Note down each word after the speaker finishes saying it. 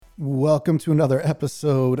Welcome to another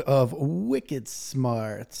episode of Wicked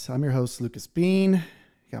Smart. I'm your host, Lucas Bean.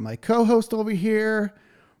 Got my co-host over here,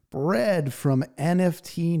 Brad from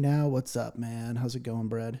NFT Now. What's up, man? How's it going,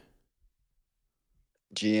 Brad?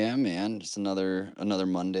 GM, man, just another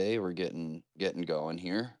Monday. We're getting going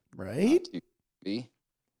here. Right? Not too be.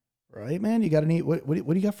 Right, man. You got any? What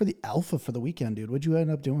do you got for the alpha for the weekend, dude? What'd you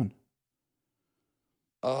end up doing?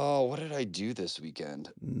 Oh, what did I do this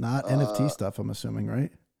weekend? Not NFT Uh, stuff, I'm assuming,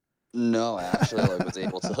 right? no, actually, I was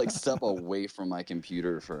able to step away from my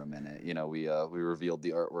computer for a minute. We revealed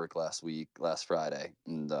the artwork last Friday,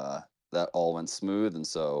 and that all went smooth. And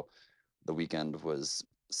so the weekend was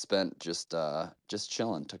spent just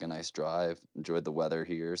chilling. Took a nice drive, enjoyed the weather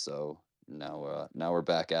here. So now we're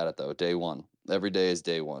back at it though. Day one. Every day is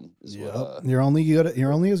day one. Is what Yep. You're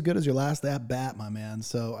what only as good as your last at bat, my man.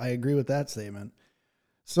 So I agree with that statement.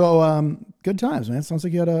 So, good times, man. Sounds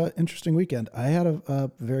like you had an interesting weekend. I had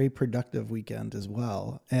a very productive weekend as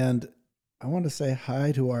well. And I want to say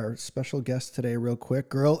hi to our special guest today, real quick.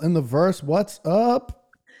 Girl in the verse, what's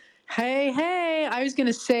up? Hey, I was going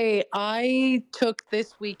to say, I took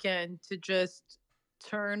this weekend to just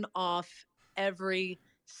turn off every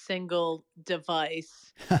single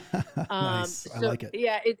device. Nice. I So like it.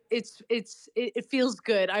 yeah, it feels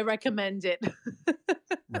good. I recommend it.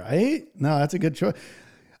 Right? No, that's a good choice.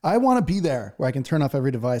 I want to be there where I can turn off every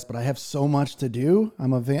device, but I have so much to do.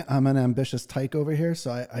 I'm an ambitious tyke over here, so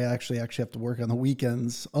I actually have to work on the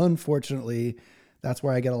weekends. Unfortunately, that's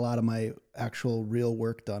where I get a lot of my actual real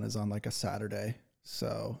work done is on like a Saturday.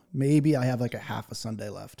 So maybe I have like a half a Sunday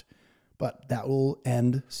left, but that will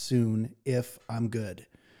end soon if I'm good.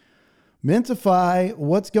 Mintify,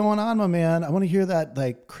 what's going on, my man? I want to hear that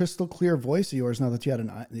like crystal clear voice of yours now that you have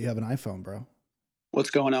an iPhone, bro.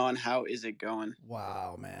 What's going on? How is it going?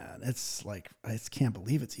 Wow, man. It's like I just can't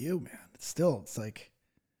believe it's you, man. It's like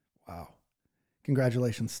wow.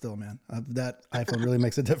 Congratulations still, man. That iPhone really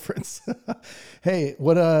makes a difference. Hey,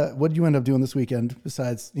 what did you end up doing this weekend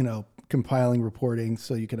besides, compiling reporting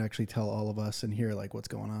so you can actually tell all of us and hear like what's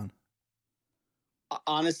going on?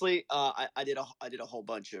 Honestly, I did a whole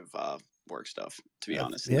bunch of work stuff. To be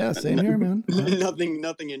honest, Yeah, same here, man.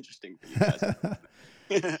 nothing interesting for you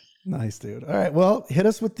guys. Nice, dude. All right, well, hit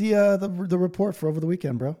us with the report for over the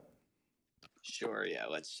weekend, bro. Sure, yeah.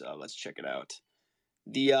 Let's check it out.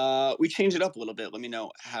 We changed it up a little bit. Let me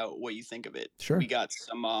know what you think of it. Sure. We got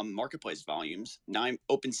some marketplace volumes.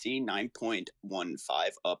 OpenSea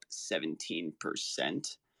 9.15 up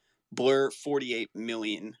 17%. Blur 48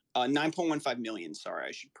 million, 9.15 million. Sorry,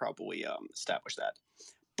 I should probably establish that.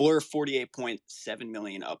 Blur 48.7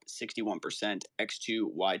 million up 61%.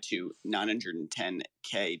 X2 Y2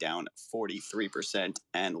 910K down 43%,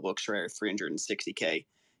 and LooksRare 360K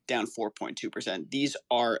down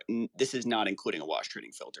 4.2%. This is not including a wash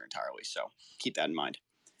trading filter entirely, so keep that in mind.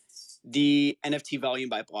 The NFT volume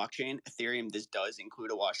by blockchain, Ethereum, this does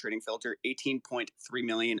include a wash trading filter, 18.3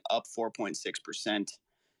 million up 4.6%.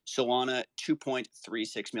 Solana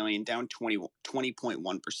 2.36 million down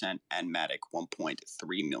 20.1%, and Matic 1.3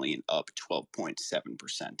 million up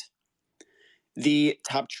 12.7%. The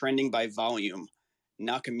top trending by volume,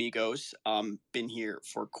 Nakamigos, been here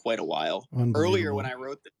for quite a while. Earlier when Unbelievable. I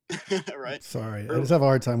wrote the right. Sorry, I just have a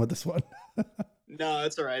hard time with this one. No,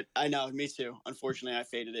 that's all right. I know, me too. Unfortunately, I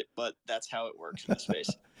faded it, but that's how it works in this space.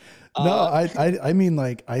 No, Uh, I mean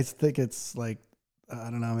like I think it's like I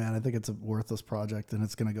don't know, man. I think it's a worthless project and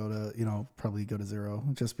it's gonna go to probably go to zero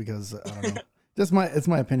just because I don't know. It's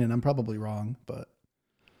my opinion. I'm probably wrong, but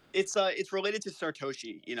it's related to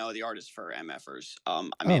Satoshi, the artist for MFers. oh,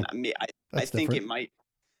 I that's think different.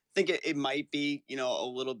 it might be, a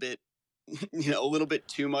little bit, a little bit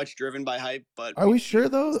too much driven by hype, but Are we we've sure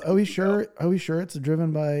though? seen it go. Are we sure it's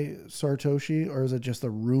driven by Satoshi or is it just a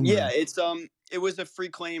Yeah, rumor? it was a free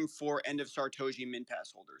claim for end of Satoshi min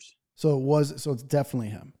pass holders. So it's definitely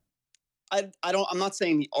him. I'm not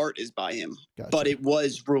saying the art is by him, but Gotcha. it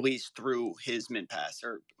was released through his min pass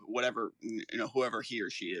or whatever, whoever he or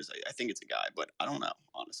she is. I think it's a guy, but I don't know,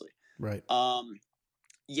 honestly. Right.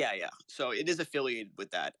 Yeah. So it is affiliated with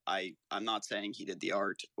that. I'm not saying he did the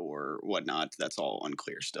art or whatnot. That's all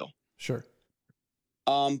unclear still. Sure.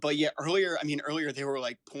 But yeah, earlier they were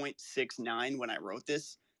like 0.69 when I wrote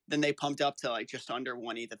this. Then they pumped up to like just under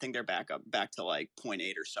 1 ETH. I think they're back to like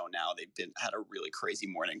 0.8 or so now. They've had a really crazy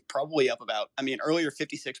morning. Probably up about, earlier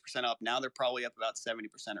 56% up. Now they're probably up about 70%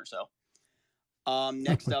 or so. Oh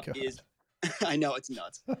Next my up god. is I know it's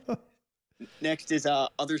nuts. Next is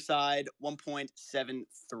other side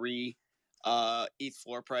 1.73 ETH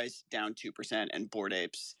floor price down 2%, and Bored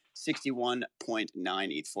Apes 61.9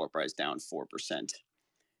 ETH floor price down 4%.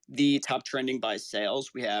 The top trending by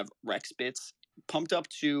sales, we have RexBits pumped up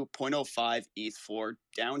to 0.05 ETH floor,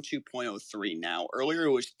 down to 0.03 now. Earlier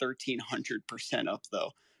it was 1,300% up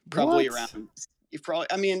though. Probably What? around. You probably,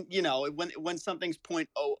 I mean, you know, when something's 0.001,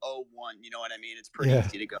 you know what I mean. It's pretty Yeah.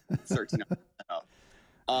 easy to go 1,300% up.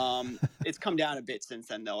 It's come down a bit since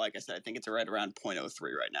then though. Like I said, I think it's right around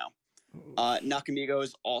 0.03 right now.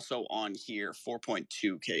 Nakamigos also on here,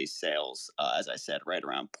 4.2K sales. As I said, right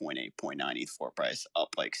around 0.8, 0.9 ETH floor price, up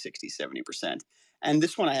like 60, 70%. And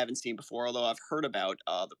this one I haven't seen before, although I've heard about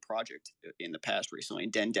the project in the past recently.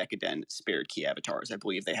 Den Decadent Spirit Key Avatars. I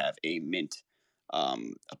believe they have a mint,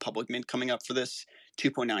 a public mint coming up for this.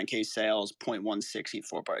 2.9K sales, 0.16 ETH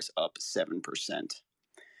floor price, up 7%.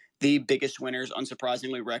 The biggest winners,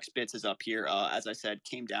 unsurprisingly, RexBits is up here. As I said,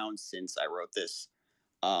 came down since I wrote this.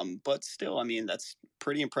 But still, I mean, that's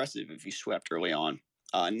pretty impressive if you swept early on.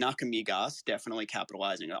 Nakamigos definitely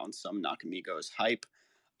capitalizing on some Nakamigos hype.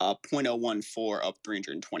 0.014 up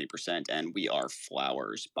 320%. And We Are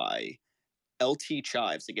Flowers by LT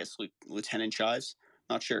Chives, I guess Lieutenant Chives.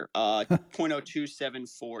 Not sure.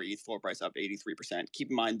 0.0274 ETH floor price up 83%. Keep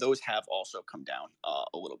in mind, those have also come down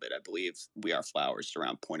a little bit. I believe We Are Flowers is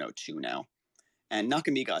around 0.02 now. And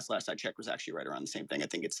Nakamigos, last I checked, was actually right around the same thing. I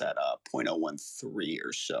think it's at 0.013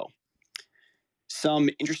 or so. Some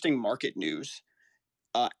interesting market news.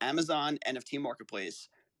 Amazon NFT Marketplace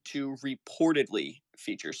to reportedly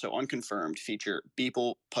feature, so unconfirmed, feature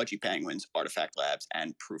Beeple, Pudgy Penguins, Artifact Labs,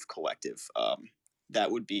 and Proof Collective. That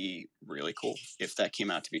would be really cool if that came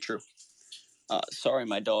out to be true. Sorry,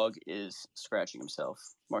 my dog is scratching himself.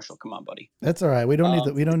 Marshall, come on, buddy. That's all right. We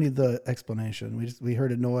don't need the explanation. We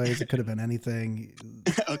heard a noise. It could have been anything.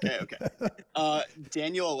 Okay.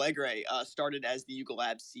 Daniel Allegre started as the Yuga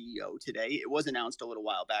Labs CEO today. It was announced a little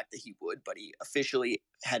while back that he would, but he officially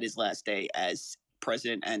had his last day as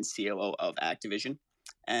president and COO of Activision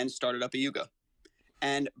and started up a Yuga.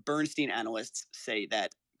 And Bernstein analysts say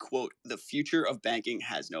that, quote, the future of banking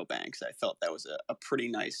has no banks. I felt that was a pretty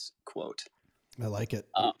nice quote. I like it.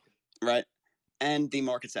 Right. And the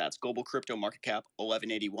market stats: global crypto market cap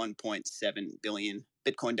 1181.7 billion,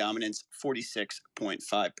 Bitcoin dominance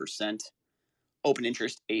 46.5%, open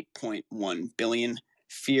interest 8.1 billion,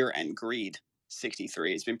 fear and greed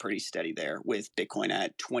 63. It's been pretty steady there, with Bitcoin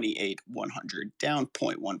at 28,100 down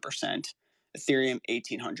 0.1%, Ethereum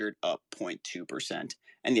 1,800 up 0.2%,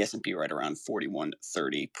 and the S&P right around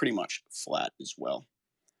 4130, pretty much flat as well.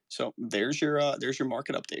 So there's your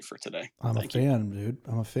market update for today. I'm a fan, dude.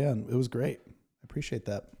 I'm a fan. It was great. I appreciate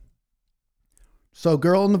that. So,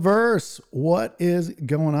 Girl in the Verse, what is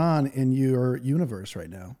going on in your universe right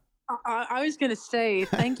now? I was going to say,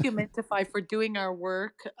 thank you, Mintify, for doing our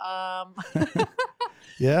work.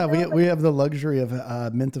 Yeah, we have the luxury of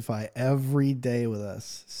Mintify every day with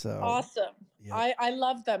us. So awesome. Yep. I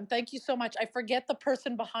love them. Thank you so much. I forget the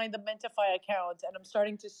person behind the Mintify account, and I'm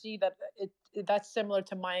starting to see that that's similar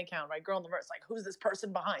to my account, right? Girl in the Verse, like, who's this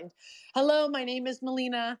person behind? Hello, my name is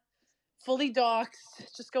Melina, fully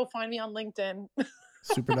doxed. Just go find me on LinkedIn.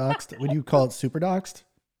 Super doxed? Would you call it super doxed?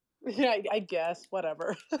 Yeah, I guess,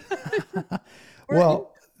 whatever.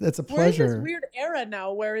 Well, that's a pleasure. We're in this weird era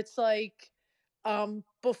now where it's like,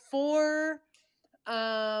 before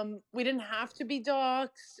we didn't have to be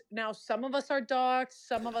doxxed. Now some of us are doxxed,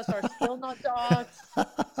 some of us are still not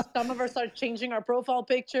doxxed. Some of us are changing our profile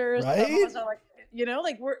pictures. Right? Some of us are like,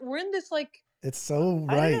 like we're in this like. It's so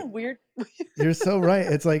right. I don't know, weird. You're so right.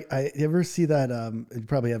 It's like, you ever see that? You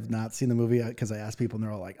probably have not seen the movie because I asked people and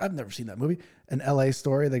they're all like, I've never seen that movie. An LA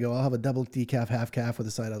Story. They go, I'll have a double decaf, half calf with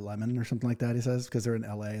a side of lemon or something like that. He says, because they're in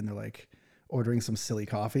LA and they're like ordering some silly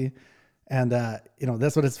coffee. And,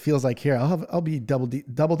 that's what it feels like here. I'll be double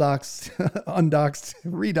doxed, undoxed,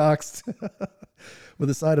 redoxed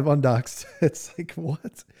with a side of undoxed. It's like,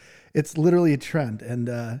 what? It's literally a trend.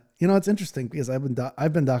 And, it's interesting because I've been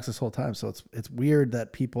doxed this whole time. So it's weird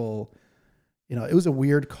that people, it was a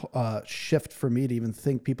weird shift for me to even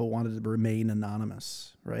think people wanted to remain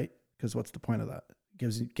anonymous, right? Because what's the point of that?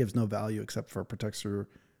 It gives no value except for protects your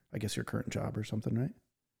current job or something, right?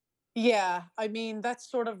 Yeah, I mean, that's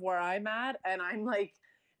sort of where I'm at. And I'm like,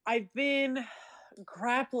 I've been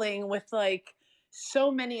grappling with like so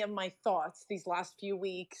many of my thoughts these last few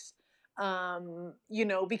weeks,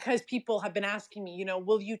 because people have been asking me,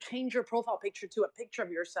 will you change your profile picture to a picture of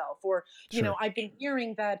yourself? Or, Sure. I've been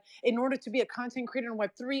hearing that in order to be a content creator in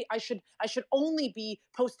Web3, I should only be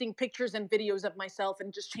posting pictures and videos of myself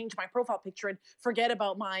and just change my profile picture and forget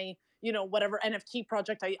about my, whatever NFT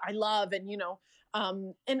project I love. And,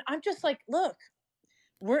 and I'm just like, look,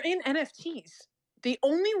 we're in NFTs. The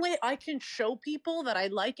only way I can show people that I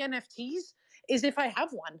like NFTs is if I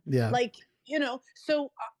have one. Yeah. Like,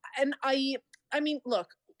 so and I mean, look,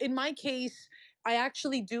 in my case, I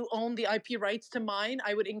actually do own the IP rights to mine.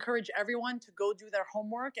 I would encourage everyone to go do their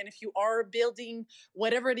homework. And if you are building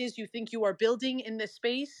whatever it is you think you are building in this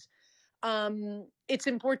space, it's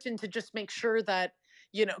important to just make sure that,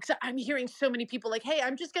 you know, because I'm hearing so many people like, hey,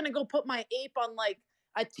 I'm just going to go put my ape on like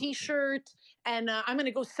a t-shirt and I'm going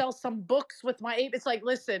to go sell some books with my ape. It's like,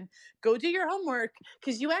 listen, go do your homework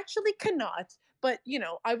because you actually cannot. But, you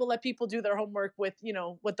know, I will let people do their homework with, you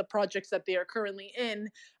know, with the projects that they are currently in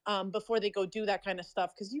before they go do that kind of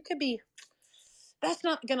stuff. Because you could be, that's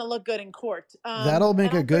not going to look good in court. That'll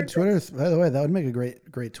make and a I good learned Twitter. this. By the way, that would make a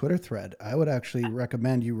great Twitter thread. I would actually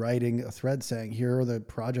recommend you writing a thread saying, here are the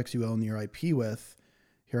projects you own your IP with.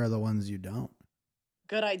 Here are the ones you don't.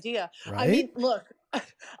 Good idea. Right? I mean, look,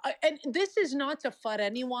 and this is not to FUD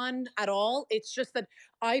anyone at all. It's just that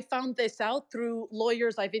I found this out through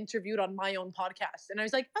lawyers I've interviewed on my own podcast. And I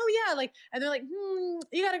was like, oh, yeah. Like, and they're like,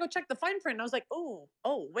 you got to go check the fine print. And I was like, oh,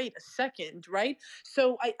 wait a second. Right.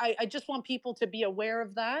 So I just want people to be aware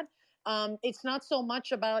of that. It's not so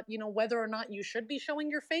much about, you know, whether or not you should be showing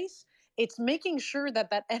your face. It's making sure that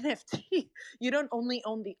that NFT, you don't only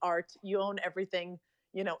own the art, you own everything,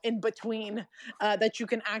 you know, in between that you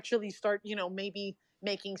can actually start, you know, maybe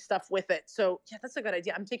making stuff with it. So yeah, that's a good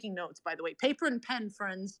idea. I'm taking notes, by the way. Paper and pen,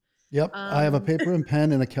 friends. Yep. I have a paper and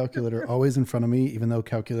pen and a calculator always in front of me, even though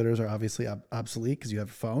calculators are obviously obsolete because you have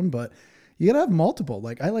a phone, but you gotta have multiple.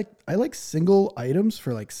 Like I like single items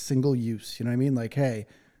for like single use. You know what I mean? Like, hey,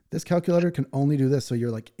 this calculator can only do this. So you're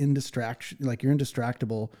like in distraction, like you're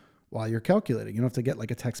indistractable while you're calculating. You don't have to get like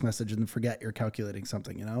a text message and then forget you're calculating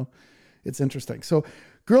something, you know? It's interesting. So,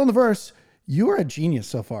 Girl in the Verse, you are a genius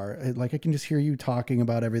so far. Like I can just hear you talking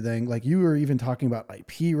about everything. Like you were even talking about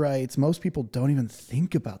IP rights. Most people don't even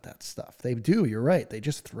think about that stuff. They do. You're right. They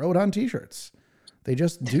just throw it on t-shirts. They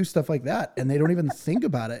just do stuff like that, and they don't even think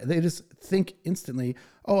about it. They just think instantly,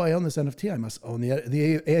 "Oh, I own this NFT. I must own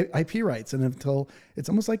the IP rights." And until it's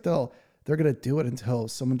almost like they're gonna do it until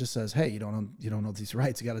someone just says, "Hey, you don't own these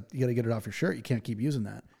rights. You gotta get it off your shirt. You can't keep using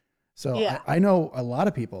that." So Yeah. I know a lot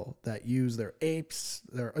of people that use their apes,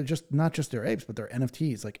 their just not just their apes, but their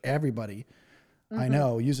NFTs. Like everybody I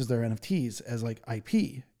know uses their NFTs as like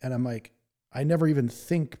IP. And I'm like, I never even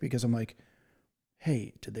think because I'm like,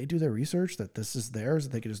 hey, did they do their research that this is theirs?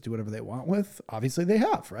 That they can just do whatever they want with? Obviously they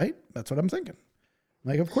have, right? That's what I'm thinking.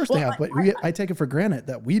 Like, of course they have, but I take it for granted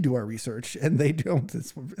that we do our research and they don't.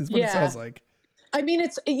 Is what it sounds like. I mean,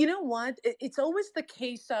 it's, you know what? It's always the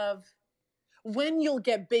case of when you'll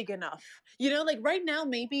get big enough. You know, like right now,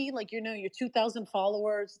 maybe like, you know, your 2,000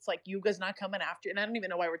 followers, it's like Yuga's not coming after you. And I don't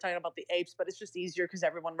even know why we're talking about the apes, but it's just easier because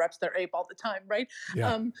everyone reps their ape all the time, right?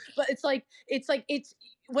 Yeah. But it's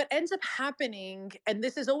what ends up happening, and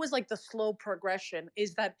this is always like the slow progression,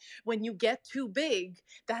 is that when you get too big,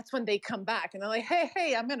 that's when they come back and they're like,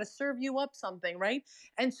 hey, I'm gonna serve you up something, right?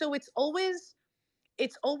 And so it's always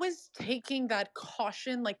taking that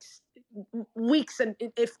caution, like weeks and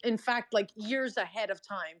if in fact like years ahead of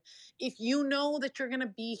time. If you know that you're going to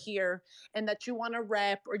be here and that you want to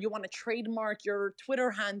rep or you want to trademark your Twitter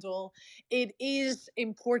handle, it is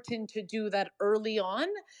important to do that early on.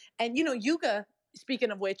 And you know, Yuga,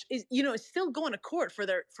 speaking of which, is still going to court for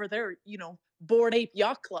their Bored Ape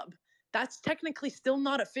Yacht Club. That's technically still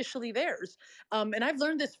not officially theirs. And I've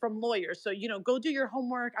learned this from lawyers. So, go do your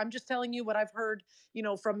homework. I'm just telling you what I've heard,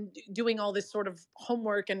 from doing all this sort of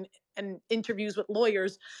homework and interviews with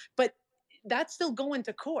lawyers. But that's still going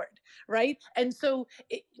to court, right? And so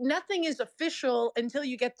nothing is official until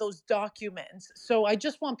you get those documents. So I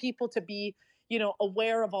just want people to be,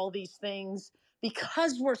 aware of all these things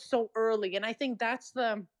because we're so early. And I think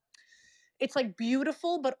it's like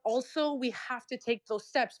beautiful, but also we have to take those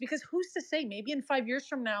steps because who's to say maybe in 5 years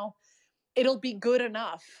from now, it'll be good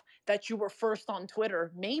enough that you were first on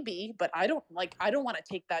Twitter, maybe, but I don't want to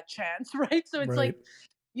take that chance. Right. So it's Right. like,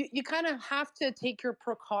 you kind of have to take your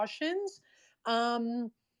precautions. And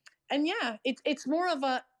yeah, it's more of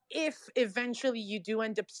a, if eventually you do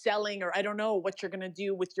end up selling, or I don't know what you're going to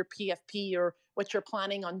do with your PFP or what you're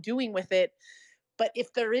planning on doing with it. But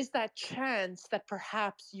if there is that chance that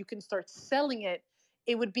perhaps you can start selling it,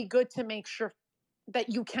 it would be good to make sure that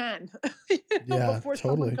you can, Yeah, before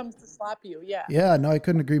someone totally. comes to slap you. Yeah. Yeah, no, I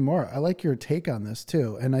couldn't agree more. I like your take on this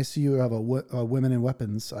too. And I see you have a Women in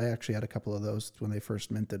Weapons. I actually had a couple of those when they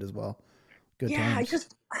first minted as well. Good Yeah, times.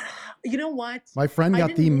 you know what? My friend I got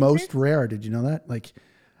didn't the lose most it. rare. Did you know that? Like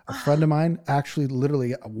a friend of mine actually literally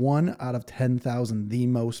got 1 out of 10,000, the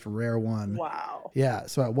most rare one. Wow. Yeah.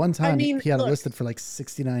 So at one I time mean, he had it look, listed for like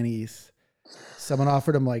 69 ETH. Someone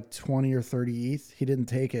offered him like 20 or 30 ETH. He didn't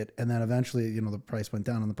take it. And then eventually, the price went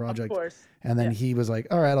down on the Of project. course. And then Yeah. he was like,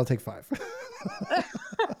 all right, I'll take 5.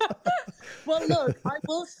 Well, look, I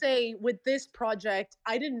will say with this project,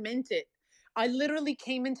 I didn't mint it. I literally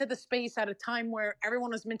came into the space at a time where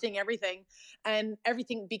everyone was minting everything and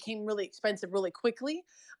everything became really expensive really quickly.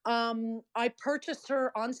 I purchased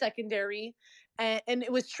her on secondary, and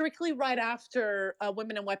it was strictly right after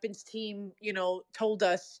Women and Weapons team, told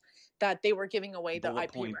us that they were giving away the Bullet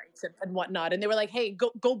IP point. rights and whatnot. And they were like, hey,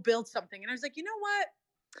 go build something. And I was like, you know what?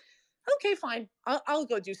 Okay, fine. I'll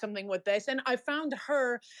go do something with this. And I found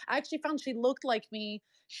her, I actually found she looked like me.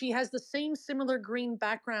 She has the same similar green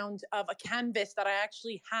background of a canvas that I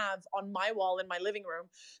actually have on my wall in my living room.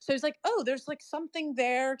 So I was like, oh, there's like something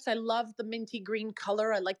there because I love the minty green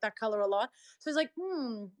color. I like that color a lot. So I was like,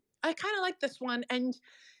 I kind of like this one. And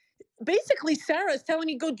basically Sarah's telling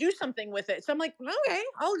me go do something with it. So I'm like, okay,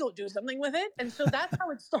 I'll go do something with it. And so that's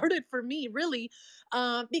how it started for me, really.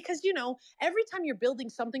 Because every time you're building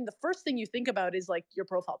something, the first thing you think about is like your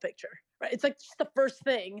profile picture, right? It's like just the first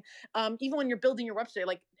thing. Even when you're building your website,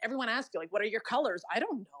 like everyone asks you, like, what are your colors? I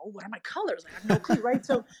don't know. What are my colors? I have no clue, right?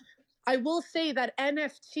 So I will say that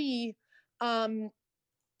NFT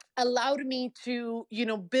allowed me to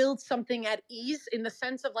build something at ease, in the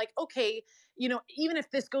sense of like, okay, even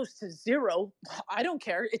if this goes to zero, I don't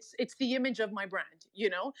care. It's the image of my brand.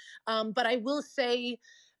 But I will say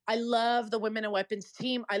I love the Women and Weapons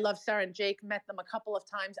team. I love Sarah and Jake. Met them a couple of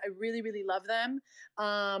times. I really, really love them.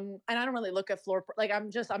 And I don't really look at like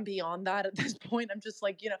I'm beyond that at this point. I'm just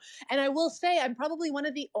like, and I will say I'm probably one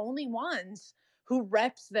of the only ones who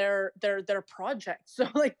reps their project. So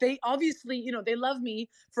like they obviously, they love me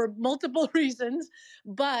for multiple reasons,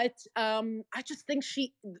 but I just think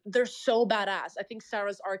they're so badass. I think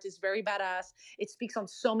Sarah's art is very badass. It speaks on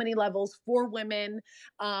so many levels for women,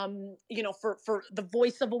 for the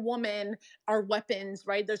voice of a woman, our weapons,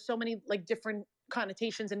 right? There's so many like different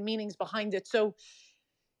connotations and meanings behind it. So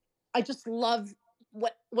I just love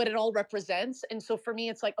what it all represents. And so for me,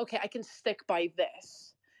 it's like, okay, I can stick by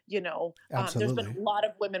this. There's been Absolutely. a lot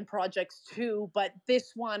of women projects too, but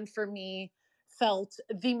this one for me felt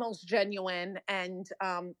the most genuine, and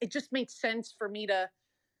it just made sense for me to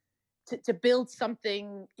build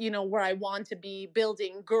something, where I want to be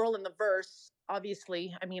building Girl in the Verse.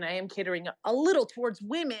 Obviously, I mean, I am catering a little towards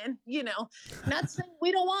women, not saying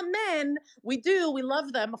we don't want men. We do. We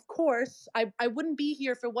love them, of course. I wouldn't be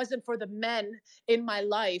here if it wasn't for the men in my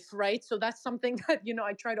life, right? So that's something that,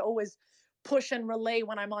 I try to always push and relay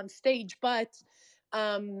when I'm on stage. But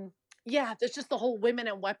yeah, there's just the whole Women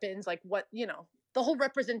and Weapons, like the whole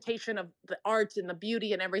representation of the arts and the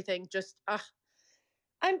beauty and everything. Just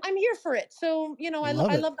I'm here for it. So, Love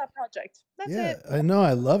I it. love that project. That's Yeah, it. I know.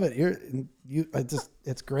 I love it.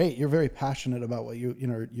 It's great. You're very passionate about what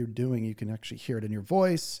you're doing. You can actually hear it in your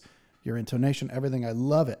voice, your intonation, everything. I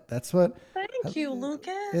love it. That's what, Thank you,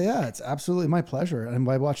 Lucas. yeah, it's absolutely my pleasure. And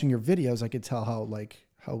by watching your videos, I could tell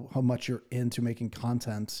how much you're into making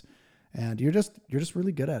content, and you're just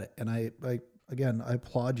really good at it. And I again, I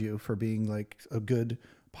applaud you for being like a good,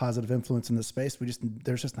 positive influence in this space.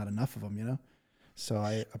 There's just not enough of them. So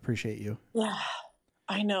I appreciate you. Yeah,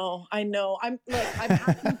 I know. I'm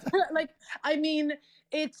happy like, I mean,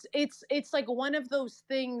 it's like one of those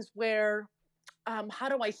things where, how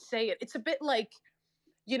do I say it? It's a bit like,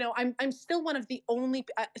 I'm still one of the only,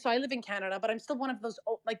 so I live in Canada, but I'm still one of those,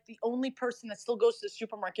 like the only person that still goes to the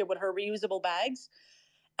supermarket with her reusable bags.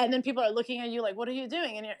 And then people are looking at you like, what are you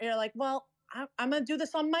doing? And you're like, well, I'm going to do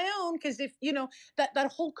this on my own. Cause if,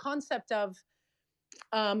 that whole concept of,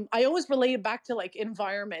 I always relate it back to like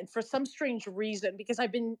environment for some strange reason, because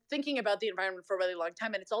I've been thinking about the environment for a really long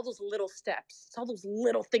time, and it's all those little steps, it's all those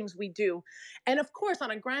little things we do. And of course,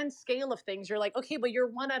 on a grand scale of things, you're like, okay, but you're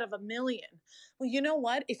one out of a million. Well, you know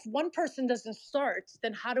what? If one person doesn't start,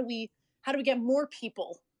 then how do we get more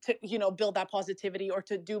people to build that positivity, or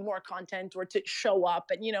to do more content, or to show up?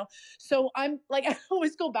 And so I'm like, I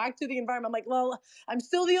always go back to the environment. I'm like, well, I'm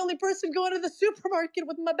still the only person going to the supermarket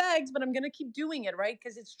with my bags, but I'm going to keep doing it, right?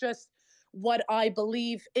 Because it's just what I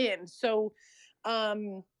believe in. So,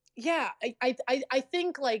 yeah, I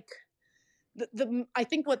think like I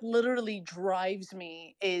think what literally drives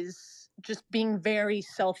me is just being very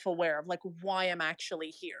self-aware of like why I'm actually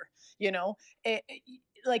here. You know,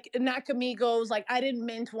 like Nakamigos, like I didn't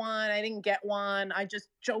mint one, I didn't get one, I just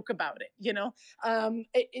joke about it.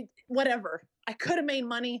 Whatever. I could have made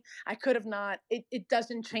money, I could have not. It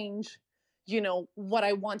doesn't change, what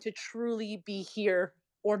I want to truly be here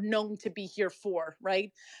or known to be here for,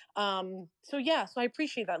 right? So yeah, so I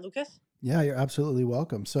appreciate that, Lucas. Yeah, you're absolutely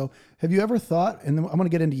welcome. So, have you ever thought? And then I want to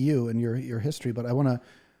get into you and your history, but I want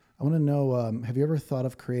to know. Have you ever thought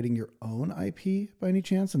of creating your own IP by any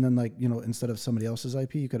chance? And then, like, instead of somebody else's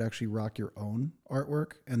IP, you could actually rock your own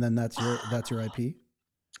artwork, and then that's your IP.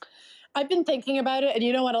 I've been thinking about it, and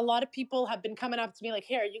you know what? A lot of people have been coming up to me like,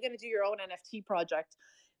 "Hey, are you going to do your own NFT project?"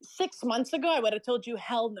 6 months ago, I would have told you,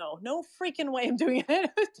 "Hell no, no freaking way, I'm doing an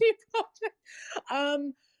NFT project."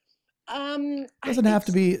 Um, Doesn't have to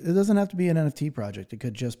it's be. It doesn't have to be an NFT project. It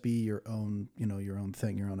could just be your own. Your own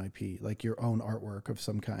thing, your own IP, like your own artwork of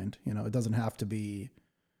some kind. It doesn't have to be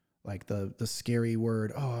like the scary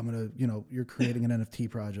word. Oh, I'm gonna. You're creating an NFT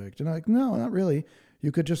project, and I'm like, no, not really.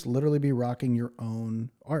 You could just literally be rocking your own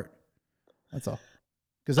art. That's all.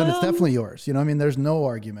 Because then it's um, definitely yours. I mean, there's no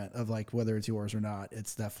argument of like whether it's yours or not.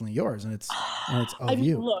 It's definitely yours, and it's I of mean,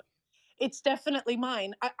 you. look, it's definitely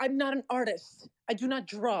mine. I'm not an artist. I do not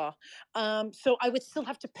draw. So I would still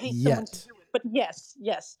have to pay someone to Yet. do it. But yes,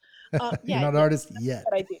 yes, You're yeah, not an yes, artist that's a yet.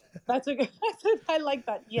 good idea. That's a good. I like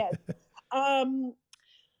that. Yes. Um,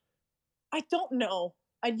 I don't know.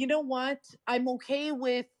 And you know what? I'm okay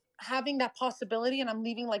with having that possibility and I'm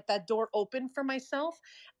leaving like that door open for myself.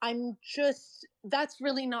 That's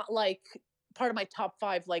really not like part of my top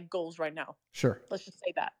five like goals right now. Sure. Let's just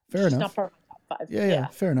say that. It's Fair just not enough. part of my top five. Yeah, Yeah.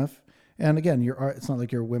 fair enough. And again, your art, it's not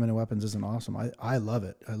like your Women and Weapons isn't awesome. I love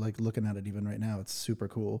it. I like looking at it even right now. It's super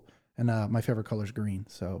cool. And my favorite color is green,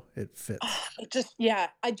 so it fits.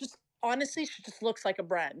 I just honestly, she just looks like a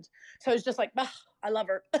brand. So it's just like, I love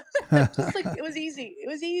her. Just like it was easy. It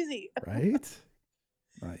was easy. Right?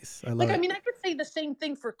 Nice. I Like, love I it. mean, I could say the same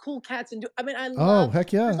thing for Cool Cats and I mean, Oh,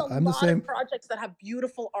 heck there's yeah. a I'm the lot of same. projects that have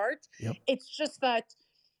beautiful art. Yep. It's just that,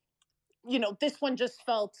 this one just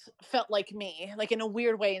felt like me, like in a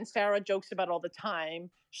weird way. And Sarah jokes about it all the time.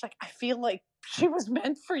 She's like, I feel like she was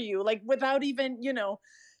meant for you, like without even.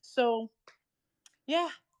 So yeah.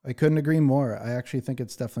 I couldn't agree more. I actually think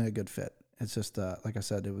it's definitely a good fit. It's just, like I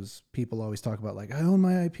said, it was people always talk about like, I own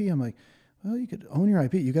my IP. I'm like, well, you could own your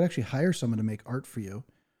IP. You could actually hire someone to make art for you.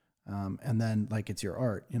 And then like it's your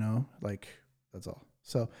art, like that's all.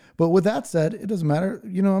 So, but with that said, it doesn't matter.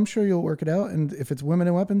 I'm sure you'll work it out. And if it's Women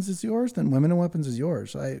and Weapons is yours, then Women and Weapons is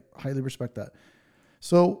yours. I highly respect that.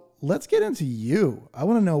 So let's get into you. I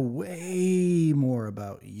want to know way more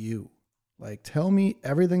about you. Like, tell me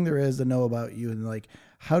everything there is to know about you. And like,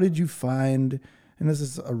 how did you find, and this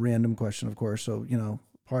is a random question, of course. So,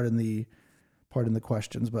 pardon the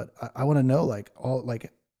questions, but I want to know like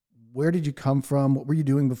where did you come from? What were you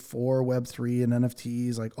doing before Web3 and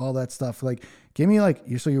NFTs? Like all that stuff. Like, give me like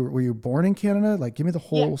were you born in Canada? Like, give me the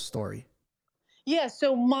Yeah. whole story. Yeah.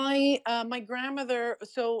 So my grandmother,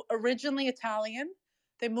 so originally Italian,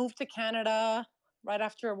 they moved to Canada right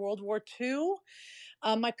after World War II.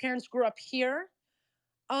 My parents grew up here.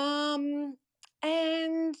 Um,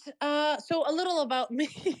 and so a little about me.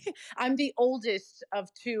 I'm the oldest of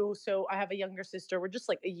two, so I have a younger sister. We're just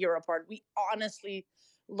like a year apart. We honestly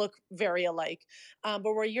look very alike, but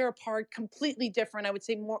we're a year apart, completely different. I would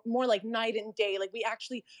say more like night and day. Like we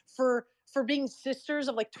actually for being sisters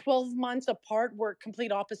of like 12 months apart, we're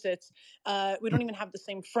complete opposites. We don't even have the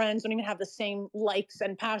same friends. Don't even have the same likes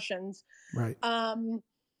and passions. Right.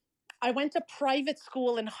 I went to private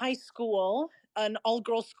school in high school, an all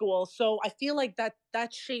girls school. So I feel like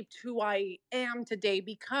that shaped who I am today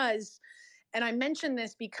because, and I mention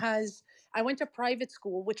this because I went to private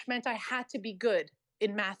school, which meant I had to be good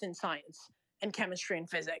in math and science and chemistry and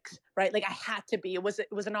physics, right? Like I had to be. It was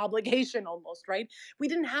an obligation almost, right? We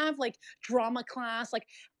didn't have like drama class.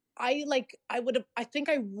 I think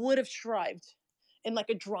I would have strived in like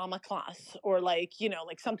a drama class or like,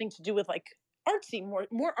 like something to do with like artsy,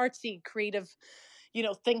 more artsy, creative,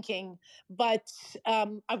 thinking. But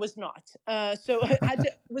I was not. So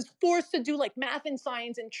was forced to do like math and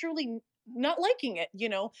science and truly not liking it,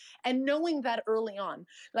 and knowing that early on.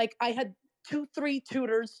 Like I had 2, 3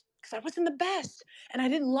 tutors because I wasn't the best and I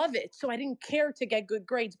didn't love it. So I didn't care to get good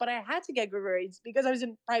grades, but I had to get good grades because I was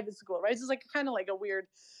in private school, right? So it's like kind of like a weird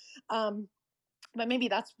um but maybe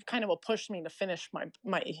that's kind of what pushed me to finish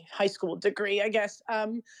my high school degree, I guess.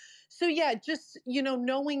 So yeah, just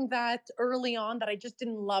knowing that early on that I just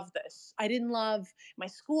didn't love this. I didn't love my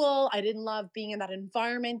school. I didn't love being in that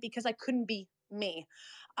environment because I couldn't be me.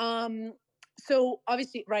 Um, so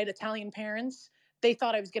obviously, right, Italian parents, they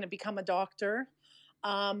thought I was going to become a doctor.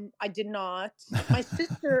 I did not. My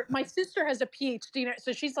sister has a PhD,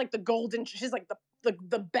 so she's like the golden. She's like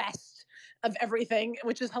the best of everything,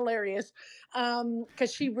 which is hilarious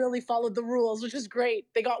because she really followed the rules, which is great.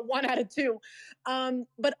 They got 1 out of 2.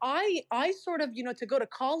 But I sort of, to go to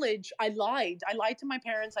college, I lied. I lied to my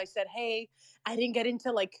parents. I said, hey, I didn't get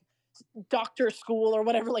into like doctor school or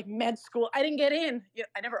whatever, like med school. I didn't get in.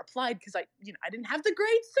 I never applied because I didn't have the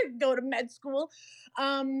grades to go to med school.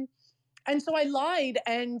 And so I lied.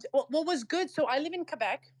 And what was good? So I live in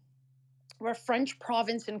Quebec. We're a French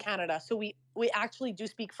province in Canada, so we actually do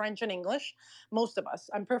speak French and English. Most of us.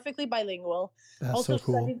 I'm perfectly bilingual. That's Also so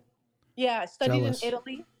cool. studied. Yeah, I studied Jealous. in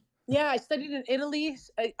Italy. Yeah, I studied in Italy.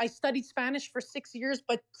 I studied Spanish for 6 years,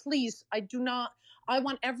 but please, I do not. I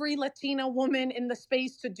want every Latina woman in the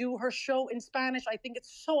space to do her show in Spanish. I think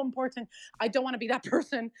it's so important. I don't want to be that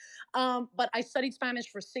person. But I studied Spanish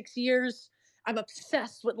for 6 years. I'm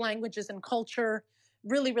obsessed with languages and culture.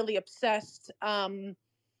 Really, really obsessed.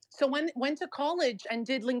 So went to college and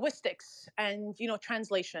did linguistics and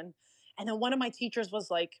translation. And then one of my teachers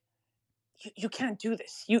was like, you can't do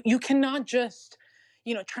this. You cannot just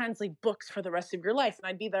translate books for the rest of your life. And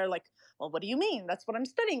I'd be there like, well, what do you mean? That's what I'm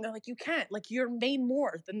studying. They're like, you can't. Like, you're made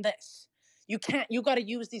more than this. You can't. You got to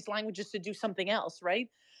use these languages to do something else, right?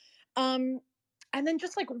 And then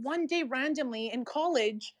just like one day randomly in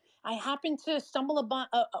college, I happened to stumble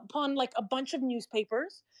upon like a bunch of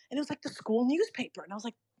newspapers, and it was like the school newspaper, and I was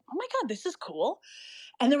like, oh my god, this is cool.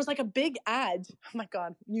 And there was like a big ad. Oh my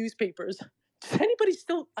god, newspapers. Does anybody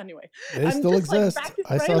still? Anyway, They I'm still just like exist.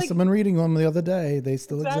 I right, saw like someone reading them the other day. They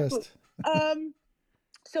still exactly. exist.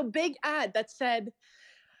 So big ad that said,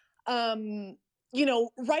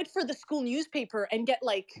 write for the school newspaper and get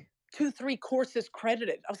like 2-3 courses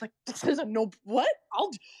credited. I was like, this is a no. What?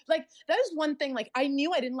 Like, that is one thing. Like, I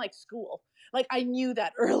knew I didn't like school. Like, I knew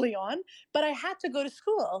that early on, but I had to go to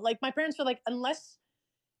school. Like, my parents were like, unless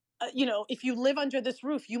if you live under this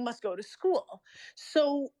roof, you must go to school.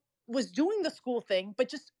 So was doing the school thing, but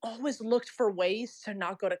just always looked for ways to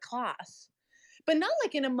not go to class. But not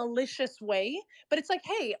like in a malicious way, but it's like,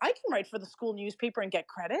 hey, I can write for the school newspaper and get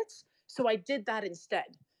credits. So I did that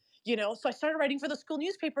instead. So I started writing for the school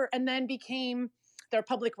newspaper and then became their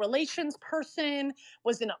public relations person,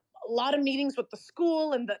 was in a lot of meetings with the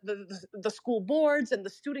school and the school boards and the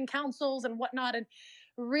student councils and whatnot, and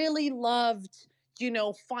really loved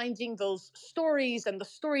finding those stories and the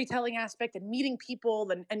storytelling aspect and meeting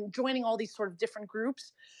people and joining all these sort of different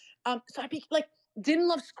groups. So like didn't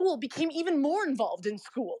love school, became even more involved in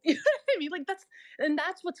school. You know what I mean? Like that's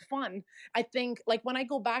what's fun. I think like when I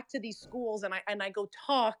go back to these schools and I go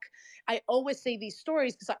talk, I always say these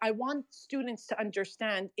stories because I want students to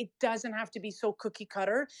understand it doesn't have to be so cookie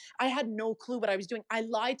cutter. I had no clue what I was doing. I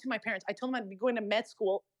lied to my parents. I told them I'd be going to med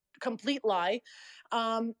school. Complete lie.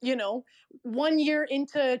 1 year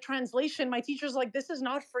into translation, my teacher's like, this is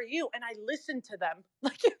not for you. And I listened to them.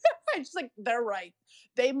 Like, I just like, they're right.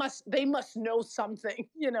 They must know something.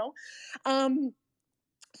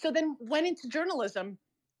 So then went into journalism,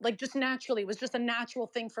 like just naturally. It was just a natural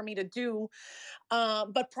thing for me to do.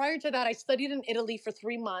 But prior to that, I studied in Italy for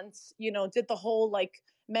 3 months, did the whole like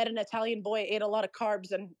met an Italian boy, ate a lot of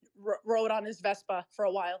carbs and rode on his Vespa for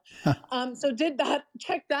a while. So did that,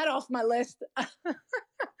 checked that off my list.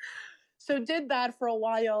 So did that for a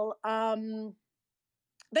while. Then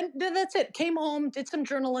that's it. Came home, did some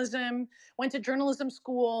journalism, went to journalism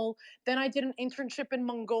school. Then I did an internship in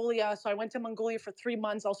Mongolia. So I went to Mongolia for 3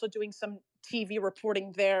 months, also doing some TV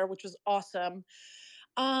reporting there, which was awesome.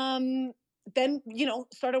 Then,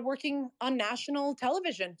 started working on national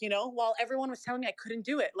television, while everyone was telling me I couldn't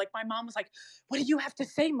do it. Like my mom was like, what do you have to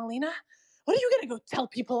say, Melina? What are you going to go tell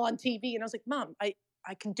people on TV? And I was like, Mom, I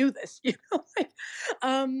can do this,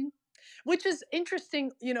 which is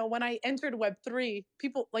interesting. When I entered Web3,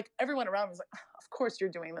 people like everyone around was like, of course you're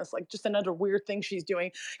doing this. Like just another weird thing she's doing.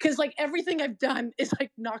 Cause like everything I've done is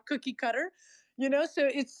like not cookie cutter, so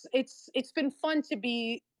it's been fun to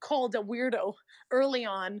be called a weirdo early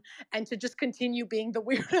on and to just continue being the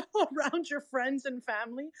weirdo around your friends and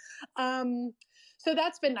family. So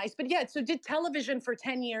that's been nice. But yeah, so did television for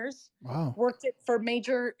 10 years. Wow. Worked it for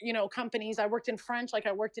major, companies. I worked in French, like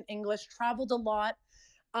I worked in English, traveled a lot.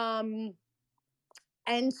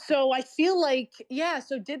 And so I feel like, yeah,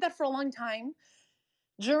 so did that for a long time.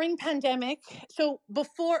 During pandemic, so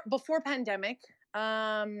before pandemic,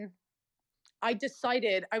 I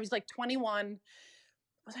decided I was like 21.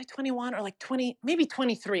 Was I 21 or like 20, maybe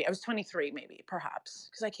 23? I was 23, maybe, perhaps,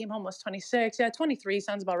 because I came home, was 26. Yeah, 23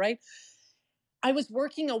 sounds about right. I was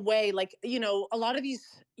working away, like, a lot of these,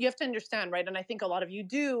 you have to understand, right? And I think a lot of you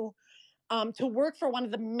do, to work for one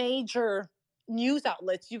of the major news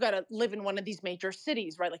outlets, you got to live in one of these major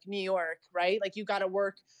cities, right? Like New York, right? Like you got to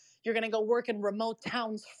work, you're going to go work in remote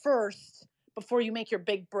towns first before you make your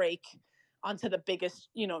big break onto the biggest,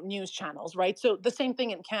 news channels, right? So the same thing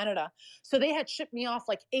in Canada. So they had shipped me off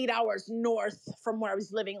like 8 hours north from where I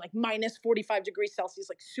was living, like minus 45 degrees Celsius,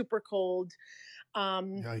 like super cold.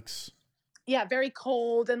 Yikes. Yeah, very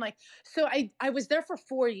cold. And like, so I was there for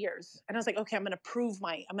 4 years, and I was like, okay, I'm going to prove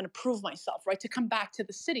myself, right. To come back to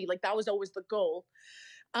the city. Like that was always the goal.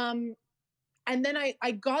 Um, and then I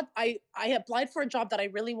applied for a job that I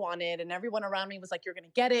really wanted, and everyone around me was like, you're going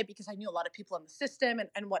to get it, because I knew a lot of people in the system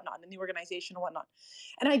and whatnot, in the organization and whatnot.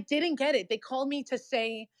 And I didn't get it. They called me to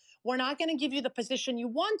say, we're not going to give you the position you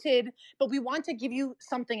wanted, but we want to give you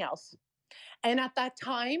something else. And at that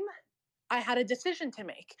time, I had a decision to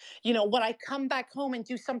make. Would I come back home and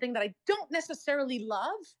do something that I don't necessarily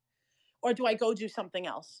love, or do I go do something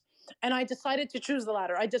else? And I decided to choose the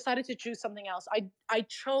latter. I decided to choose something else. I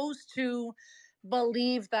chose to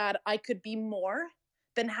believe that I could be more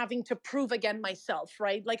than having to prove again myself,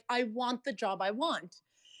 right? Like I want the job I want.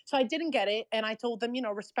 So I didn't get it, and I told them,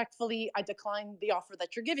 respectfully, I declined the offer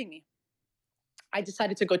that you're giving me. I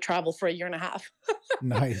decided to go travel for a year and a half.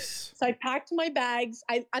 Nice. So I packed my bags.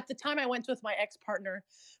 At the time I went with my ex-partner,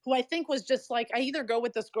 who I think was just like, I either go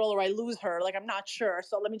with this girl or I lose her. Like I'm not sure.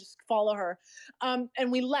 So let me just follow her. And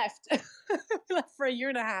we left. We left for a year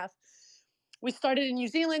and a half. We started in New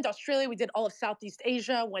Zealand, Australia. We did all of Southeast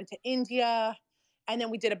Asia, went to India, and then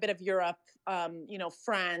we did a bit of Europe,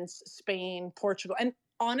 France, Spain, Portugal. And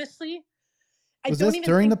honestly, I Was don't this even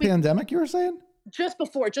during think the pandemic you were saying? just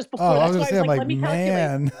before. Oh, I was That's gonna why I say, was I'm like, like, let me calculate.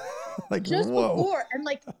 man, like, Just whoa. before. And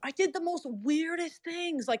like, I did the most weirdest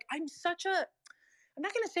things. Like, I'm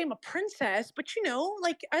not going to say I'm a princess, but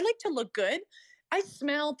like, I like to look good. I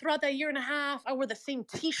smelled throughout that year and a half. I wore the same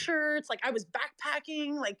t-shirts. Like I was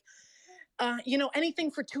backpacking, like, anything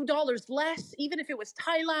for $2 less, even if it was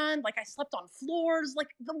Thailand. Like I slept on floors, like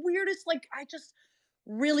the weirdest, like I just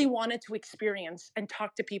really wanted to experience and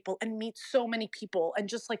talk to people and meet so many people and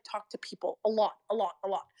just like talk to people a lot, a lot, a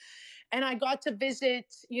lot. And I got to visit,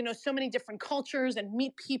 so many different cultures and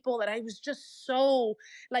meet people that I was just so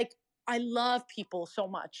like, I love people so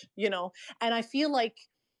much, and I feel like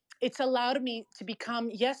it's allowed me to become,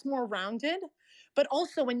 yes, more rounded, but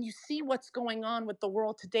also when you see what's going on with the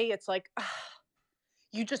world today, it's like,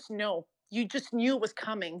 you just know. You just knew it was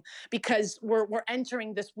coming, because we're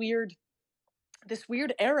entering this weird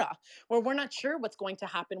era where we're not sure what's going to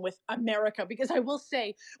happen with America. Because I will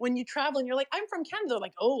say, when you travel and you're like, I'm from Canada, they're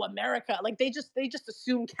like, oh, America. Like they just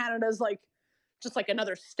assume Canada's like just like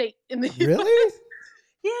another state in the Really? US.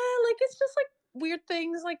 Yeah, like it's just like weird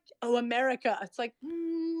things like, oh, America. It's like,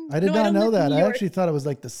 I did no, I not don't know live in that. New I York. actually thought it was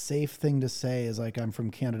like the safe thing to say is like, I'm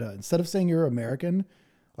from Canada. Instead of saying you're American,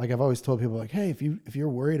 like I've always told people like, hey, if you're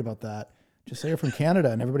worried about that, just say you're from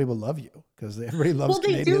Canada and everybody will love you, because everybody loves Well,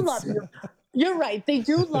 they do love Canadians. you. You're right. They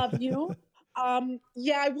do love you.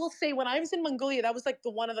 Yeah, I will say, when I was in Mongolia, that was like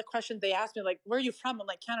one of the questions they asked me, like, where are you from? I'm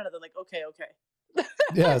like, Canada. They're like, okay, okay.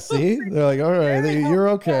 Yeah, see? They're like, all right, Very you're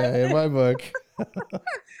helpful. okay in Yeah, my book.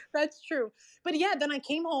 that's true. But yeah, then I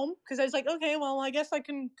came home because I was like, okay, well, I guess I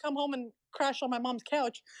can come home and crash on my mom's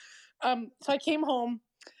couch. So I came home.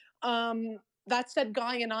 Um, that said,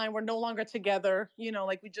 Guy and I were no longer together.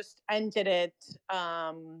 Like we just ended it,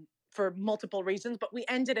 for multiple reasons, but we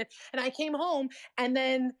ended it. And I came home, and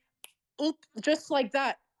then, just like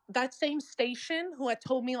that, that same station who had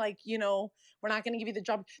told me, like, we're not going to give you the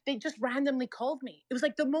job, they just randomly called me. It was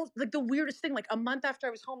like the weirdest thing. Like a month after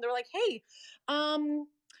I was home, they were like, hey, um,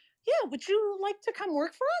 yeah, would you like to come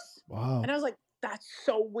work for us? Wow. And I was like, that's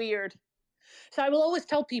so weird. So I will always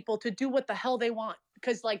tell people to do what the hell they want,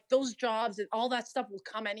 because like those jobs and all that stuff will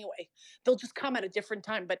come anyway. They'll just come at a different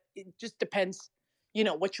time, but it just depends,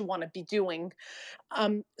 what you want to be doing.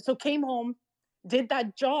 So came home, did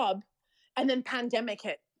that job, and then pandemic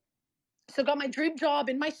hit. So got my dream job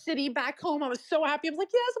in my city back home. I was so happy. I was like,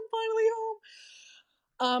 yes, I'm finally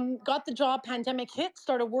home. Got the job, pandemic hit,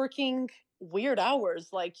 started working weird hours.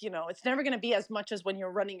 Like, it's never going to be as much as when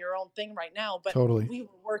you're running your own thing right now. But Totally. we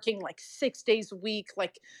were working like 6 days a week,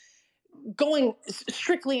 like going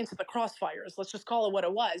strictly into the crossfires. Let's just call it what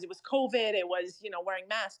it was. It was COVID. It was, wearing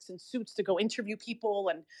masks and suits to go interview people,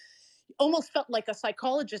 and almost felt like a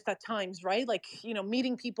psychologist at times, right? Like,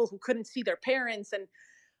 meeting people who couldn't see their parents, and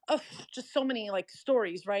just so many like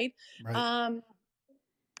stories, right? Right.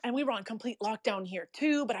 And we were on complete lockdown here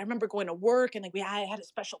too. But I remember going to work, and like I had a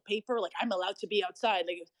special paper, like I'm allowed to be outside.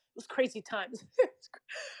 Like it was crazy times.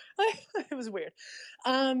 It was weird.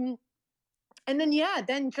 Um, and then yeah,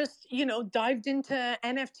 then just dived into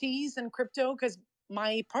NFTs and crypto, because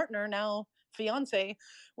my partner, now fiance,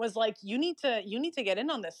 was like, you need to get in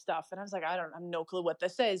on this stuff. And I was like, I have no clue what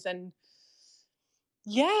this is. And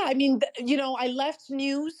yeah, I mean, I left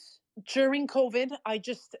news during COVID.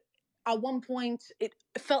 at one point it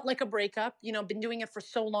felt like a breakup, been doing it for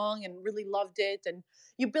so long and really loved it. And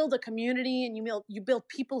you build a community and you build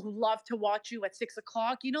people who love to watch you at 6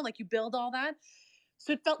 o'clock, like you build all that.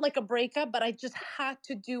 So it felt like a breakup, but I just had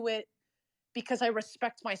to do it because I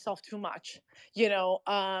respect myself too much.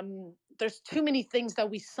 There's too many things that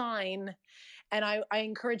we sign. And I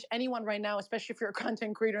encourage anyone right now, especially if you're a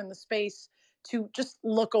content creator in the space, to just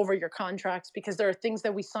look over your contracts, because there are things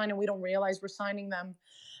that we sign and we don't realize we're signing them.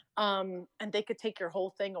 And they could take your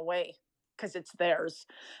whole thing away because it's theirs.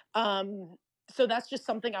 So that's just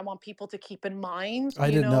something I want people to keep in mind.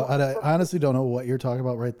 I didn't know. I honestly don't know what you're talking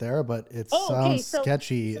about right there, but it Oh, okay. sounds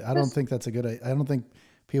sketchy. I don't think that's a good. I don't think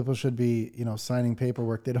people should be, signing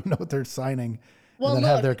paperwork they don't know what they're signing, Well, and then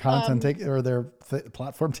have their look, content or their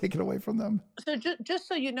platform taken away from them. so just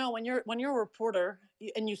so you know, when you're a reporter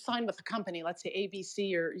and you sign with a company, let's say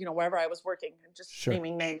ABC or wherever I was working, I'm just Sure.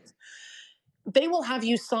 naming names, they will have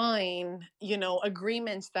you sign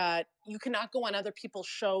agreements that you cannot go on other people's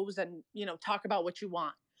shows and talk about what you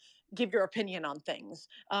want, give your opinion on things,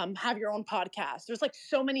 have your own podcast. There's like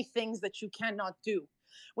so many things that you cannot do,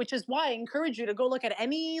 which is why I encourage you to go look at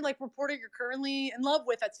any like reporter you're currently in love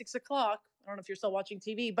with at 6 o'clock. I don't know if you're still watching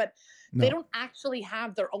TV, but No. they don't actually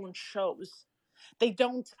have their own shows. They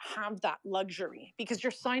don't have that luxury because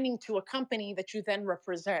you're signing to a company that you then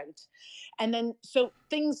represent. And then, so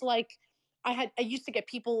things like I used to get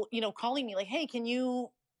people, calling me like, hey, can you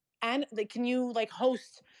like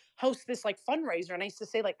host this like fundraiser? And I used to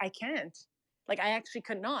say like, I can't, like, I actually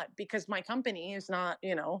could not, because my company is not,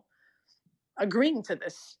 agreeing to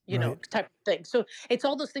this, Right. type of thing. So it's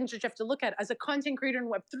all those things that you have to look at as a content creator in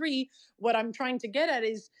Web3. What I'm trying to get at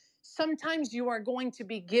is sometimes you are going to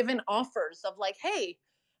be given offers of like, hey,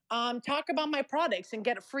 talk about my products and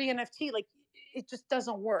get a free NFT. Like, it just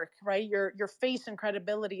doesn't work, right? Your face and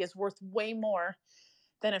credibility is worth way more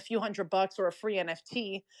than a few $100 or a free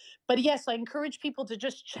NFT. But yes, I encourage people to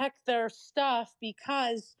just check their stuff,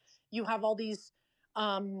 because you have all these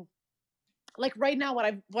like right now,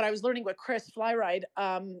 what I was learning with Chris Flyride,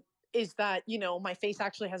 is that my face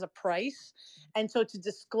actually has a price, and so to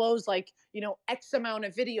disclose like X amount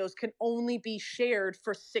of videos can only be shared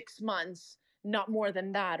for 6 months, not more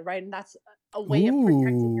than that, right? And that's a way of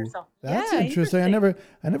protecting yourself. That's Yeah, interesting. I never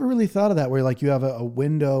really thought of that, where like you have a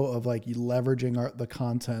window of like you leveraging the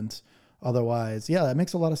content. Otherwise, yeah, that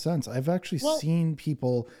makes a lot of sense. I've actually seen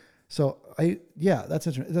people. So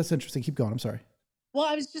that's interesting. Keep going. I'm sorry. Well,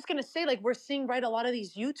 I was just gonna say, like, we're seeing a lot of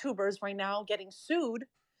these YouTubers right now getting sued,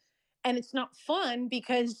 and it's not fun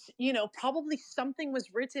because probably something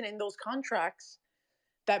was written in those contracts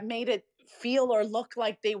that made it feel or look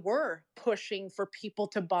like they were pushing for people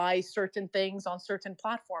to buy certain things on certain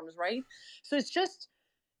platforms, right? So it's just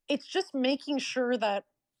making sure that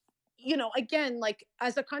again, like,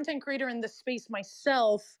 as a content creator in this space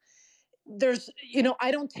myself, there's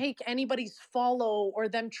I don't take anybody's follow or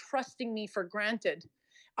them trusting me for granted.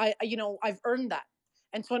 I've earned that.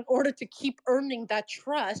 And so in order to keep earning that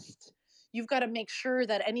trust, you've got to make sure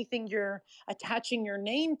that anything you're attaching your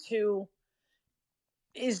name to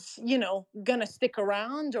is gonna stick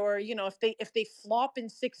around. Or if they flop in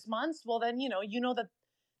 6 months, well then that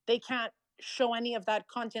they can't show any of that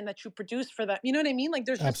content that you produce for them. You know what I mean? Like,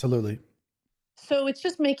 there's just Absolutely. so it's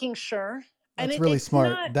just making sure. That's really smart.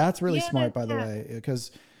 Not, That's really yeah, smart, by the way,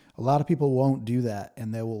 because a lot of people won't do that,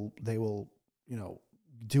 and they will,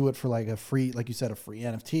 do it for like a free, like you said, a free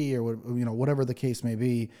NFT or whatever the case may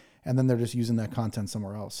be, and then they're just using that content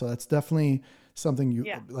somewhere else. So that's definitely something you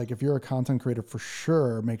like. If you're a content creator, for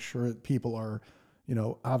sure, make sure that people are,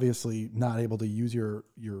 obviously not able to use your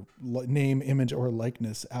name, image, or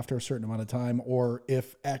likeness after a certain amount of time, or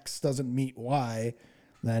if X doesn't meet Y,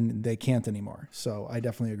 then they can't anymore. So I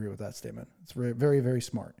definitely agree with that statement. It's very, very, very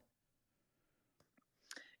smart.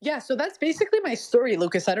 Yeah, so that's basically my story,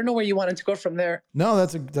 Lucas. I don't know where you wanted to go from there. No,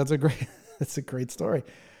 that's a great story.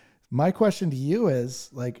 My question to you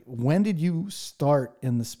is, like, when did you start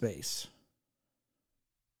in the space?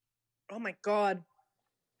 Oh my God.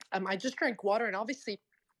 I just drank water, and obviously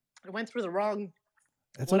I went through the wrong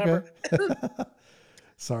It's whatever. okay.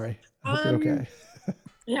 Sorry. I hope you're okay.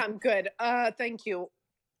 Yeah, I'm good. Thank you.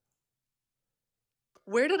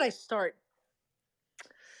 Where did I start?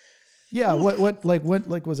 Yeah, what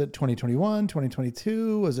was it 2021,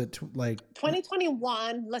 2022? Was it like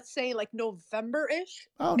 2021, let's say like November-ish.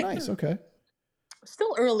 Oh, nice. Okay.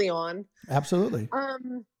 Still early on. Absolutely.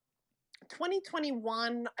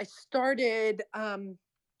 2021, I started my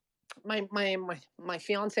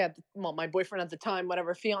fiance my boyfriend at the time,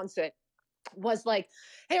 whatever, fiance, was like,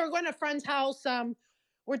 hey, we're going to a friend's house.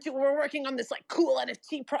 we're working on this like cool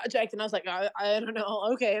NFT project. And I was like, I don't know.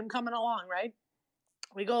 Okay, I'm coming along, right?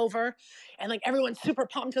 We go over and like everyone's super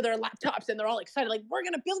pumped to their laptops and they're all excited, like, we're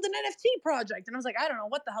gonna build an NFT project. And I was like, I don't know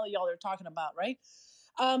what the hell y'all are talking about, right?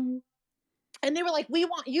 Um, and they were like, we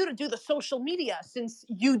want you to do the social media since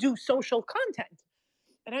you do social content.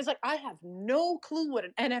 And I was like, I have no clue what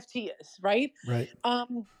an NFT is, right? Right.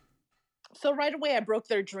 So right away I broke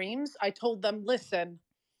their dreams. I told them, listen,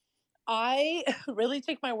 I really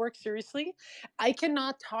take my work seriously. I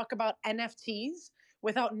cannot talk about NFTs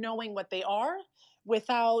without knowing what they are,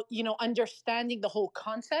 without, understanding the whole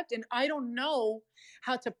concept. And I don't know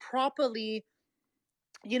how to properly,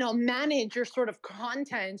 manage your sort of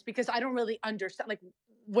content because I don't really understand, like,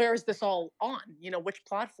 where is this all on, which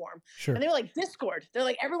platform? Sure. And they were like, Discord. They're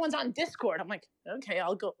like, everyone's on Discord. I'm like, okay,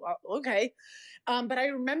 I'll go. Okay. But I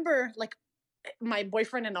remember like my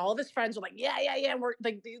boyfriend and all of his friends were like, yeah. We're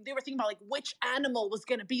like, they were thinking about like which animal was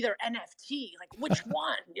going to be their NFT, like which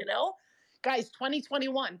one, guys,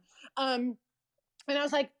 2021. And I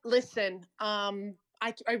was like, listen,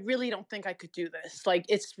 I really don't think I could do this. Like,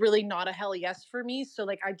 it's really not a hell yes for me. So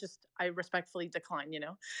like, I respectfully decline,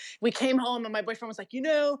 We came home and my boyfriend was like,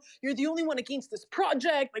 you're the only one against this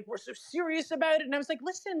project. Like, we're so serious about it. And I was like,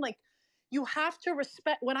 listen, like, you have to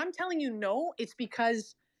respect when I'm telling you no, it's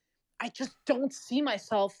because I just don't see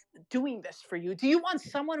myself doing this for you. Do you want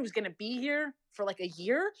someone who's going to be here for like a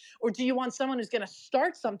year? Or do you want someone who's going to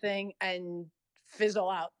start something and fizzle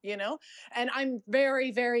out, And I'm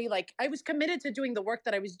very, very like, I was committed to doing the work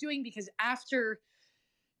that I was doing because after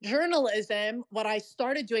journalism, what I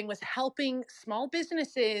started doing was helping small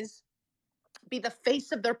businesses be the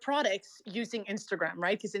face of their products using Instagram,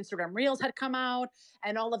 right? Because Instagram Reels had come out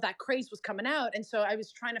and all of that craze was coming out. And so I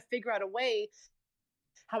was trying to figure out a way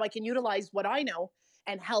how I can utilize what I know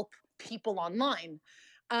and help people online.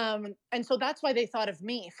 And so that's why they thought of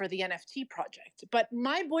me for the NFT project. But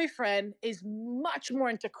my boyfriend is much more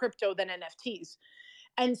into crypto than NFTs.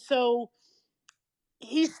 And so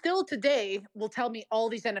he still today will tell me all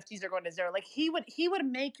these NFTs are going to zero. Like he would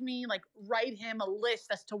make me like write him a list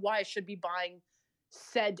as to why I should be buying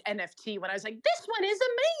said NFT when I was like, this one is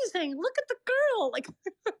amazing. Look at the girl. Like,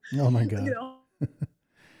 Oh my God.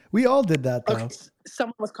 We all did that though. Okay,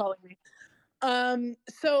 someone was calling me.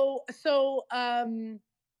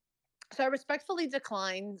 So I respectfully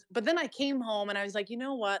declined, but then I came home and I was like, you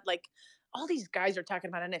know what? Like, all these guys are talking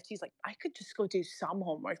about NFTs. Like, I could just go do some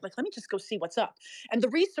homework. Like, let me just go see what's up. And the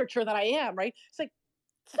researcher that I am, right? It's like,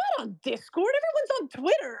 it's not on Discord. Everyone's on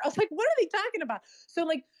Twitter. I was like, what are they talking about? So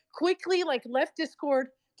like quickly like left Discord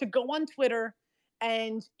to go on Twitter.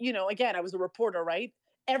 And, again, I was a reporter, right?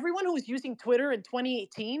 Everyone who was using Twitter in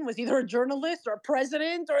 2018 was either a journalist or a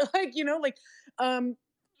president or like,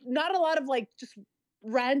 not a lot of like just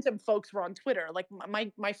random folks were on Twitter. Like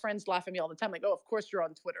my friends laugh at me all the time. Like, oh, of course you're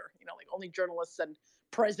on Twitter. Like only journalists and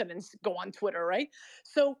presidents go on Twitter, right?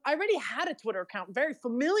 So I already had a Twitter account, very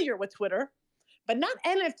familiar with Twitter, but not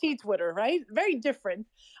NFT Twitter, right? Very different.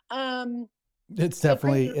 It's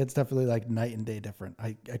definitely like night and day different.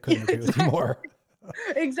 I couldn't agree with you more.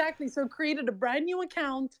 Exactly. So created a brand new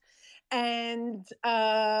account and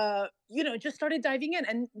just started diving in.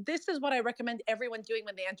 And this is what I recommend everyone doing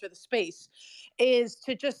when they enter the space is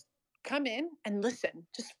to just come in and listen.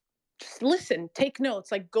 Just listen, take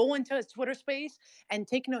notes, like go into a Twitter space and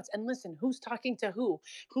take notes and listen. Who's talking to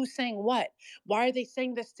who's saying what, why are they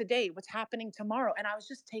saying this today, what's happening tomorrow? And I was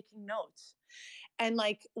just taking notes. And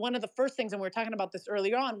like one of the first things, and we were talking about this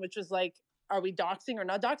earlier on, which was like, are we doxing or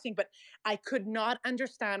not doxing? But I could not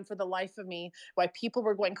understand for the life of me why people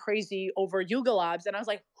were going crazy over Yuga Labs. And I was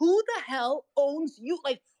like, who the hell owns you?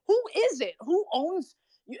 Like, who is it? Who owns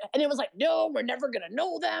you? And it was like, no, we're never going to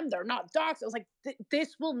know them. They're not doxed. I was like,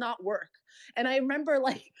 this will not work. And I remember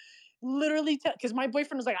like literally, because my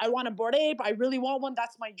boyfriend was like, I want a Bored Ape. I really want one.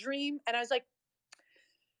 That's my dream. And I was like,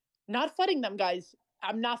 not funding them, guys.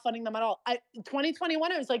 I'm not funding them at all.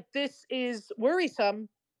 2021, I was like, this is worrisome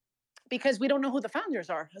because we don't know who the founders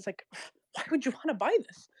are. I was like, why would you want to buy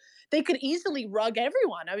this? They could easily rug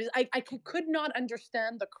everyone. I could not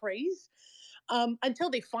understand the craze until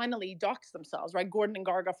they finally doxed themselves, right? Gordon and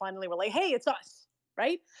Garga finally were like, hey, it's us,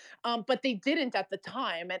 right? But they didn't at the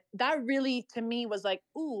time. And that really, to me, was like,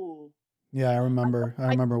 ooh. Yeah, I remember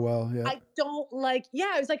well. Yeah. I don't like,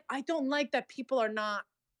 I was like, I don't like that people are not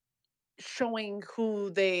showing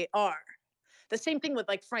who they are. The same thing with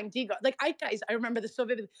like Frank Digas. Like I remember this so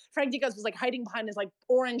vividly. Frank Digas was like hiding behind his like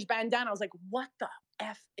orange bandana. I was like, what the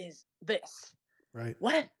F is this? Right.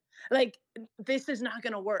 What? Like, this is not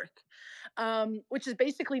going to work. Which is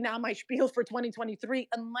basically now my spiel for 2023.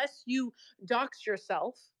 Unless you dox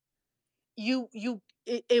yourself,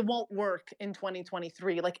 it won't work in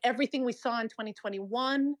 2023. Like everything we saw in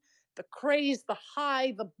 2021, the craze, the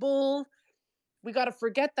high, the bull, we got to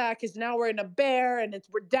forget that because now we're in a bear and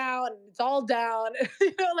we're down and it's all down.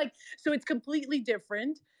 Like, so it's completely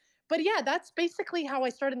different. But yeah, that's basically how I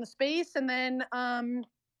started in the space. And then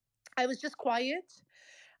I was just quiet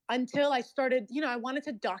until I started, I wanted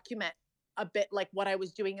to document a bit like what I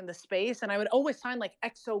was doing in the space. And I would always sign like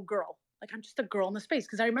XO girl. Like I'm just a girl in the space.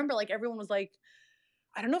 Cause I remember like everyone was like,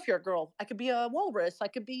 I don't know if you're a girl. I could be a walrus. I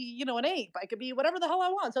could be, an ape. I could be whatever the hell I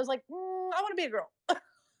want. So I was like, I want to be a girl.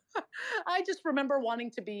 I just remember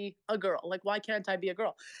wanting to be a girl. Like, why can't I be a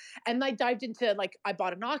girl? And I dived into like, I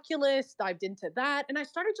bought an Oculus, dived into that, and I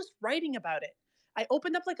started just writing about it. I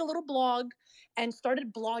opened up like a little blog and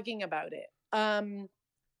started blogging about it. And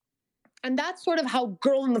that's sort of how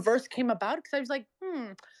Girl in the Verse came about. Because I was like,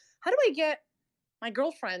 how do I get my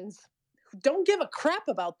girlfriends who don't give a crap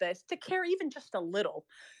about this to care even just a little?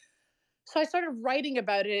 So I started writing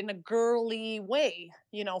about it in a girly way,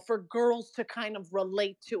 for girls to kind of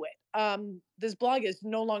relate to it. This blog is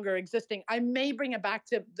no longer existing. I may bring it back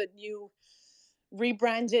to the new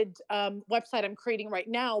rebranded website I'm creating right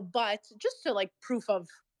now, but just to like proof of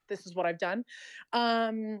this is what I've done.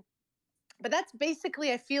 But that's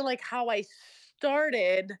basically, I feel like how I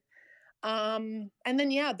started. And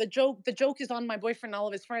then yeah, the joke is on my boyfriend and all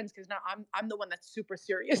of his friends because now I'm the one that's super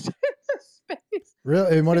serious in this space.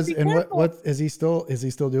 Really? And Like, what is he still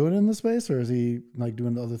doing in the space, or is he like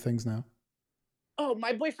doing other things now? Oh,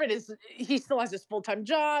 my boyfriend he still has his full-time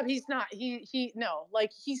job. He's not, no,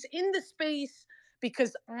 like he's in the space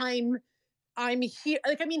because I'm here.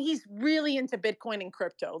 Like, I mean, he's really into Bitcoin and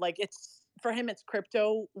crypto. Like for him, it's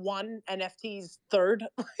crypto one, NFTs third.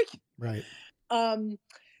 Right.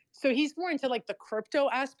 So he's more into like the crypto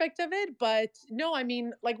aspect of it. But no, I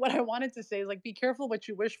mean, like what I wanted to say is like, be careful what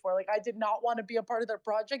you wish for. Like I did not want to be a part of their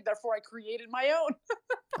project. Therefore I created my own.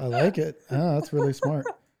 I like it. Oh, that's really smart.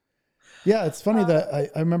 Yeah. It's funny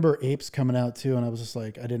that I remember apes coming out too. And I was just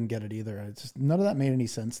like, I didn't get it either. It's just, none of that made any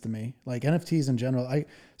sense to me. Like NFTs in general.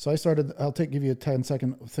 So I started, give you a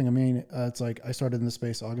 10-second thing. I mean, it's like I started in the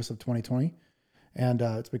space August of 2020. And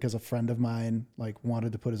it's because a friend of mine like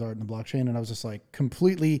wanted to put his art in the blockchain, and I was just like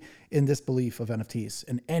completely in disbelief of NFTs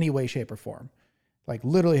in any way, shape, or form. Like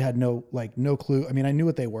literally had no clue. I mean, I knew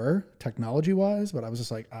what they were technology wise, but I was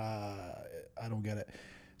just like, I don't get it.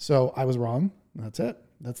 So I was wrong. That's it.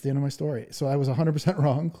 That's the end of my story. So I was 100%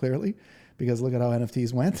 wrong, clearly, because look at how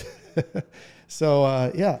NFTs went.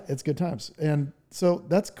 So yeah, it's good times. And so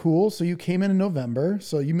that's cool. So you came in November.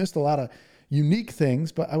 So you missed a lot of unique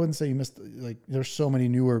things, but I wouldn't say you missed, like, there's so many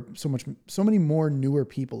more newer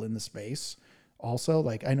people in the space. Also,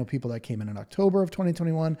 like I know people that came in October of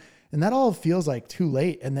 2021, and that all feels like too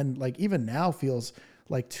late. And then like even now feels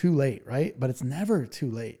like too late, right? But it's never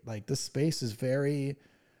too late. Like this space is very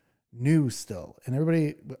new still. And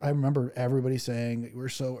I remember everybody saying we're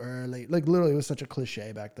so early. Like literally it was such a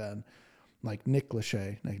cliche back then. Like Nick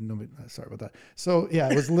Lachey. Sorry about that. So yeah,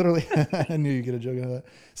 it was literally, I knew you'd get a joke out of that.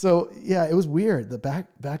 So yeah, it was weird. Back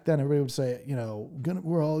then everybody would say,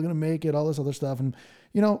 we're all going to make it, all this other stuff. And,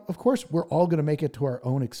 of course we're all going to make it to our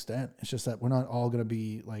own extent. It's just that we're not all going to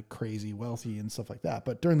be like crazy wealthy and stuff like that.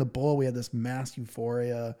 But during the bull, we had this mass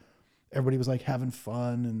euphoria. Everybody was like having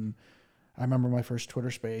fun. And I remember my first Twitter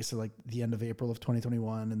space at like the end of April of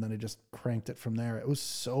 2021. And then I just cranked it from there. It was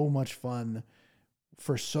so much fun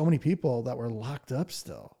for so many people that were locked up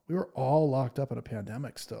still. We were all locked up in a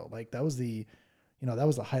pandemic still. Like that was the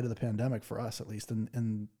height of the pandemic for us, at least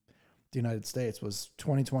in the United States, was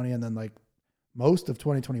 2020 and then like most of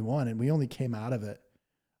 2021. And we only came out of it,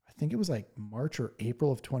 I think it was like March or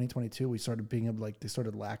April of 2022. We started being able, like, they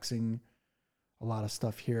started laxing a lot of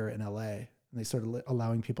stuff here in LA, and they started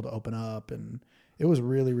allowing people to open up. And it was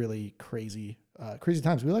really, really crazy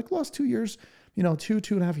times. We like lost 2 years,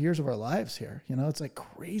 2.5 years of our lives here. It's like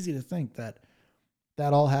crazy to think that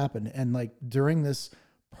all happened. And like during this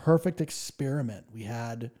perfect experiment, we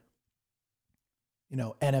had,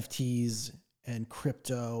 NFTs and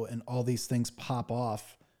crypto and all these things pop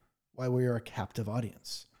off while we are a captive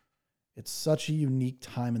audience. It's such a unique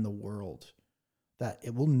time in the world that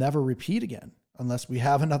it will never repeat again unless we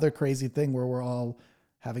have another crazy thing where we're all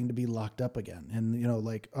having to be locked up again. And,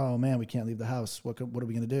 like, oh man, we can't leave the house. What are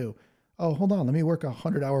we going to do? Oh, hold on. Let me work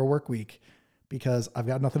 100-hour work week because I've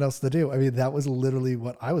got nothing else to do. I mean, that was literally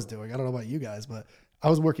what I was doing. I don't know about you guys, but I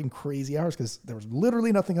was working crazy hours because there was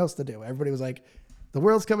literally nothing else to do. Everybody was like, the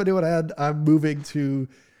world's coming to an end. I'm moving to,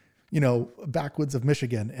 backwoods of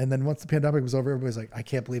Michigan. And then once the pandemic was over, everybody's like, I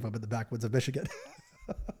can't believe I'm in the backwoods of Michigan.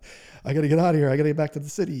 I got to get out of here. I got to get back to the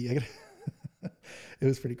city. It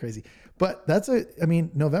was pretty crazy. But I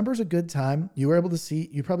mean, November's a good time. You were able to see,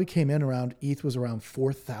 you probably came in around, ETH was around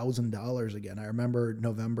 $4,000 again. I remember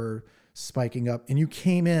November spiking up, and you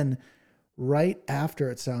came in right after,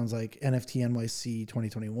 it sounds like, NFT NYC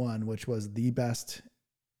 2021, which was the best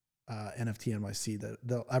NFT NYC that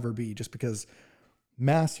there'll ever be, just because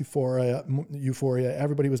mass euphoria,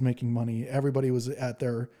 everybody was making money. Everybody was at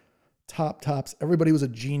their tops. Everybody was a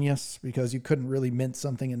genius because you couldn't really mint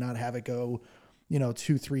something and not have it go, 2,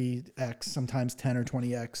 3x, sometimes 10 or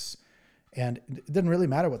 20x. And it didn't really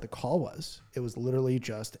matter what the call was. It was literally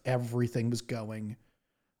just everything was going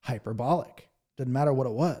hyperbolic. Didn't matter what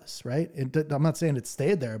it was, right? I'm not saying it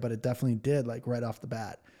stayed there, but it definitely did, like right off the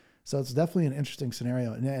bat. So it's definitely an interesting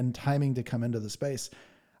scenario and timing to come into the space.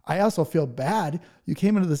 I also feel bad. You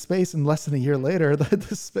came into the space and less than a year later,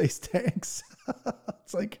 the space tanks.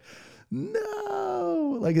 It's like,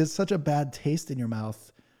 no, like it's such a bad taste in your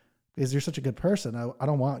mouth because you're such a good person. I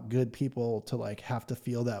don't want good people to like have to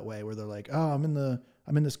feel that way where they're like, oh, I'm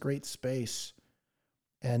in this great space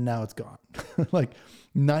and now it's gone. Like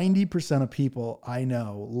 90% of people I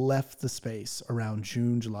know left the space around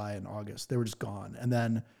June, July, and August. They were just gone. And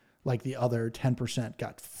then like the other 10%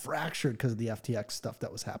 got fractured because of the FTX stuff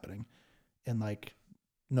that was happening in like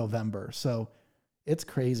November. So it's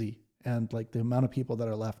crazy. And like the amount of people that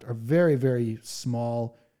are left are very, very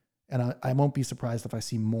small. And I won't be surprised if I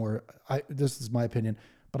see more. This is my opinion,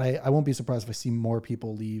 but I won't be surprised if I see more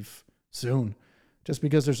people leave soon, just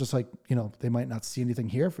because there's just like, they might not see anything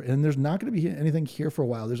here and there's not going to be anything here for a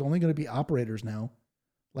while. There's only going to be operators now,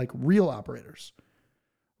 like real operators.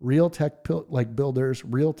 Real tech, like builders,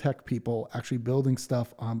 real tech people actually building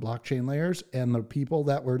stuff on blockchain layers, and the people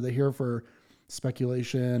that were here for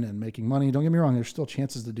speculation and making money. Don't get me wrong, there's still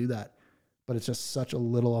chances to do that, but it's just such a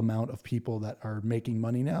little amount of people that are making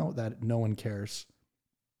money now that no one cares.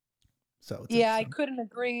 So yeah, I couldn't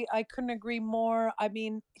agree more. I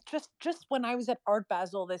mean, just when I was at Art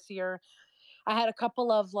Basel this year, I had a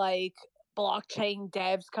couple of like blockchain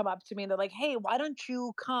devs come up to me and they're like, "Hey, why don't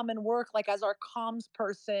you come and work like as our comms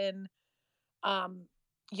person, um,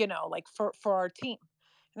 like for our team?"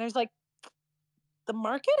 And I was like, "The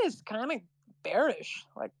market is kind of bearish.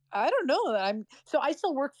 Like, I don't know that I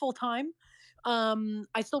still work full time.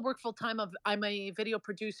 I still work full time. I'm a video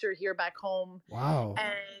producer here back home. Wow.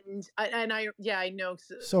 And I know.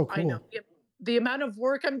 So cool. I know the amount of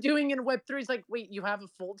work I'm doing in Web3 is like, wait, you have a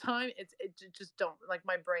full time? It just don't, like,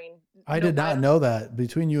 my brain. I did not know that.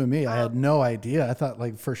 Between you and me, I had no idea. I thought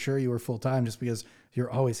like for sure you were full time just because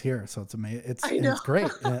you're always here. So it's amazing. It's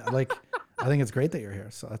great. Like, I think it's great that you're here.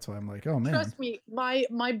 So that's why I'm like, oh man. Trust me, my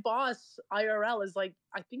boss IRL is like,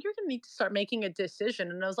 I think you're gonna need to start making a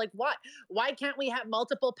decision. And I was like, what? Why can't we have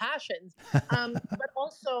multiple passions? But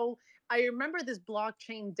also, I remember this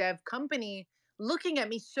blockchain dev company looking at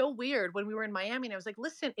me so weird when we were in Miami, and I was like,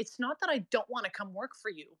 listen, it's not that I don't want to come work for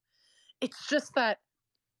you. It's just that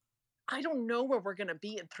I don't know where we're gonna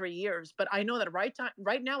be in 3 years, but I know that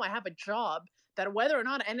right now I have a job that whether or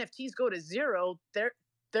not NFTs go to zero,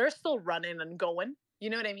 they're still running and going. You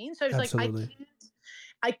know what I mean? So I was Absolutely. like,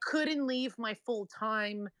 I couldn't leave my full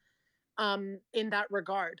time in that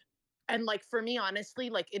regard. And like for me, honestly,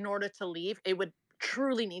 like in order to leave, it would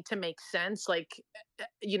truly need to make sense. Like,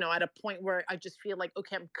 at a point where I just feel like,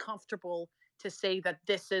 okay, I'm comfortable to say that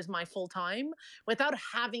this is my full time without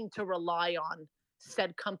having to rely on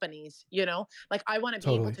said companies, like I want to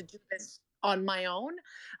be able to do this on my own.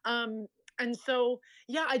 And so,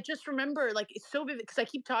 yeah, I just remember like it's so vivid because I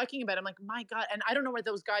keep talking about it. I'm like, my God. And I don't know where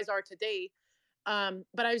those guys are today.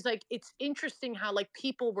 But I was like, it's interesting how like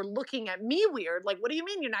people were looking at me weird. Like, what do you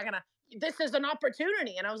mean you're not gonna, this is an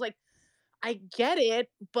opportunity? And I was like, I get it,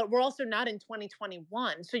 but we're also not in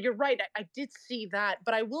 2021. So you're right. I did see that.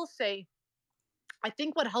 But I will say, I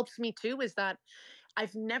think what helps me too is that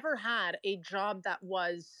I've never had a job that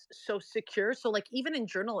was so secure. So like even in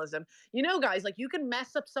journalism, guys, like you can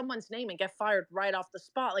mess up someone's name and get fired right off the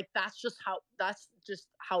spot. Like that's just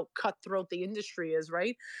how cutthroat the industry is,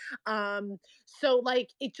 right? So like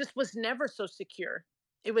it just was never so secure.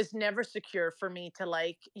 It was never secure for me to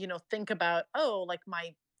like, think about, oh, like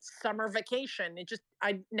my summer vacation.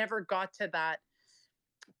 I never got to that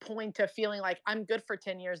point of feeling like I'm good for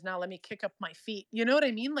 10 years now, let me kick up my feet. You know what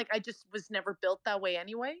I mean? Like I just was never built that way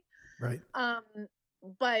anyway. Right.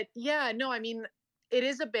 But yeah, no, I mean, it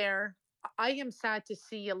is a bear. I am sad to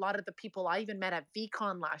see a lot of the people I even met at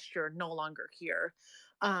VCon last year no longer here.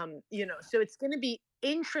 So it's going to be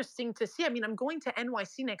interesting to see. I mean, I'm going to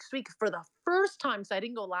NYC next week for the first time, so I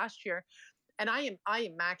didn't go last year, and I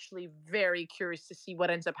am actually very curious to see what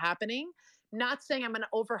ends up happening. Not saying I'm going to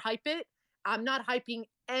overhype it. I'm not hyping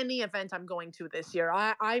any event I'm going to this year.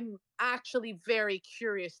 I'm actually very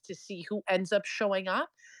curious to see who ends up showing up.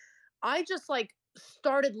 I just like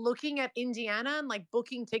started looking at Indiana and like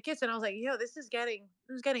booking tickets, and I was like, this is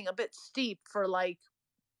getting a bit steep for like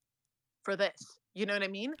for this. You know what I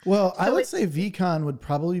mean? Well, I So would it's say VCon would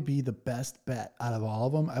probably be the best bet out of all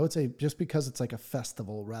of them. I would say just because it's like a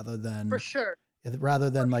festival for sure. rather For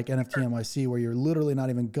than like NFT sure. NYC where you're literally not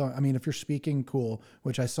even going. I mean, if you're speaking, cool,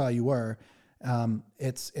 which I saw you were. And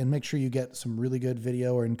make sure you get some really good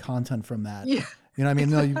video or content from that. Yeah, You know what I mean?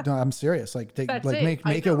 No, exactly. no, I'm serious. Like, That's it. I make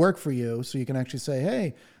it know. work for you, so you can actually say,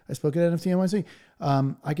 "Hey, I spoke at NFT NYC."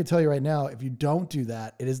 I can tell you right now, if you don't do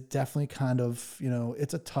that, it is definitely kind of,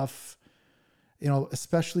 it's a tough,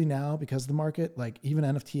 especially now because of the market. Like even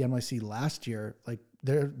NFT NYC last year, like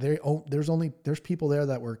there's people there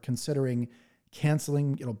that were considering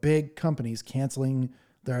canceling, big companies canceling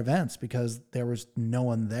their events because there was no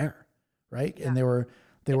one there, right? Yeah. And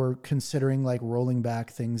they were considering like rolling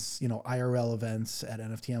back things, IRL events at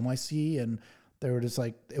NFT NYC, and they were just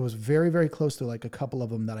like, it was very, very close to like a couple of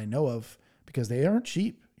them that I know of because they aren't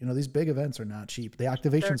cheap. These big events are not cheap. The They're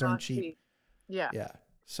activations aren't not cheap. cheap. Yeah. Yeah.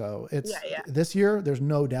 So Yeah. Yeah. this year, there's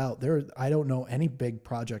no doubt I don't know any big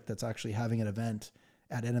project that's actually having an event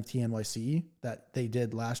at NFT NYC that they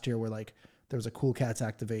did last year where like there was a Cool Cats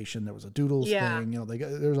activation, there was a Doodles Yeah. thing,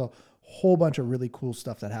 there's a whole bunch of really cool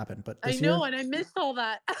stuff that happened. But I this know, year, and I missed all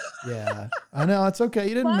that. yeah, I know it's okay.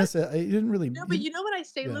 You didn't But miss it. You didn't really, no, but you know what I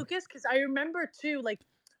say, yeah. Lucas? Because I remember too, like,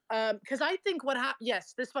 because I think what happened.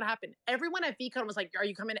 Yes, this is what happened. Everyone at VCon was like, "Are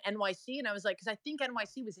you coming to NYC?" And I was like, "Because I think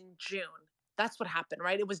NYC was in June. That's what happened,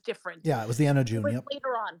 right? It was different. Yeah, it was the end of It June. was Yep.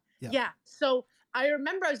 later on. Yeah. Yeah. So I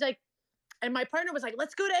remember I was like, and my partner was like,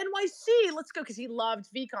 "Let's go to NYC. Let's go," because he loved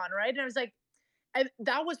VCon, right? And I was like, and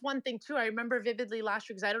that was one thing too. I remember vividly last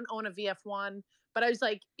year because I don't own a VF1, but I was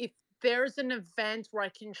like, if there's an event where I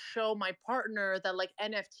can show my partner that like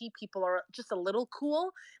NFT people are just a little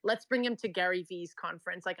cool, let's bring him to Gary V's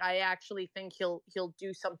conference. Like I actually think he'll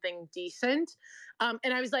do something decent.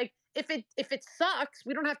 And I was like, if it sucks,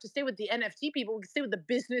 we don't have to stay with the NFT people. We can stay with the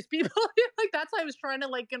business people. Like that's how I was trying to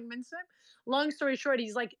like convince him. Long story short,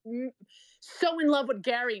 he's like so in love with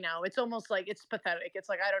Gary now. It's almost like it's pathetic. It's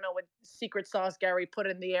like I don't know what secret sauce Gary put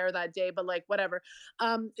in the air that day, but like whatever.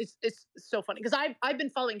 It's so funny because I've been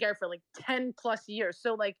following Gary for like 10 plus years.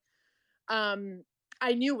 So like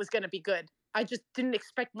I knew it was gonna be good. I just didn't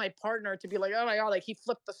expect my partner to be like, oh my god, like he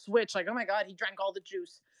flipped the switch, like oh my god, he drank all the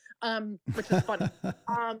juice. Which was funny.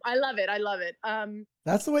 I love it. I love it.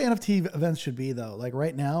 That's the way NFT events should be, though. Like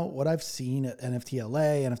right now, what I've seen at NFT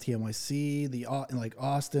LA, NFT NYC, like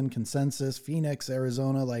Austin, Consensus, Phoenix,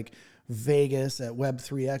 Arizona, like Vegas at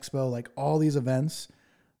Web3 Expo, like all these events,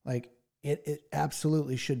 like it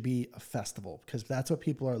absolutely should be a festival because that's what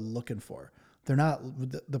people are looking for. They're not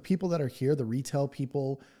the people that are here, the retail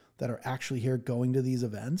people that are actually here going to these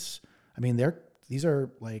events. I mean, these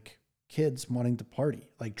are like kids wanting to party,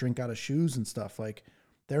 like drink out of shoes and stuff. Like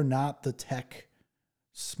they're not the tech,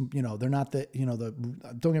 they're not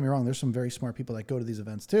don't get me wrong. There's some very smart people that go to these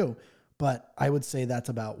events too, but I would say that's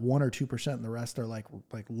about 1 or 2%. And the rest are like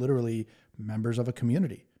literally members of a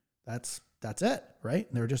community. That's it, right?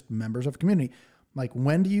 They're just members of a community. Like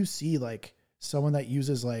when do you see like someone that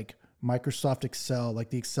uses like Microsoft Excel, like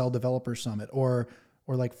the Excel Developer Summit or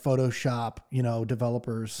like Photoshop,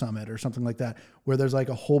 Developers Summit or something like that, where there's like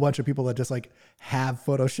a whole bunch of people that just like have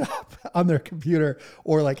Photoshop on their computer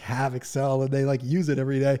or like have Excel and they like use it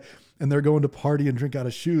every day and they're going to party and drink out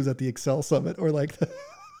of shoes at the Excel Summit or like,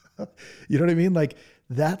 you know what I mean? Like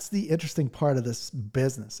that's the interesting part of this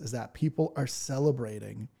business is that people are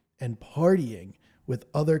celebrating and partying with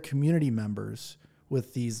other community members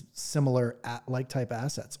with these similar like type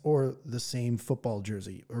assets or the same football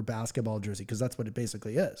jersey or basketball jersey, because that's what it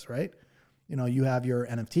basically is, right? You have your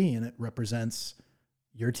NFT and it represents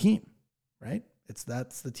your team, right?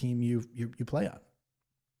 That's the team you play on.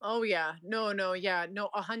 Oh yeah, no, yeah, no,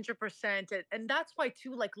 100%, and that's why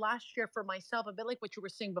too. Like last year for myself, a bit like what you were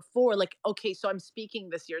saying before. Like, okay, so I'm speaking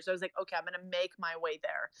this year, so I was like, okay, I'm gonna make my way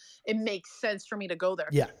there. It makes sense for me to go there.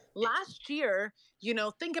 Yeah. Last year,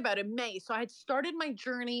 think about it, May. So I had started my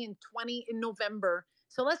journey in November.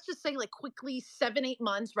 So let's just say like quickly 7-8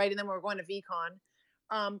 months, right? And then we were going to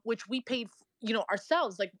VCon, which we paid,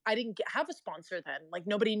 ourselves. Like I didn't have a sponsor then. Like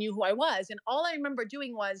nobody knew who I was, and all I remember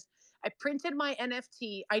doing was I printed my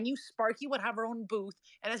NFT. I knew Sparky would have her own booth,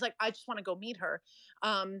 and I was like, I just want to go meet her.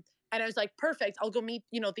 And I was like, perfect. I'll go meet,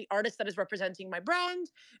 the artist that is representing my brand,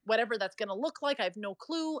 whatever that's gonna look like. I have no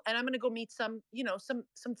clue, and I'm gonna go meet some,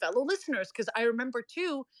 some fellow listeners because I remember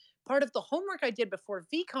too. Part of the homework I did before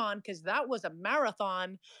VCon, because that was a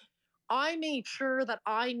marathon. I made sure that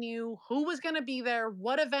I knew who was going to be there,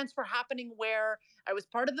 what events were happening where. I was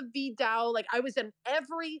part of the VDAO. Like I was in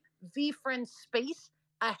every VFriend space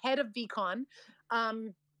ahead of VCon,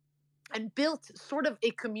 and built sort of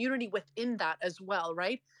a community within that as well,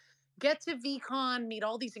 right? Get to VCon, meet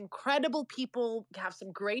all these incredible people, have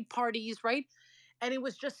some great parties, right? And it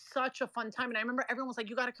was just such a fun time. And I remember everyone was like,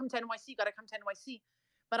 you got to come to NYC, you got to come to NYC.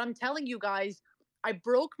 But I'm telling you guys, I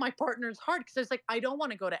broke my partner's heart because I was like, I don't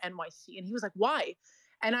want to go to NYC. And he was like, why?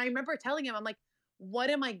 And I remember telling him, I'm like,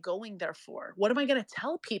 what am I going there for? What am I going to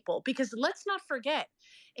tell people? Because let's not forget,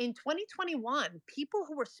 in 2021, people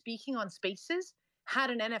who were speaking on spaces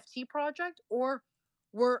had an NFT project or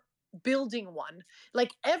were building one.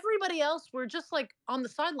 Like everybody else were just like on the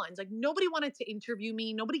sidelines. Like nobody wanted to interview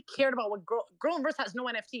me. Nobody cared about what Girl Inverse has no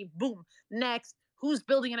NFT. Boom. Next. Who's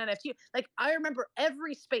building an NFT? Like I remember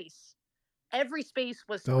every space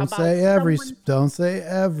was Don't about say every. someone. Don't say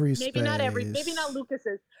every space. Maybe not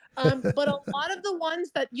Lucas's. But a lot of the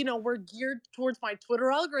ones that were geared towards my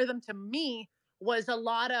Twitter algorithm to me was a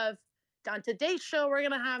lot of on today's show we're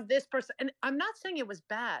gonna have this person, and I'm not saying it was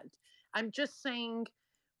bad. I'm just saying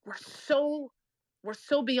we're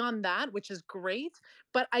so beyond that, which is great.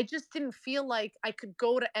 But I just didn't feel like I could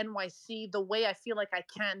go to NYC the way I feel like I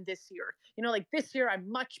can this year. Like this year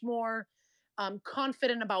I'm much more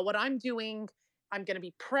confident about what I'm doing. I'm going to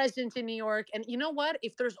be present in New York. And you know what?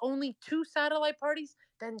 If there's only 2 satellite parties,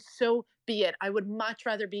 then so be it. I would much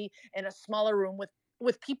rather be in a smaller room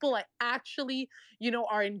with people I actually,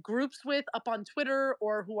 are in groups with up on Twitter,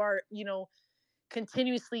 or who are,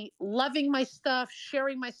 continuously loving my stuff,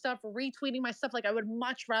 sharing my stuff, retweeting my stuff. Like I would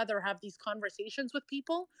much rather have these conversations with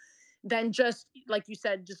people than just, like you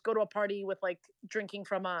said, just go to a party with like drinking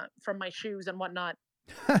from my shoes and whatnot.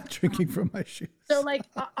 Drinking from my shoes. So like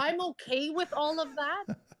I'm okay with all of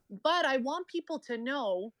that, but I want people to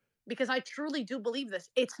know, because I truly do believe this,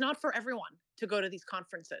 it's not for everyone to go to these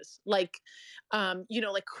conferences. Like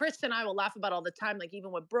like Chris and I will laugh about all the time, like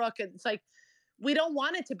even with Brooke, and it's like we don't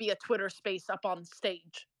want it to be a Twitter space up on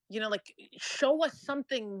stage. Like show us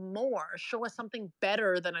something more, show us something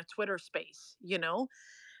better than a Twitter space,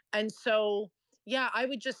 And so, yeah, I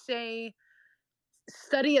would just say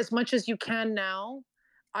study as much as you can now.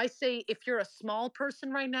 I say if you're a small person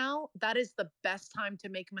right now, that is the best time to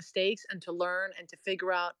make mistakes and to learn and to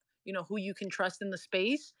figure out, who you can trust in the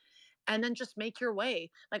space, and then just make your way.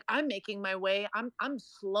 Like I'm making my way. I'm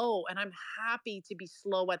slow, and I'm happy to be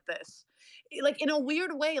slow at this. Like in a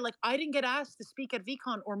weird way, like I didn't get asked to speak at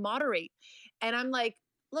VCon or moderate. And I'm like,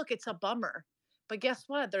 look, it's a bummer. But guess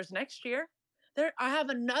what? There's next year. I have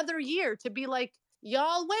another year to be like,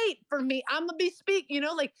 y'all wait for me. I'm gonna be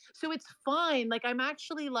like, so it's fine. Like I'm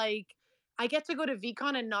actually like, I get to go to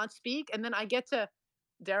VCon and not speak, and then I get to,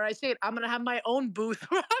 dare I say it, I'm gonna have my own booth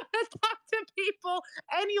where I'm gonna talk to people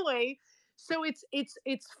anyway. So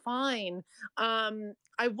it's fine.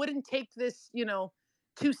 I wouldn't take this,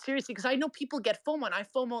 too seriously, because I know people get FOMO, and I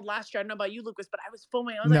FOMO'd last year. I don't know about you, Lucas, but I was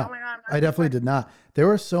FOMOing. I was like, oh my God. I definitely did not. There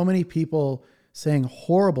were so many people saying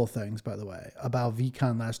horrible things, by the way, about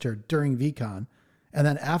VCon last year during VCon. And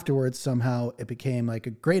then afterwards, somehow it became like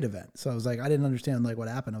a great event. So I was like, I didn't understand like what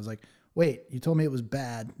happened. I was like, wait, you told me it was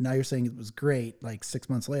bad. Now you're saying it was great. Like 6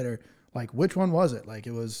 months later, like which one was it? Like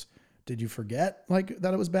did you forget like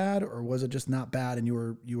that it was bad, or was it just not bad? And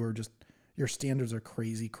you were just, your standards are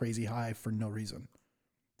crazy, crazy high for no reason.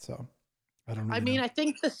 So I don't really know. I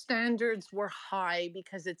think the standards were high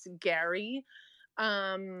because it's Gary.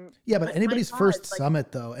 Yeah, but anybody's first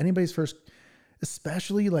summit though,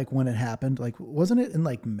 especially like when it happened, like wasn't it in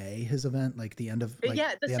like May, his event, like the end of the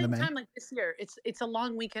same time like this year. It's a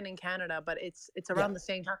long weekend in Canada, but it's around the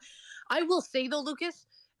same time. I will say though, Lucas,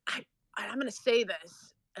 I'm gonna say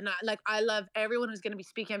this, and I love everyone who's gonna be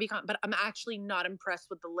speaking at VCon, but I'm actually not impressed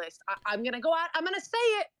with the list. I'm gonna go out. I'm gonna say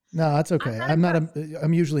it. No, that's okay.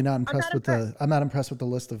 I'm usually not impressed with I'm not impressed with the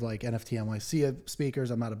list of like NFT NYC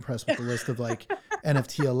speakers. I'm not impressed with the list of like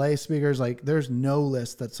NFT LA speakers. Like there's no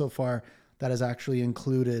list that so far that has actually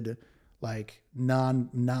included like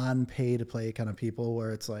non pay to play kind of people,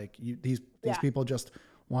 where it's like these people just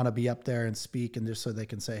want to be up there and speak, and just so they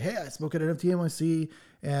can say, hey, I spoke at NFT NYC,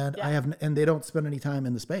 and and they don't spend any time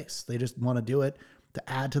in the space. They just want to do it to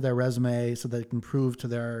add to their resume so they can prove to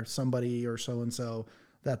their somebody or so-and-so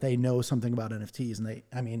that they know something about NFTs.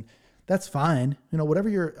 And that's fine.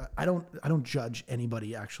 Whatever I don't judge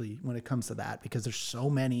anybody actually when it comes to that, because there's so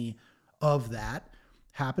many of that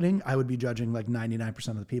happening. I would be judging like 99%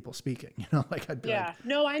 of the people speaking, like I'd be like,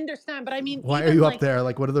 no, I understand. But why are you up there?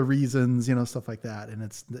 Like, what are the reasons, stuff like that. And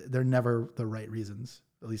they're never the right reasons.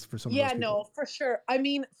 at least for some of Yeah, those people. no, for sure. I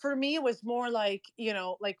mean, for me, it was more like,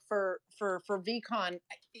 like for VCon,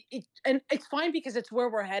 and it's fine because it's where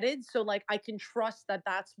we're headed. So like, I can trust that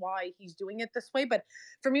that's why he's doing it this way. But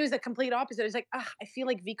for me, it was the complete opposite. It's like, I feel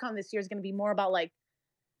like VCon this year is going to be more about like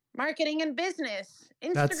marketing and business,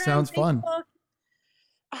 That Instagram, sounds fun. Facebook.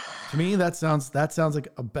 To me, that sounds like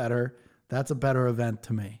that's a better event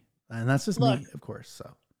to me. And that's just Look, me, of course.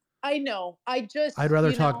 So I know. I I'd just,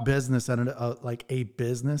 rather talk business at like a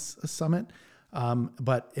business summit.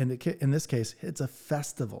 But in this case, it's a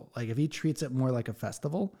festival. Like if he treats it more like a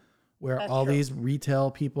festival where that's all true. these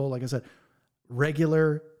retail people, like I said,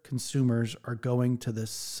 regular consumers are going to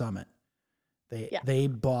this summit. Yeah. They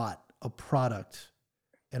bought a product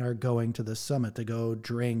and are going to the summit to go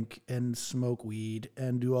drink and smoke weed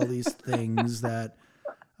and do all these things that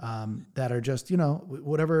that are just,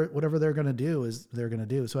 whatever they're going to do is they're going to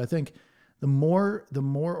do. So I think the more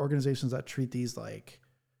organizations that treat these like,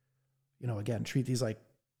 treat these like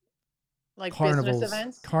business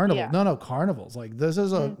events. carnival. Yeah. No, carnivals. Like this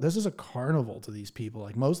is a carnival to these people.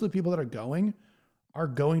 Like most of the people that are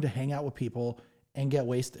going to hang out with people and get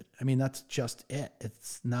wasted. I mean, that's just it.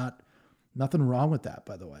 It's nothing wrong with that,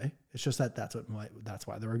 by the way. It's just that's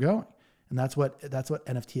why they were going. And that's what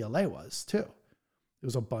NFTLA was too. It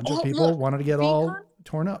was a bunch of people wanted to get VCon, all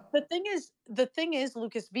torn up. The thing is,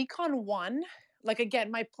 Lucas, VCon won. Like again,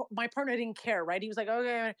 my partner didn't care, right? He was like,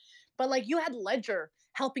 okay, but like you had Ledger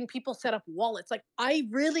helping people set up wallets. Like I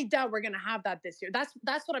really doubt we're gonna have that this year. That's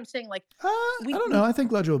what I'm saying. Like I don't know. I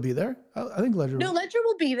think Ledger will be there. I think Ledger. Ledger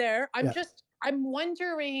will be there. I'm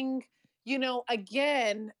wondering.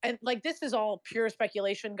 Again, and like this is all pure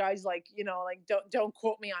speculation, guys. Like, like don't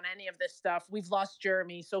quote me on any of this stuff. We've lost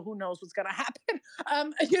Jeremy, so who knows what's gonna happen.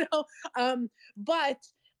 But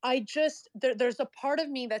I just there's a part of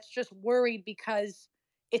me that's just worried because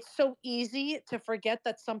it's so easy to forget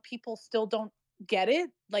that some people still don't get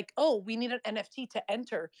it. Like, oh, we need an NFT to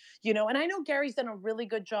enter, and I know Gary's done a really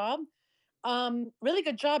good job.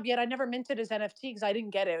 Yet I never minted his NFT because I didn't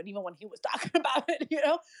get it even when he was talking about it,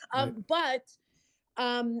 Right. But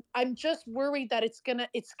I'm just worried that it's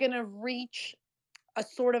gonna reach a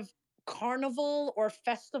sort of carnival or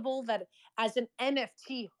festival that as an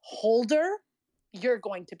NFT holder you're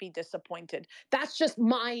going to be disappointed. That's just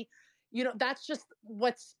my, that's just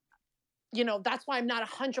what's, that's why I'm not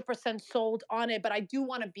 100% sold on it, but I do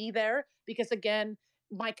want to be there because again,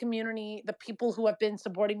 my community, the people who have been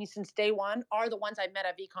supporting me since day one are the ones I met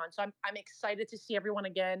at VCon. So I'm excited to see everyone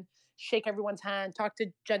again, shake everyone's hand, talk to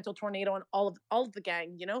Gentle Tornado and all of the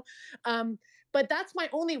gang, But that's my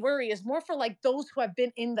only worry is more for like those who have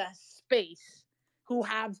been in the space who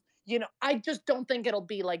have, I just don't think it'll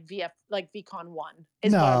be like VCon 1.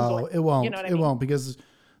 No, it won't. You know what I mean? It won't because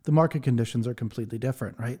the market conditions are completely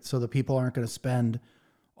different, right? So the people aren't going to spend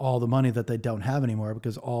all the money that they don't have anymore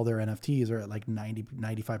because all their NFTs are at like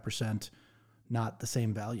 95% not the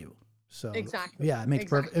same value. So exactly. Yeah,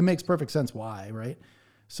 it makes perfect sense why, right?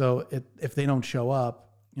 So if they don't show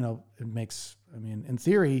up, in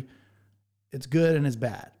theory, it's good and it's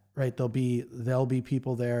bad, right? There'll be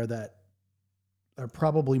people there that are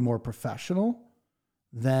probably more professional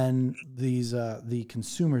than these the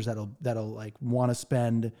consumers that'll like want to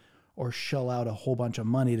spend or shell out a whole bunch of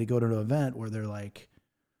money to go to an event where they're like,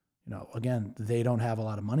 again, they don't have a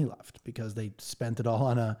lot of money left because they spent it all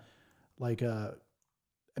on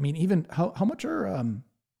even how much are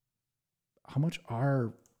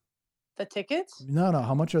the tickets? No,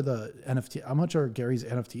 how much are the NFT? How much are Gary's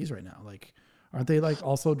NFTs right now? Like, aren't they like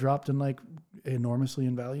also dropped in like enormously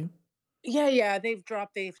in value? Yeah, they've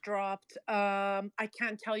dropped. I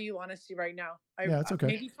can't tell you honestly right now. It's okay.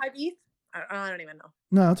 Maybe 5 ETH. I don't even know.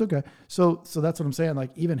 No, it's okay. So that's what I'm saying.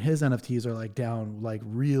 Like even his NFTs are like down, like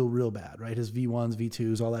real bad, right? His V1s,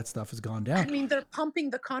 V2s, all that stuff has gone down. I mean, they're pumping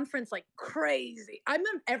the conference like crazy. I'm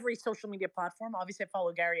on every social media platform. Obviously, I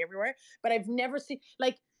follow Gary everywhere, but I've never seen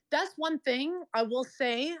like that's one thing I will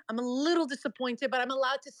say. I'm a little disappointed, but I'm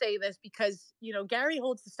allowed to say this because Gary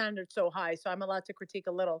holds the standard so high, so I'm allowed to critique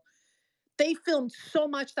a little. They filmed so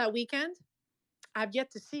much that weekend. I've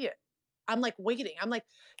yet to see it. I'm like waiting.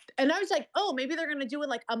 And I was like, oh, maybe they're going to do it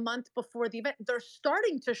like a month before the event. They're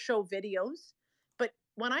starting to show videos. But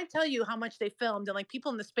when I tell you how much they filmed and like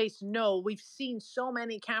people in the space know, we've seen so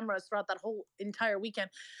many cameras throughout that whole entire weekend.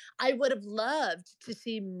 I would have loved to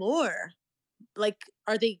see more. Like,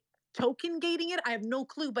 are they token gating it? I have no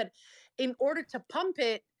clue. But in order to pump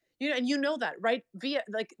it, and that, right? Via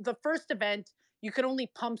like the first event, you could only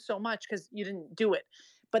pump so much because you didn't do it.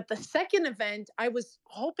 But the second event, I was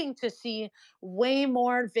hoping to see way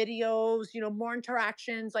more videos, more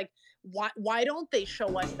interactions. Like, why don't they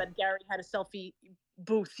show us that Gary had a selfie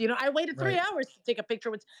booth. You know, I waited 3 Right. hours to take a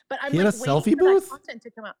picture with, but I'm He had like a waiting selfie for that booth? content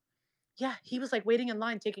to come out. Yeah, he was like waiting in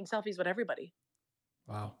line taking selfies with everybody.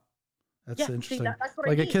 Wow. That's Yeah, see, interesting. that's what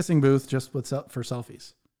I Like a mean. kissing booth just with for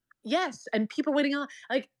selfies. Yes, and people waiting on,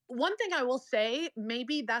 like, one thing I will say,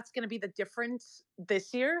 maybe that's going to be the difference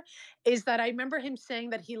this year, is that I remember him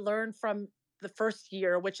saying that he learned from the first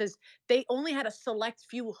year, which is they only had a select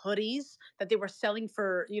few hoodies that they were selling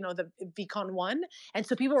for, you know, the VCon 1, and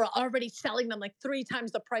so people were already selling them like 3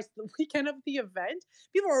 times the price the weekend of the event.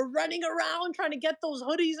 People were running around trying to get those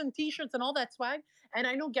hoodies and t-shirts and all that swag, and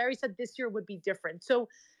I know Gary said this year would be different. So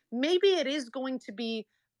maybe it is going to be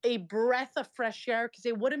a breath of fresh air, because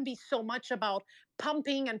it wouldn't be so much about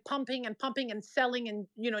pumping and pumping and pumping and selling and,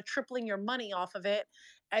 you know, tripling your money off of it,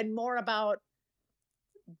 and more about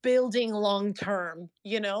building long term,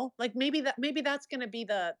 you know, like maybe that's going to be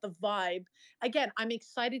the vibe. Again, I'm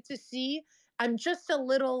excited to see. I'm just a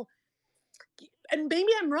little, and maybe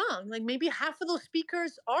I'm wrong, like maybe half of those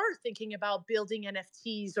speakers are thinking about building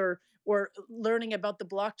NFTs or learning about the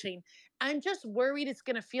blockchain. I'm just worried it's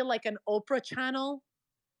going to feel like an Oprah channel.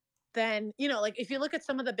 Then, you know, like if you look at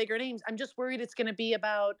some of the bigger names, I'm just worried it's going to be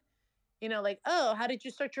about, you know, like, oh, how did you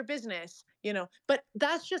start your business, you know? But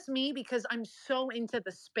that's just me because I'm so into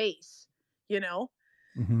the space, you know.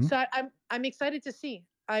 Mm-hmm. So I'm excited to see.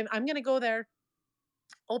 I'm going to go there,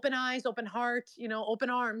 open eyes, open heart, you know, open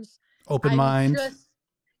arms. Open I'm mind. just,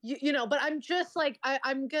 you know, but I'm just like,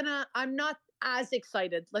 I'm not as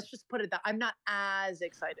excited, let's just put it that I'm not as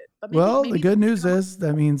excited, but Well, the maybe good something news else. is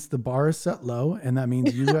that means the bar is set low, and that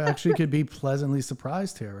means you actually could be pleasantly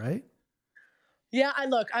surprised here, right? Yeah,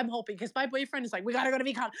 I'm hoping, because my boyfriend is like, we gotta go to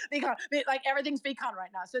VCon, like everything's VCon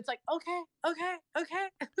right now. So it's like, okay.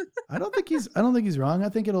 I don't think he's wrong. I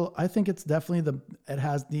think it's definitely it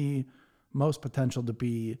has the most potential to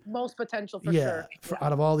be, Most potential for yeah, sure. Yeah.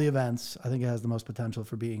 out of all the events, I think it has the most potential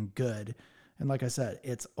for being good. And like I said,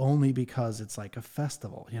 it's only because it's like a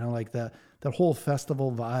festival, you know, like the whole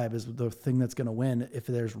festival vibe is the thing that's going to win if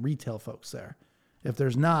there's retail folks there. If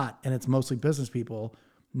there's not, and it's mostly business people,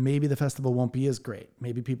 maybe the festival won't be as great.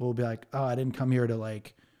 Maybe people will be like, oh, I didn't come here to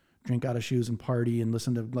like drink out of shoes and party and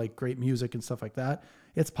listen to like great music and stuff like that.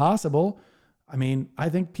 It's possible. I mean, I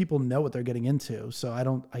think people know what they're getting into. So I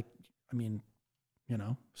mean, you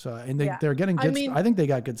know, so, and Yeah. they're getting I good. mean, I think they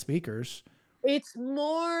got good speakers.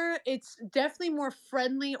 it's definitely more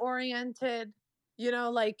friendly oriented, you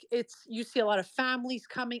know, like you see a lot of families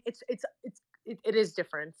coming. It is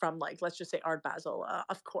different from, like, let's just say Art Basel.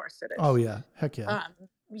 Of course it Oh is. yeah. Heck yeah.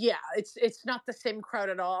 Yeah, it's not the same crowd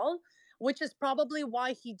at all, which is probably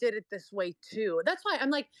why he did it this way too. That's why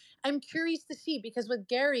I'm like, I'm curious to see, because with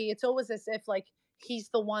Gary, it's always as if like he's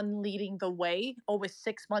the one leading the way, always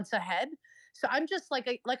 6 months ahead. So I'm just like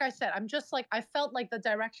I said, I'm just like, I felt like the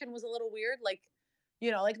direction was a little weird. Like,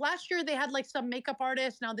 you know, like last year they had like some makeup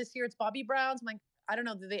artist. Now this year it's Bobby Brown's. I'm like, I don't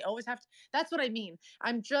know. Do they always have to? That's what I mean.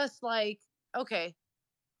 I'm just like, okay,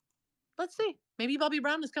 let's see. Maybe Bobby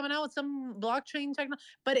Brown is coming out with some blockchain technology,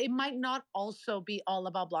 but it might not also be all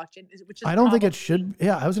about blockchain, which is I don't think it probably should.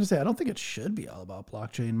 Yeah, I was going to say, I don't think it should be all about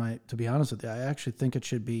blockchain. To be honest with you, I actually think it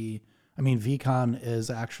should be. I mean, VCon is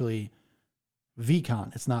actually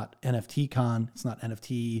VCon. It's not NFT Con. It's not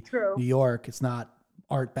NFT true. New York. It's not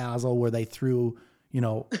Art Basel where they threw, you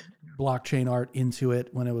know, blockchain art into it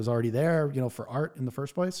when it was already there, you know, for art in the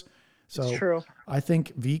first place. It's So true. I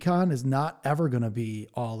think VCon is not ever going to be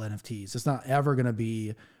all NFTs. It's not ever going to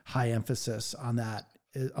be high emphasis on that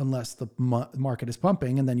unless the market is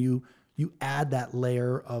pumping. And then you add that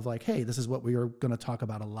layer of like, hey, this is what we are going to talk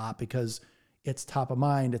about a lot because it's top of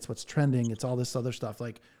mind. It's what's trending. It's all this other stuff.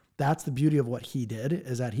 Like that's the beauty of what he did,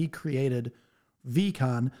 is that he created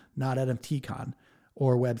VCon, not NFTCon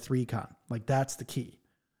or Web3 Con. Like that's the key.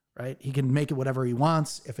 Right? He can make it whatever he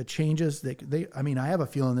wants. If it changes, I mean, I have a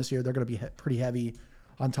feeling this year they're going to be pretty heavy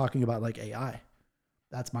on talking about like AI.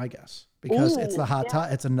 That's my guess because it's the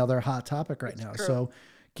it's another hot topic right now. true. So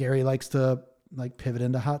Gary likes to like pivot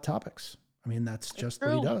into hot topics. I mean, that's just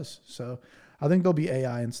what he true. does. So I think there'll be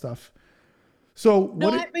AI and stuff. So No,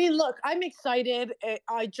 I mean, look, I'm excited.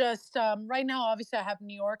 I just right now, obviously, I have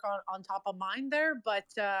New York on top of mind there,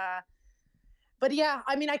 but yeah,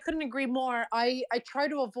 I mean, I couldn't agree more. I try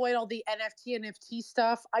to avoid all the NFT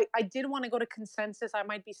stuff. I did want to go to Consensus. I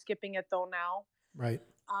might be skipping it though now. right.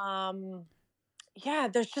 Yeah,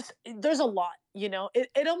 there's a lot, you know.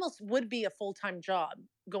 It almost would be a full-time job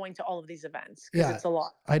going to all of these events, because Yeah, it's a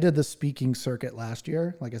lot. I did the speaking circuit last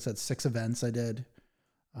year. Like I said, 6 events I did.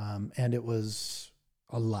 And it was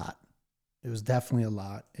a lot. It was definitely a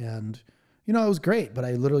lot. And, you know, it was great, but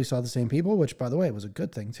I literally saw the same people, which by the way, was a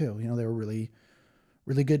good thing too. You know, they were really,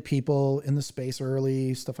 really good people in the space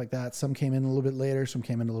early, stuff like that. Some came in a little bit later, some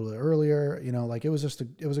came in a little bit earlier. You know, like it was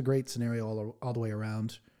a great scenario all the way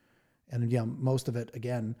around. And yeah, most of it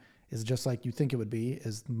again is just like you think it would be.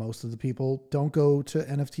 Is most of the people don't go to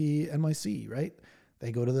NFT NYC, right?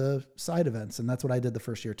 They go to the side events, and that's what I did the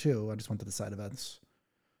first year too. I just went to the side events.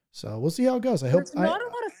 So we'll see how it goes. There's not a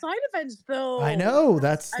lot of side events though. I know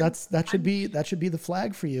that should be the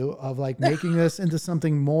flag for you of like making this into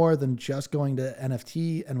something more than just going to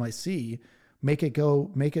NFT NYC. Make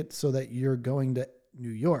it so that you're going to New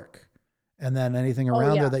York, and then anything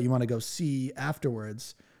around there that you want to go see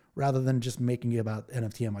afterwards, rather than just making it about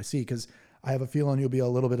NFT NYC. Because I have a feeling you'll be a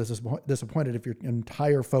little bit disappointed if your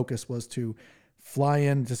entire focus was to fly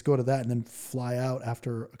in, just go to that, and then fly out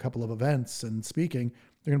after a couple of events and speaking.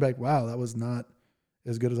 They're gonna be like, wow, that was not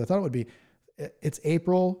as good as I thought it would be. It's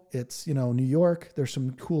April. It's, New York. There's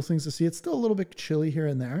some cool things to see. It's still a little bit chilly here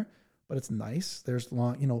and there, but it's nice. There's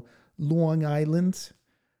Long Island.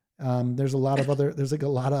 There's like a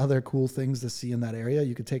lot of other cool things to see in that area.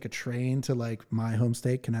 You could take a train to like my home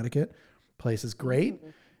state, Connecticut. Place is great.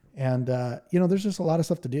 And, there's just a lot of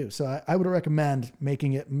stuff to do. So I would recommend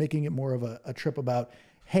making it more of a trip about,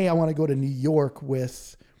 hey, I want to go to New York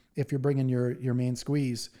with, if you're bringing your main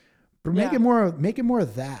squeeze, but make it more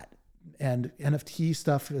of that. And NFT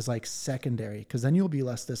stuff is like secondary, because then you'll be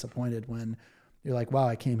less disappointed when you're like, wow,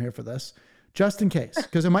 I came here for this, just in case.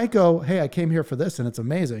 Because it might go, hey, I came here for this and it's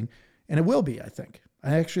amazing. And it will be, I think.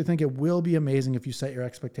 I actually think it will be amazing if you set your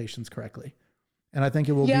expectations correctly. And I think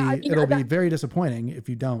it will it'll be very disappointing if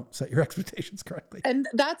you don't set your expectations correctly. And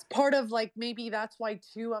that's part of like, maybe that's why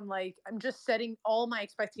too, I'm just setting all my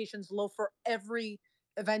expectations low for every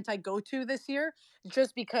event I go to this year,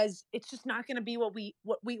 just because it's just not going to be what we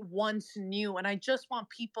once knew. And I just want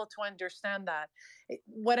people to understand that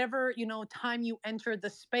whatever, time you enter the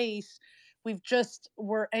space,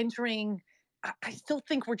 we're entering, I still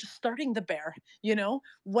think we're just starting the bear,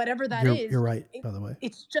 whatever that is. You're right, by the way.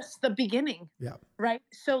 It's just the beginning. Yeah. Right.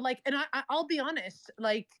 So like, and I'll be honest,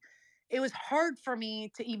 like it was hard for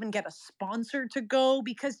me to even get a sponsor to go,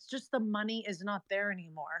 because just the money is not there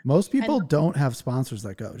anymore. Most people don't have sponsors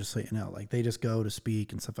that go, just so you know, like they just go to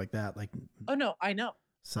speak and stuff like that. Like, oh no, I know.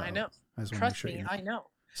 So I know. Trust me, I know.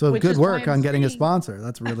 So good work on getting a sponsor.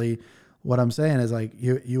 That's really what I'm saying is like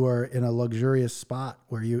you are in a luxurious spot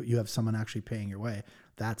where you have someone actually paying your way.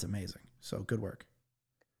 That's amazing. So good work.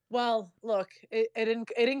 Well, look, it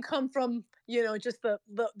didn't come from, just the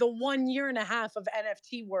 1 year and a half of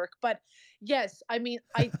NFT work. But yes, I mean,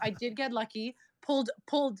 I did get lucky, pulled,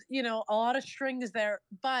 a lot of strings there.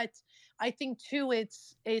 But I think too,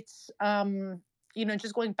 it's just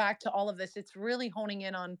going back to all of this, it's really honing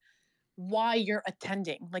in on why you're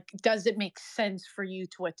attending. Like, does it make sense for you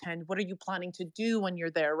to attend? What are you planning to do when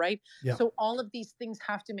you're there, right? Yeah. So all of these things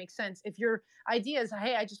have to make sense. If your idea is,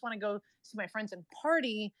 hey, I just want to go see my friends and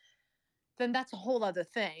party, then that's a whole other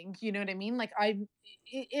thing. You know what I mean? Like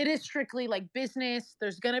it is strictly like business.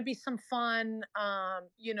 There's going to be some fun. I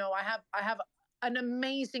have an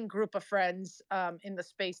amazing group of friends in the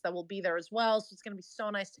space that will be there as well. So it's going to be so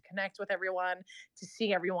nice to connect with everyone, to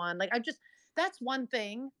see everyone. Like that's one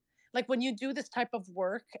thing. Like when you do this type of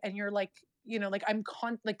work and you're like, like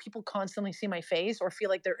like people constantly see my face or feel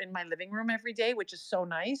like they're in my living room every day, which is so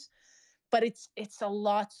nice. But it's a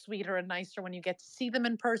lot sweeter and nicer when you get to see them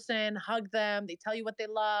in person, hug them, they tell you what they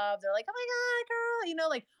love. They're like, oh my God, girl,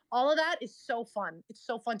 like all of that is so fun. It's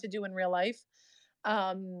so fun to do in real life.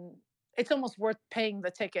 It's almost worth paying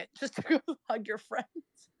the ticket just to go hug your friends.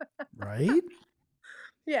 Right?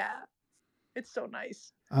 Yeah. It's so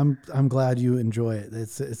nice. I'm glad you enjoy it.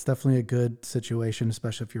 It's definitely a good situation,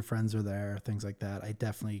 especially if your friends are there, things like that. I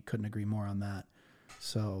definitely couldn't agree more on that.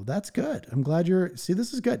 So that's good. I'm glad this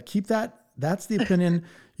is good. Keep that. That's the opinion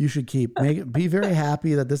you should keep. Be very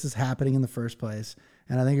happy that this is happening in the first place.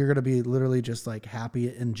 And I think you're going to be literally just like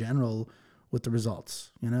happy in general with the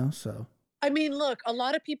results, so. I mean, look, a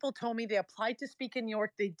lot of people told me they applied to speak in New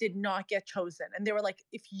York. They did not get chosen. And they were like,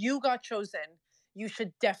 if you got chosen, you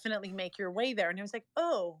should definitely make your way there. And it was like,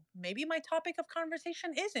 oh, maybe my topic of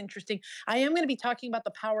conversation is interesting. I am going to be talking about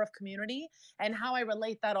the power of community and how I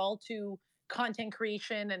relate that all to content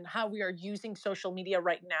creation and how we are using social media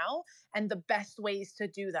right now and the best ways to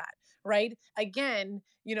do that, right? Again,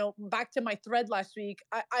 back to my thread last week,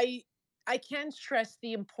 I can't stress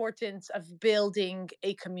the importance of building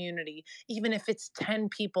a community, even if it's 10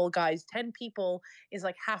 people, guys. 10 people is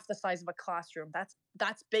like half the size of a classroom.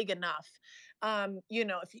 That's big enough.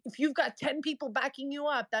 If you've got 10 people backing you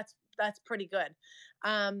up, that's pretty good.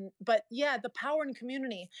 But yeah, the power in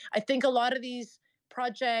community. I think a lot of these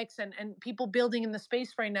projects and people building in the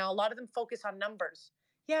space right now, a lot of them focus on numbers.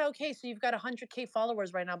 Yeah, okay, so you've got 100K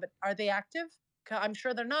followers right now, but are they active? I'm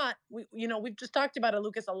sure they're not. We've just talked about it,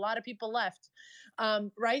 Lucas. A lot of people left,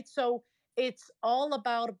 right? So it's all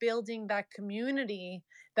about building that community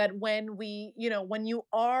that when you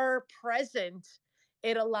are present,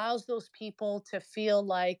 it allows those people to feel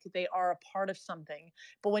like they are a part of something.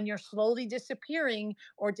 But when you're slowly disappearing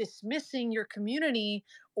or dismissing your community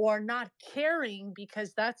or not caring,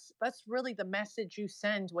 because that's really the message you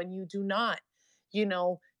send when you do not,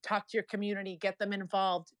 talk to your community, get them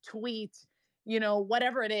involved, tweet,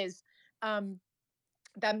 whatever it is.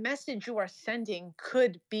 That message you are sending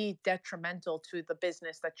could be detrimental to the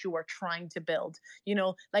business that you are trying to build.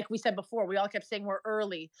 Like we said before, we all kept saying we're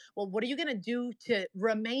early. Well, what are you going to do to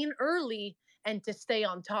remain early and to stay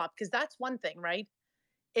on top? Because that's one thing, right?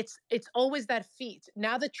 It's always that feat.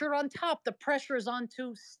 Now that you're on top, the pressure is on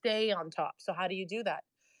to stay on top. So how do you do that?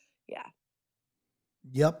 Yeah.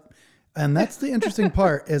 Yep. And that's the interesting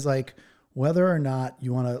part is like whether or not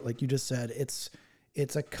you want to, like you just said, it's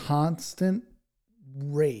a constant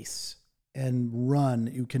race and run.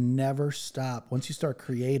 You can never stop. Once you start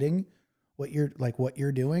creating what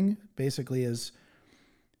you're doing basically is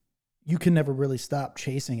you can never really stop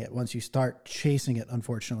chasing it. Once you start chasing it,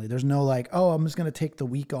 unfortunately, there's no like, oh, I'm just going to take the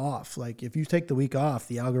week off. Like if you take the week off,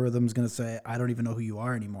 the algorithm's going to say, I don't even know who you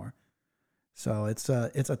are anymore. So it's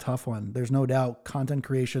a tough one. There's no doubt content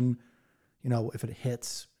creation, if it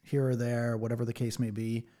hits here or there, whatever the case may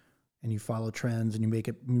be, and you follow trends and you make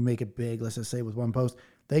it big, let's just say with one post,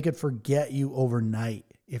 they could forget you overnight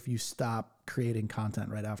if you stop creating content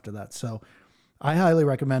right after that. So I highly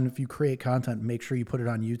recommend if you create content, make sure you put it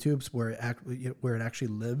on YouTube where it actually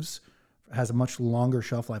lives, has a much longer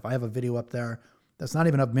shelf life. I have a video up there that's not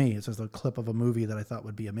even of me. It's just a clip of a movie that I thought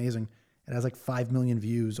would be amazing. It has like 5 million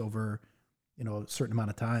views over, a certain amount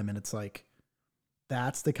of time. And it's like,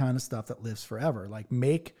 that's the kind of stuff that lives forever. Like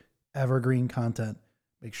make evergreen content.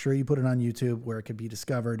 Make sure you put it on YouTube where it can be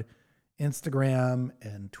discovered. Instagram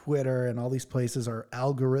and Twitter and all these places are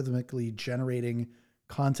algorithmically generating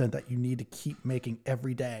content that you need to keep making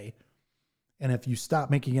every day. And if you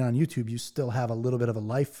stop making it on YouTube, you still have a little bit of a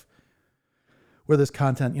life where this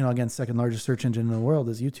content, again, second largest search engine in the world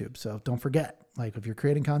is YouTube. So don't forget, like if you're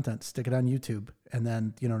creating content, stick it on YouTube and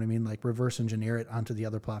then, like reverse engineer it onto the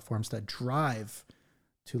other platforms that drive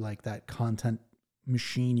to like that content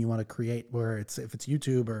machine you want to create, where if it's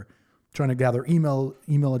YouTube or trying to gather email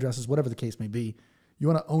addresses, whatever the case may be, you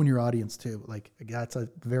want to own your audience too. Like that's a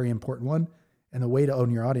very important one. And the way to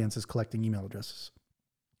own your audience is collecting email addresses.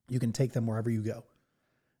 You can take them wherever you go.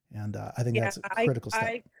 And I think that's a critical step.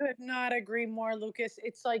 I could not agree more, Lucas.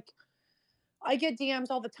 It's like, I get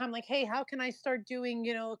DMs all the time, like, hey, how can I start doing,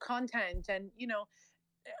 content? And,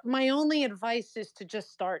 my only advice is to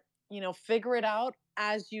just start, figure it out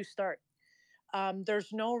as you start.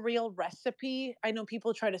 There's no real recipe. I know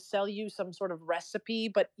people try to sell you some sort of recipe,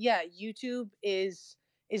 but yeah, YouTube is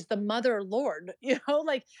the mother lord,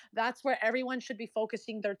 like that's where everyone should be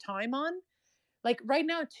focusing their time on. Like right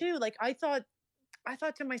now too, like I thought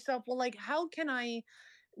to myself, well, like how can I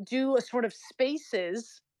do a sort of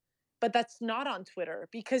spaces, but that's not on Twitter?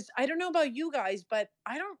 Because I don't know about you guys, but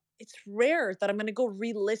it's rare that I'm going to go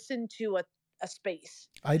re-listen to a space.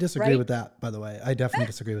 I disagree with that, by the way. I definitely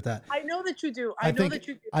disagree with that. I know that you do. I think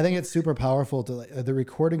it's super powerful to the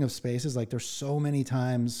recording of spaces. Like there's so many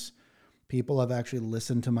times people have actually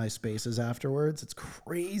listened to my spaces afterwards. It's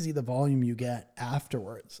crazy the volume you get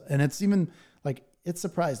afterwards. And it's even like, it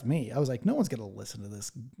surprised me. I was like, no one's going to listen to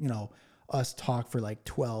this, us talk for like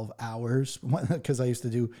 12 hours. Cause I used to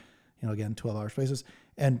do, again, 12-hour spaces.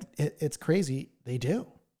 And it's crazy. They do.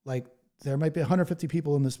 Like there might be 150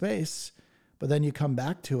 people in the space, but then you come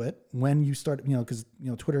back to it when you start, because,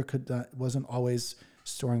 Twitter wasn't always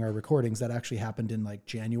storing our recordings. That actually happened in like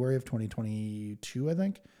January of 2022, I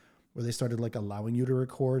think, where they started like allowing you to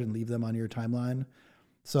record and leave them on your timeline.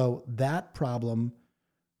 So that problem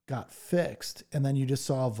got fixed. And then you just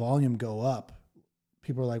saw volume go up.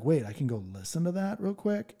 People are like, wait, I can go listen to that real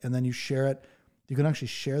quick. And then you share it. You can actually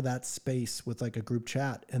share that space with like a group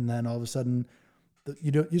chat. And then all of a sudden,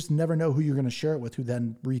 you just never know who you're going to share it with, who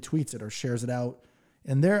then retweets it or shares it out.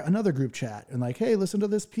 And they're another group chat and like, hey, listen to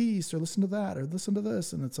this piece or listen to that or listen to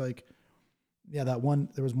this. And it's like, yeah, there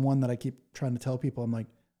was one that I keep trying to tell people. I'm like,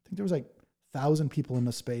 I think there was like 1,000 people in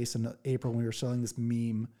the space in April when we were selling this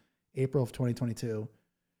meme, April of 2022.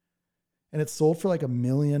 And it sold for like $1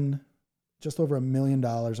 million, just over $1 million,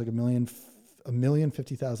 like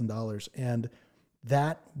 $1,050,000. And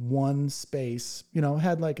that one space,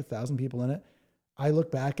 had like 1,000 people in it. I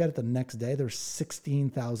look back at it the next day, there's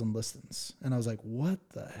 16,000 listens. And I was like, what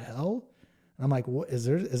the hell? And I'm like, what is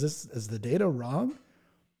the data wrong?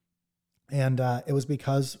 And it was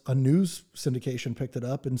because a news syndication picked it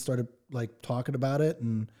up and started like talking about it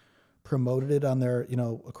and promoted it on their,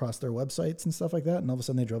 across their websites and stuff like that. And all of a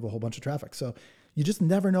sudden they drove a whole bunch of traffic. So you just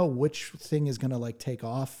never know which thing is going to like take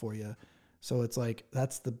off for you. So it's like,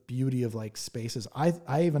 that's the beauty of like spaces.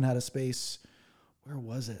 I even had a space, where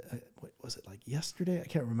was it? Was it like yesterday? I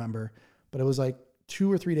can't remember, but it was like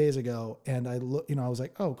 2 or 3 days ago. And I was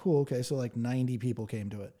like, oh, cool. Okay. So like 90 people came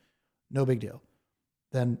to it. No big deal.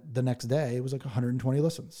 Then the next day it was like 120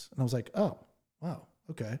 listens. And I was like, oh, wow.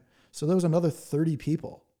 Okay. So there was another 30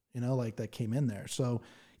 people, like that came in there. So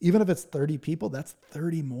even if it's 30 people, that's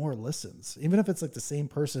 30 more listens. Even if it's like the same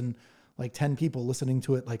person, like 10 people listening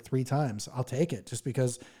to it like 3 times, I'll take it just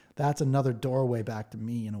because that's another doorway back to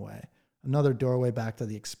me in a way. Another doorway back to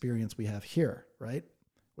the experience we have here, right?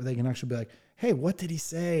 Where they can actually be like, hey, what did he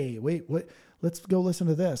say? Wait, what? Let's go listen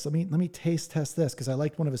to this. Let me taste test this because I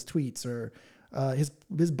liked one of his tweets, or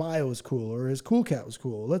his bio is cool, or his cool cat was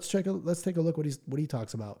cool. Let's take a look what he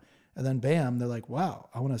talks about. And then bam, they're like, wow,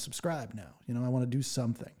 I want to subscribe now. I want to do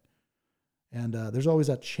something. And there's always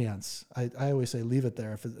that chance. I always say leave it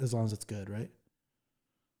there as long as it's good, right?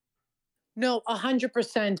 No,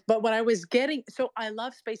 100%. But what I was getting, so I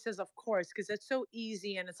love spaces, of course, because it's so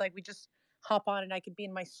easy and it's like we just hop on and I could be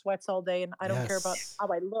in my sweats all day and I don't care about how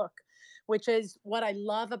I look, which is what I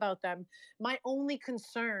love about them. My only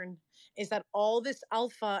concern is that all this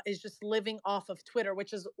alpha is just living off of Twitter,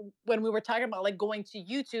 which is when we were talking about like going to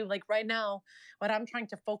YouTube, like right now, what I'm trying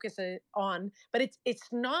to focus on, but it's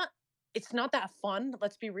not that fun.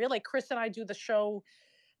 Let's be real. Like Chris and I do the show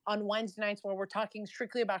on Wednesday nights where we're talking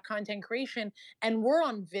strictly about content creation and we're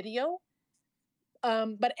on video.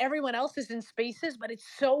 But everyone else is in spaces, but it's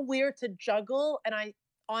so weird to juggle. And I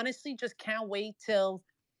honestly just can't wait till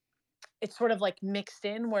it's sort of like mixed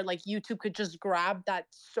in where like YouTube could just grab that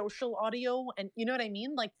social audio. And you know what I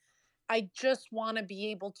mean? Like, I just want to be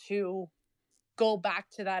able to go back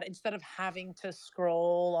to that instead of having to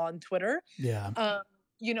scroll on Twitter. Yeah.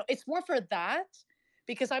 It's more for that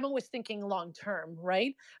because I'm always thinking long term,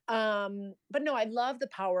 right? But no, I love the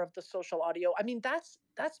power of the social audio. I mean, that's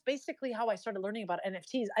basically how I started learning about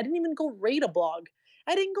NFTs. I didn't even go read a blog.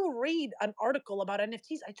 I didn't go read an article about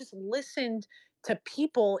NFTs. I just listened to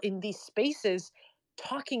people in these spaces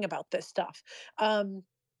talking about this stuff. And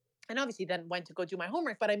obviously then went to go do my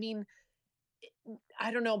homework. But I mean,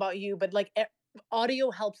 I don't know about you, but like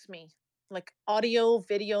audio helps me. Like audio,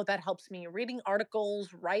 video, that helps me. Reading articles,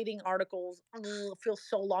 writing articles, feels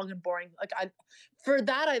so long and boring. Like for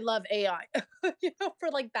that, I love AI, for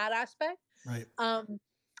like that aspect. Right.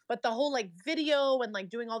 But the whole like video and like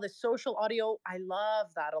doing all this social audio, I love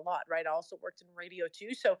that a lot, right? I also worked in radio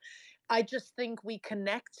too. So I just think we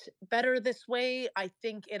connect better this way. I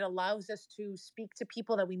think it allows us to speak to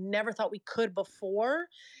people that we never thought we could before.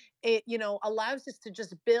 It, allows us to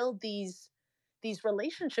just build these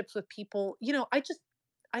relationships with people.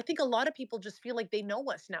 I think a lot of people just feel like they know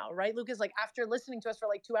us now, right, Lucas? Like after listening to us for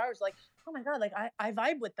like 2 hours, like, oh my God, like I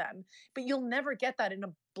vibe with them. But you'll never get that in a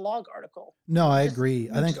blog article. No, I agree.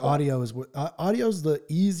 I think audio is the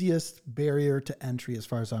easiest barrier to entry as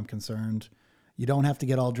far as I'm concerned. You don't have to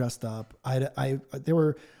get all dressed up. There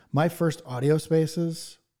were my first audio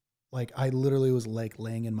spaces. Like I literally was like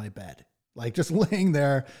laying in my bed, like just laying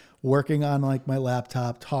there working on like my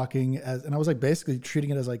laptop, talking and I was like basically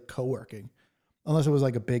treating it as like co-working. Unless it was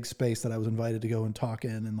like a big space that I was invited to go and talk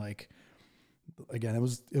in. And like, again,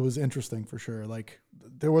 it was interesting for sure. Like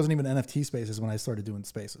there wasn't even NFT spaces when I started doing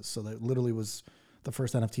spaces. So that literally was the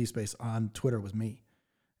first NFT space on Twitter was me.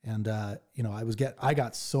 And, I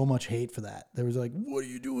got so much hate for that. There was like, what are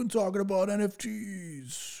you doing talking about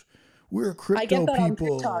NFTs? We're crypto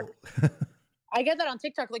people. I get that on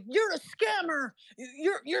TikTok. Like, you're a scammer.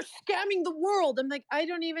 You're scamming the world. I'm like, I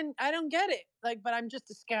don't get it. Like, but I'm just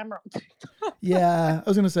a scammer on TikTok. Yeah. I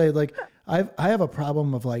was going to say like, I have a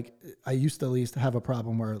problem of like, I used to at least have a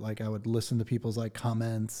problem where like I would listen to people's like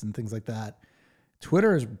comments and things like that.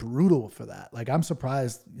 Twitter is brutal for that. Like I'm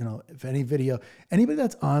surprised, if anybody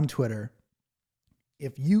that's on Twitter,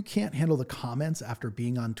 if you can't handle the comments after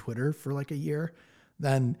being on Twitter for like a year,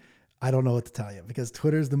 then I don't know what to tell you because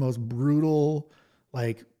Twitter is the most brutal,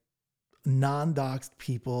 like non-doxed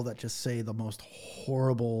people that just say the most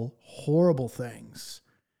horrible, horrible things.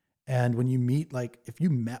 And when you meet, like if you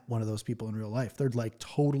met one of those people in real life, they're like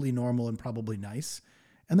totally normal and probably nice.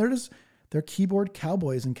 And they're keyboard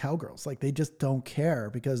cowboys and cowgirls. Like they just don't care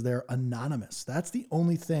because they're anonymous. That's the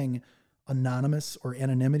only thing anonymous or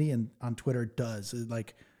anonymity on Twitter does is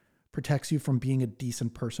like protects you from being a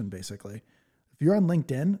decent person, basically. If you're on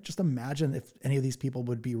LinkedIn, just imagine if any of these people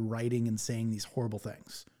would be writing and saying these horrible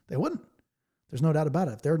things. They wouldn't. There's no doubt about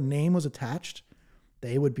it. If their name was attached,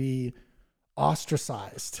 they would be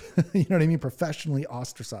ostracized. You know what I mean? Professionally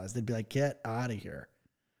ostracized. They'd be like, get out of here.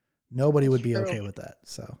 Nobody would be okay with that.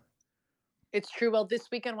 So it's true. Well, this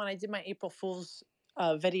weekend when I did my April Fool's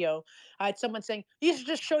video, I had someone saying, you should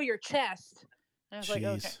just show your chest. And I was like,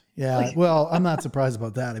 okay. Yeah. Well, I'm not surprised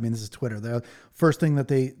about that. I mean, this is Twitter. The first thing that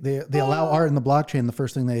they allow art in the blockchain. The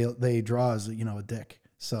first thing they draw is, you know, a dick.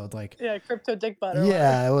 So it's like, yeah, crypto dick butter.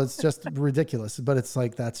 Yeah, well, it's just ridiculous. But it's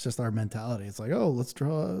like, that's just our mentality. It's like, oh, let's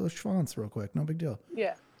draw a schwanz real quick. No big deal.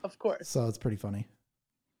 Yeah, of course. So it's pretty funny.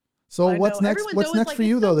 So what's next? What's next for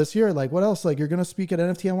you though this year? Like, what else? Like, you're gonna speak at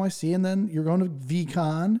NFT NYC, and then you're going to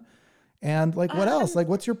VCon, and like, what else? Like,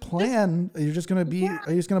 what's your plan? Are you just gonna be?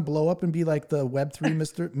 Are you just gonna blow up and be like the Web3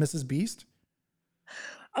 Mrs. Beast?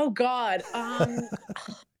 Oh God.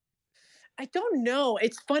 I don't know.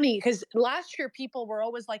 It's funny because last year people were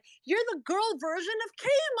always like, "You're the girl version of K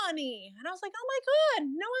Money," and I was like, "Oh my God,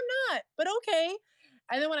 no, I'm not." But okay.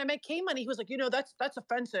 And then when I met K Money, he was like, "You know, that's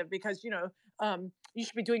offensive because you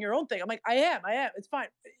should be doing your own thing." I'm like, I am. It's fine.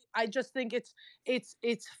 I just think it's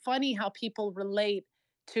funny how people relate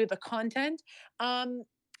to the content. I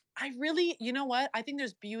really, you know what? I think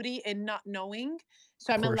there's beauty in not knowing,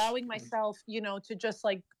 so I'm allowing myself, to just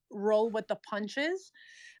like roll with the punches.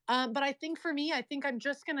 But I think for me, I think I'm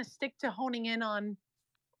just going to stick to honing in on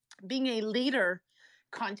being a leader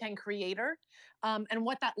content creator and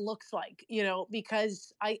what that looks like,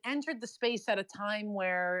 because I entered the space at a time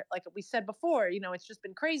where, like we said before, it's just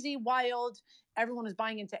been crazy, wild. Everyone is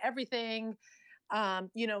buying into everything.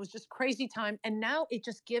 It was just crazy time. And now it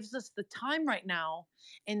just gives us the time right now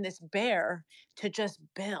in this bear to just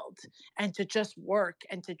build and to just work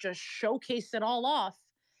and to just showcase it all off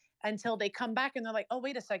until they come back and they're like, oh,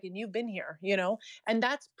 wait a second, you've been here, and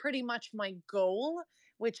that's pretty much my goal,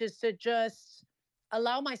 which is to just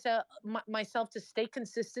allow myself to stay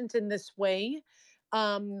consistent in this way.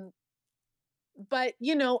 But,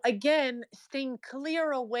 again, staying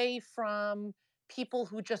clear away from people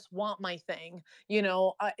who just want my thing,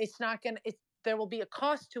 it's not going to, there will be a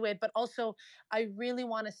cost to it, but also I really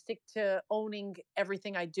want to stick to owning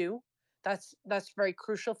everything I do. That's very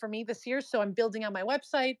crucial for me this year. So I'm building out my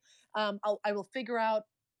website. I will figure out,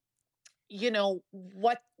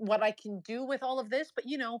 what I can do with all of this. But,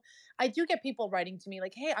 I do get people writing to me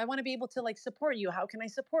like, hey, I want to be able to like support you. How can I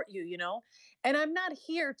support you? And I'm not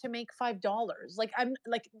here to make $5. Like, I'm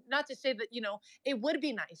like, not to say that, it would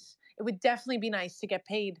be nice. It would definitely be nice to get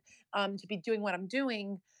paid to be doing what I'm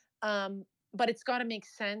doing. But it's got to make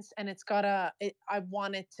sense, and I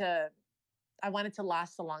want it to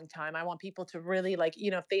last a long time. I want people to really like,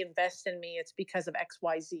 if they invest in me, it's because of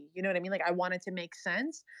XYZ. You know what I mean? Like, I want it to make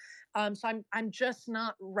sense. So I'm just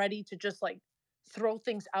not ready to just like throw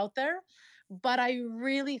things out there. But I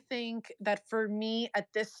really think that for me at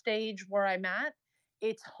this stage where I'm at,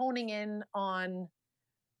 it's honing in on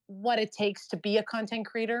what it takes to be a content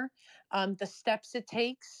creator, the steps it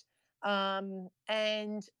takes,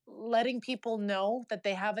 and letting people know that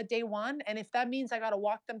they have a day one. And if that means I got to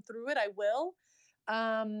walk them through it, I will.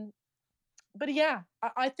 Um, but yeah,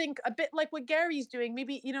 I think a bit like what Gary's doing,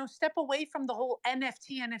 maybe, step away from the whole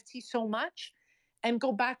NFT so much and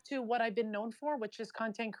go back to what I've been known for, which is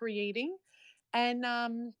content creating. And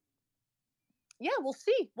yeah, we'll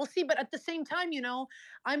see. We'll see. But at the same time,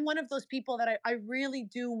 I'm one of those people that I really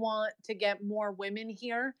do want to get more women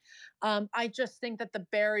here. I just think that the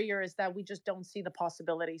barrier is that we just don't see the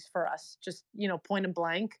possibilities for us, just, point and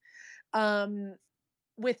blank.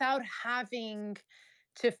 Without having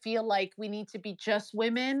to feel like we need to be just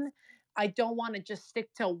women. I don't want to just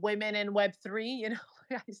stick to women in Web3.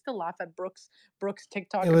 I still laugh at Brooks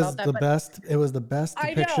TikTok about that. It was the best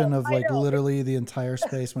depiction of like literally the entire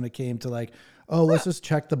space when it came to like, oh, let's just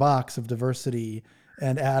check the box of diversity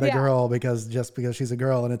and add a girl because she's a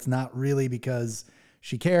girl, and it's not really because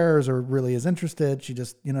she cares or really is interested. She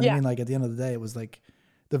just, you know what I mean? Like, at the end of the day, it was like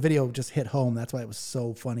the video just hit home. That's why it was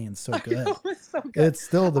so funny and so good. It's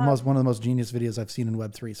still one of the most genius videos I've seen in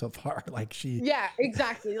Web3 so far. Like, yeah,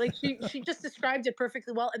 exactly. Like she just described it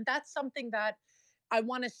perfectly well. And that's something that I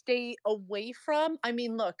want to stay away from. I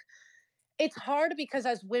mean, look, it's hard because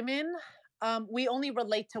as women, we only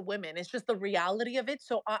relate to women. It's just the reality of it.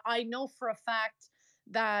 So I know for a fact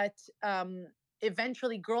that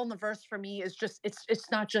eventually girl in the verse for me is just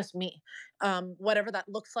it's not just me. Whatever that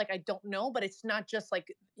looks like, I don't know, but it's not just like,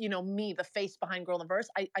 me, the face behind girl in the verse.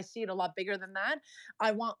 I see it a lot bigger than that.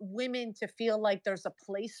 I want women to feel like there's a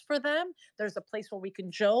place for them. There's a place where we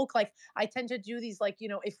can joke. Like I tend to do these, like,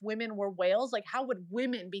 if women were whales, like how would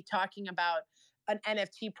women be talking about an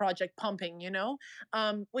NFT project pumping,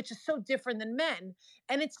 which is so different than men.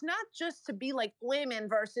 And it's not just to be like women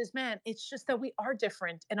versus men. It's just that we are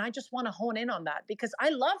different. And I just want to hone in on that because I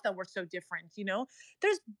love that we're so different.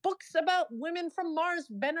 There's books about women from Mars,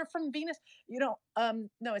 men are from Venus, no,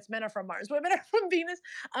 it's men are from Mars, women are from Venus.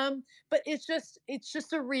 But it's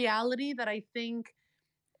just a reality that I think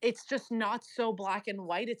it's just not so black and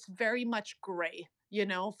white. It's very much gray,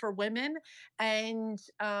 for women. And,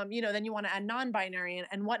 then you want to add non binary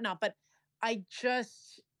and whatnot. But I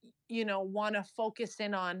just, want to focus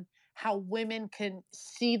in on how women can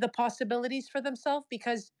see the possibilities for themselves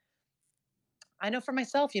because I know for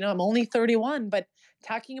myself, I'm only 31, but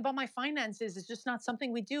talking about my finances is just not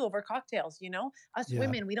something we do over cocktails, Us Yeah.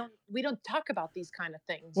 women, we don't talk about these kind of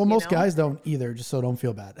things. Well, most guys don't either, just so don't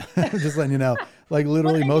feel bad. Just letting you know. Like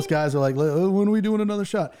literally But I most mean, guys are like, "Oh, when are we doing another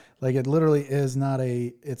shot?" Like it literally is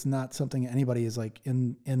it's not something anybody is like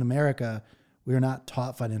in America. We are not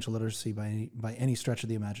taught financial literacy by any stretch of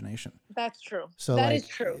the imagination. that's true. So That like is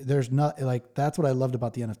true. there's not like that's what I loved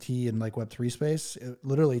about the NFT and like Web3 space. It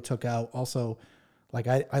literally took out also like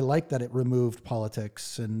I like that it removed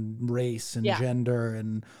politics and race and Yeah. gender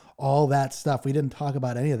and all that stuff. We didn't talk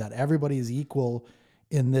about any of that. Everybody is equal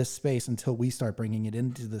in this space until we start bringing it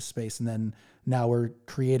into this space. And then now we're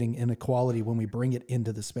creating inequality when we bring it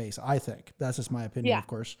into the space. I think that's just my opinion, Yeah. of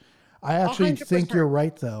course. I actually think 100%. you're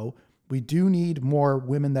right though. We do need more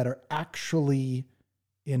women that are actually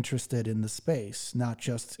interested in the space, not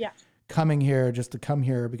just Yeah. coming here just to come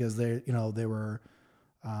here because they were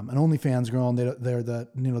an OnlyFans girl and they're their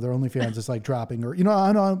OnlyFans is like dropping or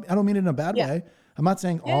I don't mean it in a bad Yeah. way. I'm not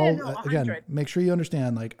saying Yeah, all no, again. 100. Make sure you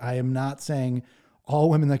understand. Like I am not saying all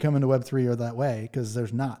women that come into Web3 are that way because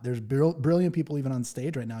there's not. There's brilliant people even on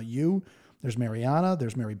stage right now. There's Mariana,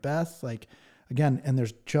 there's Mary Beth. Like again, and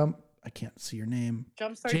there's I can't see your name.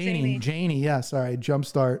 Jumpstart Janie. Janie, yeah, sorry,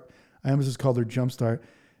 Jumpstart. I almost just called her Jumpstart.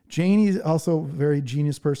 Janie's also a very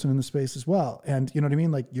genius person in the space as well. And you know what I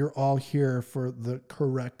mean? Like you're all here for the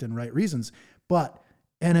correct and right reasons. But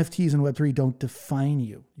NFTs and Web3 don't define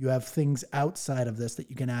you. You have things outside of this that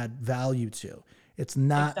you can add value to. It's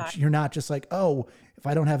not, Exactly. You're not just like, oh, if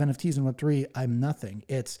I don't have NFTs and Web3, I'm nothing.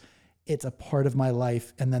 It's a part of my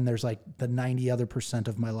life. And then there's like the 90 other %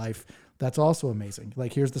 of my life. That's also amazing.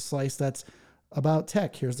 Like here's the slice that's about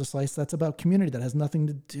tech. Here's the slice that's about community that has nothing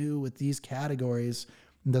to do with these categories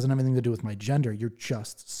and doesn't have anything to do with my gender. You're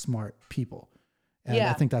just smart people. And I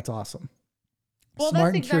Yeah. think that's awesome. Well,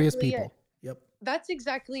 Smart that's and curious exactly people. it. Yep. That's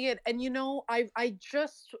exactly it. And I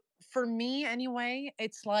just, for me anyway,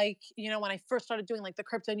 it's like, when I first started doing like the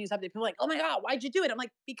crypto news update, people were like, "Oh my God, why'd you do it?" I'm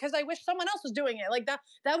like, because I wish someone else was doing it. Like that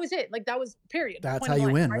was it. Like that was period. That's Point how of you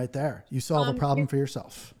blank, win right? right there. You solve a problem it- for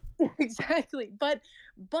yourself. exactly. But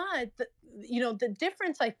the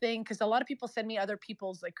difference I think, because a lot of people send me other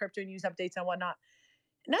people's like crypto news updates and whatnot.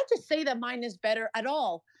 Not to say that mine is better at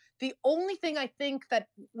all. The only thing I think that,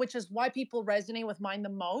 which is why people resonate with mine the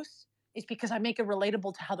most, is because I make it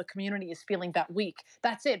relatable to how the community is feeling that week.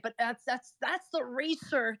 That's it. But that's the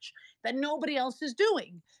research that nobody else is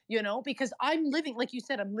doing, because I'm living, like you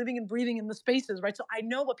said, I'm living and breathing in the spaces, right? So I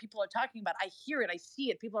know what people are talking about. I hear it, I see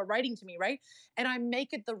it, people are writing to me, right? And I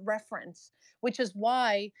make it the reference, which is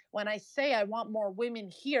why when I say I want more women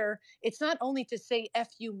here, it's not only to say F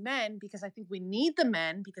you men, because I think we need the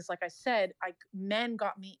men, because like I said, men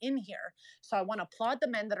got me in here. So I want to applaud the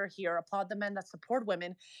men that are here, applaud the men that support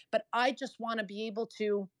women, but I just want to be able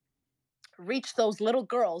to reach those little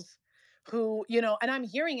girls who, and I'm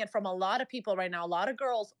hearing it from a lot of people right now. A lot of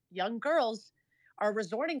girls, young girls, are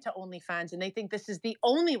resorting to OnlyFans and they think this is the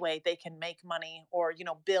only way they can make money or,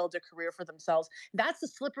 build a career for themselves. That's the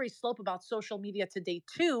slippery slope about social media today,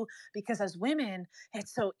 too, because as women,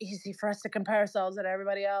 it's so easy for us to compare ourselves to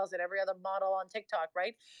everybody else and every other model on TikTok,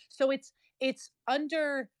 right? So it's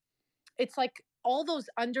like all those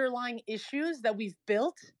underlying issues that we've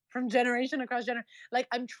built from generation across generation. Like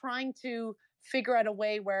I'm trying to figure out a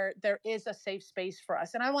way where there is a safe space for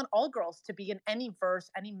us. And I want all girls to be in any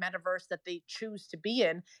verse, any metaverse that they choose to be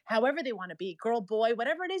in, however they want to be, girl, boy,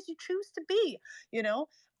 whatever it is you choose to be,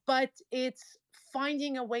 but it's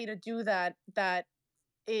finding a way to do that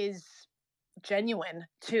is genuine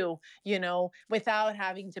too, without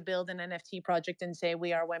having to build an NFT project and say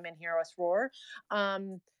we are women, hear us roar.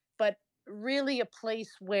 But really a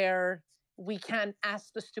place where we can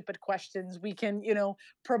ask the stupid questions. We can,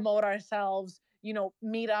 promote ourselves,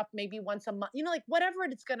 meet up maybe once a month, like whatever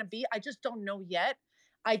it's going to be. I just don't know yet.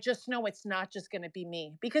 I just know it's not just going to be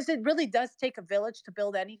me, because it really does take a village to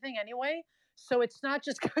build anything anyway. So it's not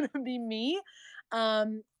just going to be me.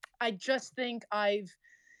 I just think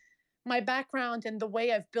my background and the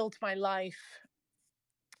way I've built my life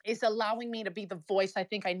is allowing me to be the voice I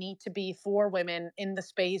think I need to be for women in the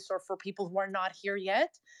space, or for people who are not here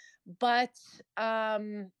yet. But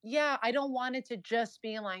yeah, I don't want it to just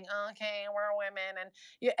be like, okay, we're women.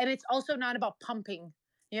 And it's also not about pumping.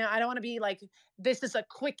 I don't want to be like, this is a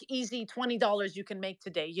quick, easy $20 you can make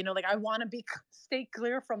today. Like I want to stay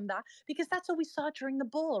clear from that, because that's what we saw during the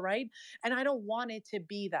bull, right? And I don't want it to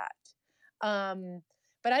be that.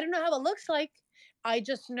 But I don't know how it looks like. I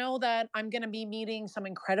just know that I'm going to be meeting some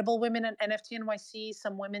incredible women at NFT NYC,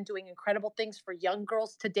 some women doing incredible things for young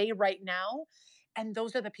girls today, right now. And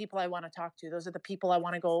those are the people I want to talk to. Those are the people I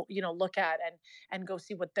want to go, look at and go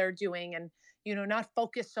see what they're doing, and, not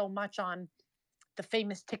focus so much on the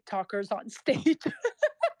famous TikTokers on stage,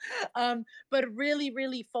 but really,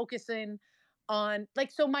 really focusing on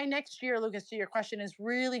so my next year, Lucas, to your question, is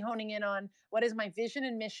really honing in on what is my vision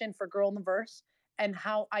and mission for Girl in the Verse, and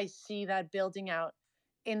how I see that building out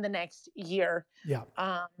in the next year. Yeah.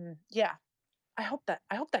 Yeah. I hope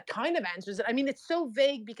that kind of answers it. I mean, it's so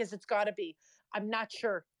vague because it's got to be. I'm not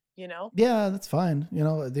sure, Yeah, that's fine.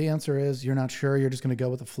 The answer is you're not sure. You're just going to go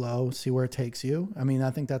with the flow, see where it takes you. I mean,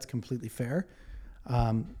 I think that's completely fair.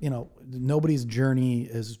 Nobody's journey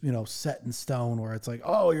is, set in stone where it's like,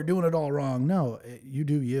 oh, you're doing it all wrong. No, you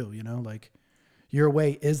do you, like your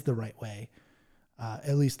way is the right way.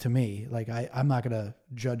 At least to me, like I'm not going to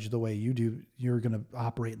judge the way you do. You're going to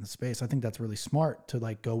operate in the space. I think that's really smart to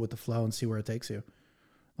like go with the flow and see where it takes you.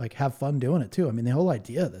 Like have fun doing it too. I mean, the whole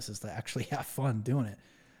idea of this is to actually have fun doing it.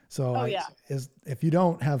 So if you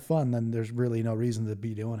don't have fun, then there's really no reason to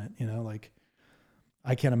be doing it. Like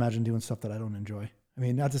I can't imagine doing stuff that I don't enjoy. I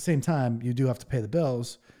mean, at the same time, you do have to pay the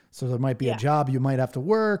bills. So there might be a job you might have to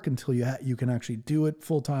work until you can actually do it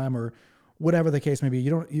full time, or whatever the case may be.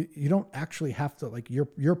 You don't actually have to, like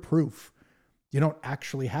you're proof. You don't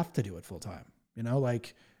actually have to do it full time.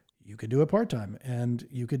 Like you could do it part time, and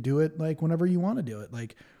you could do it like whenever you want to do it.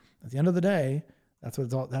 Like at the end of the day, that's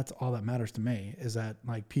all that matters to me, is that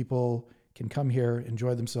like people can come here,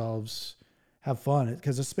 enjoy themselves, have fun,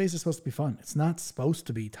 because the space is supposed to be fun. It's not supposed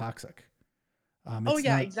to be toxic.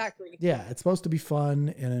 Exactly. Yeah, it's supposed to be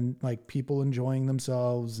fun and like people enjoying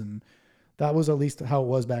themselves, and that was at least how it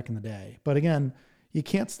was back in the day. But again, you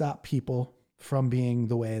can't stop people from being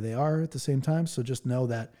the way they are at the same time. So just know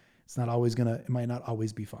that it might not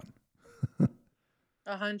always be fun.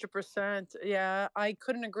 100%. Yeah, I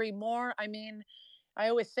couldn't agree more. I mean, I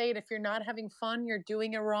always say it, if you're not having fun, you're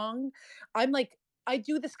doing it wrong. I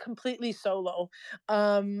do this completely solo.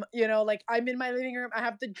 Like I'm in my living room, I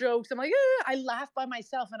have the jokes. I'm like, I laugh by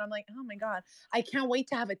myself, and I'm like, oh my God, I can't wait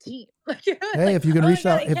to have a team. Hey, if you can reach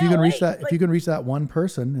that, if you can reach that one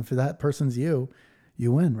person, if that person's you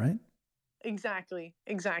win, right? Exactly.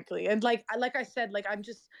 And like I said, like I'm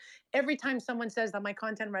just, every time someone says that my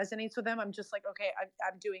content resonates with them, I'm just like, okay,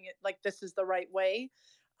 I'm doing it. Like this is the right way.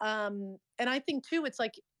 And I think too, it's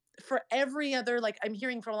like for every other, like I'm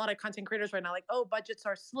hearing from a lot of content creators right now, like, oh, budgets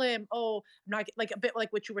are slim. Oh, I'm not, like a bit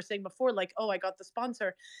like what you were saying before, like, oh, I got the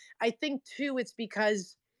sponsor. I think too, it's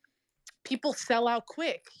because people sell out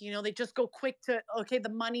quick. They just go quick to, okay, the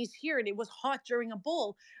money's here, and it was hot during a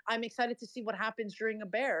bull. I'm excited to see what happens during a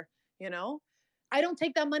bear. I don't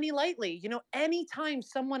take that money lightly. Anytime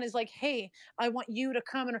someone is like, hey, I want you to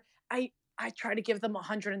come, and I try to give them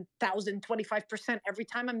 100,000, 25% every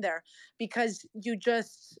time I'm there, because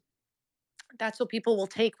that's what people will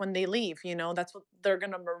take when they leave. That's what they're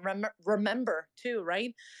going to remember too.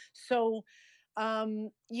 Right. So,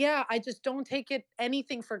 yeah, I just don't take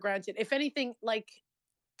anything for granted. If anything, like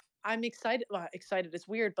I'm excited. Well, excited is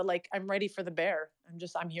weird, but like I'm ready for the bear.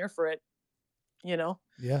 I'm here for it.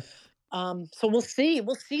 Yeah. So we'll see,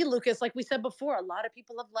 Lucas. Like we said before, a lot of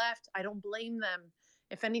people have left. I don't blame them.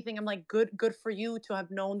 If anything, I'm like, good for you to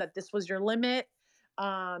have known that this was your limit.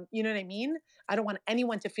 You know what I mean? I don't want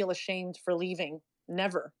anyone to feel ashamed for leaving.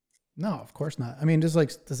 Never. No, of course not. I mean, just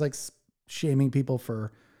like shaming people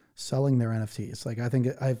for selling their NFTs. Like I think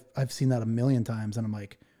I've seen that a million times, and I'm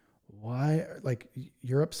like, why? Like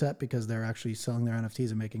you're upset because they're actually selling their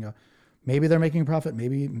NFTs and maybe they're making a profit,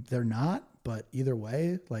 maybe they're not, but either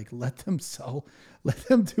way, like let them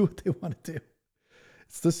do what they want to do.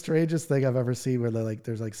 It's the strangest thing I've ever seen, where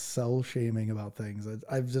there's like sell shaming about things.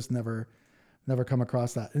 I've just never come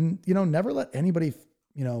across that. And, never let anybody,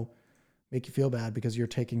 make you feel bad because you're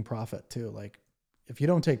taking profit too. Like if you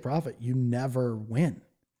don't take profit, you never win.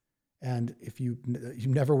 And if you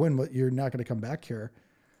never win, you're not going to come back here.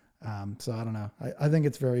 So I don't know. I think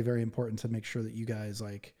it's very, very important to make sure that you guys,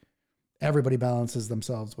 like, everybody balances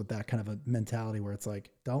themselves with that kind of a mentality where it's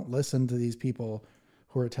like, don't listen to these people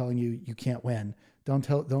who are telling you you can't win.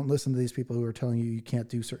 Don't listen to these people who are telling you you can't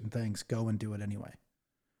do certain things. Go and do it anyway.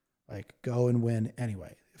 Like, go and win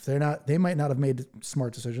anyway. If they might not have made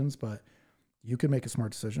smart decisions, but you could make a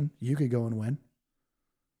smart decision. You could go and win.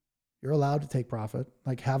 You're allowed to take profit.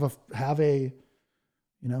 Like, have an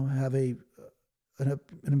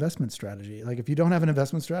investment strategy. Like, if you don't have an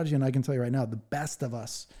investment strategy, and I can tell you right now, the best of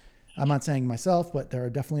us, I'm not saying myself, but there are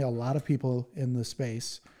definitely a lot of people in the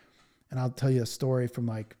space. And I'll tell you a story from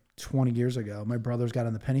like 20 years ago. My brothers got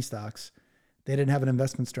in the penny stocks. They didn't have an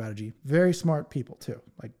investment strategy. Very smart people too.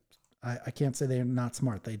 Like, I can't say they're not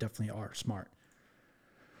smart. They definitely are smart.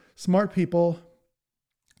 Smart people.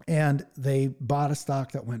 And they bought a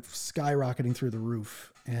stock that went skyrocketing through the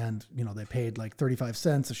roof. And, you know, they paid like 35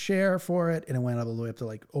 cents a share for it. And it went all the way up to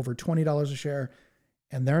like over $20 a share.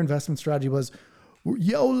 And their investment strategy was,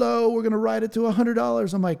 YOLO, we're going to ride it to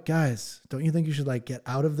 $100. I'm like, guys, don't you think you should like get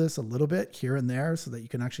out of this a little bit here and there so that you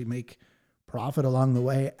can actually make profit along the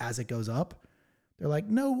way as it goes up? They're like,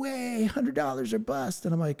 no way, $100 or bust.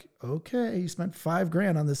 And I'm like, okay, you spent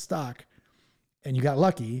 $5,000 on this stock and you got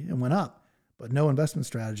lucky and went up, but no investment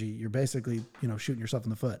strategy. You're basically, you know, shooting yourself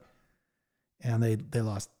in the foot. And they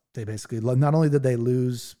lost. They basically, not only did they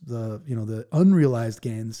lose the unrealized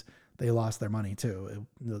gains, they lost their money too.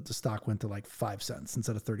 The stock went to like 5 cents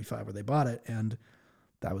instead of 35 where they bought it. And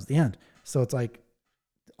that was the end. So it's like,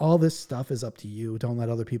 all this stuff is up to you. Don't let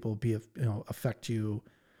other people affect you.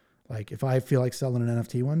 Like, if I feel like selling an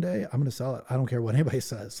NFT one day, I'm going to sell it. I don't care what anybody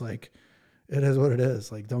says. Like, it is what it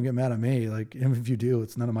is. Like, don't get mad at me. Like, even if you do,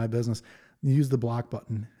 it's none of my business. Use the block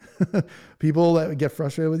button. People that get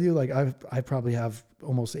frustrated with you, like I probably have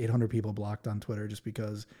almost 800 people blocked on Twitter just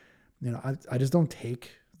because, you know, I just don't take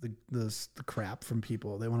the crap from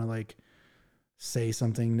people. They want to like say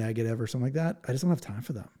something negative or something like that. I just don't have time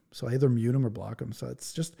for them. So I either mute them or block them. So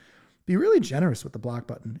it's just, be really generous with the block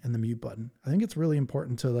button and the mute button. I think it's really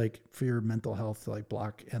important to like, for your mental health, to like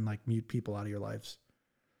block and like mute people out of your lives.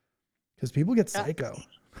 Because people get psycho.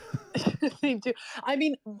 They do. I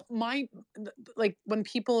mean, like when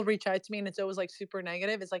people reach out to me and it's always like super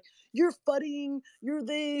negative, it's like, you're fudding, you're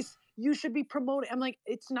this, you should be promoting. I'm like,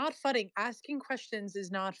 it's not fudding. Asking questions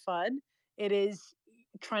is not FUD. It is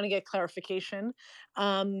trying to get clarification.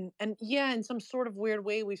 And yeah, in some sort of weird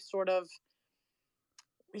way, we sort of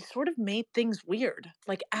made things weird.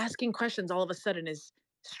 Like asking questions all of a sudden is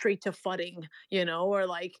straight to fudding, you know, or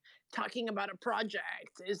like talking about a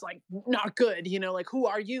project is like not good, you know, like who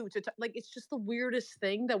are you to like, it's just the weirdest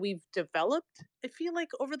thing that we've developed, I feel like,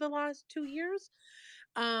 over the last 2 years.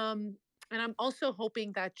 And I'm also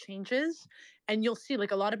hoping that changes, and you'll see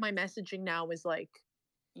like a lot of my messaging now is like,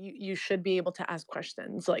 you should be able to ask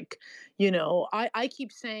questions. Like, you know, I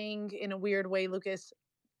keep saying in a weird way, Lucas,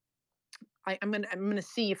 I'm gonna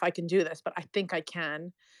see if I can do this, but I think I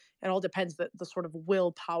can. It all depends the sort of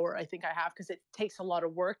willpower I think I have, because it takes a lot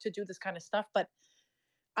of work to do this kind of stuff. But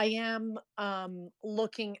I am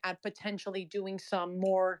looking at potentially doing some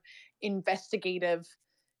more investigative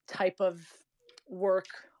type of work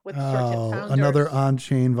with certain founders. Another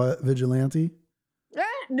on-chain vigilante?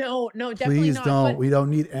 No, definitely Please not. don't. We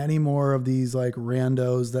don't need any more of these like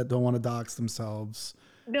randos that don't want to dox themselves.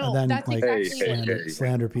 No, and then that's like exactly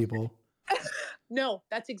slander people. No,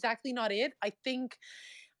 that's exactly not it. I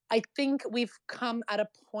think we've come at a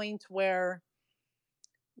point where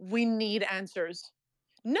we need answers,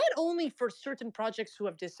 not only for certain projects who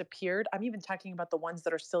have disappeared. I'm even talking about the ones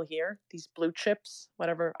that are still here, these blue chips,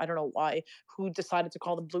 whatever. I don't know why, who decided to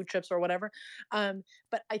call them blue chips or whatever.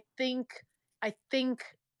 But I think I'm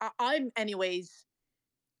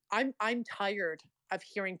tired of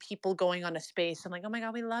hearing people going on a space and like, oh my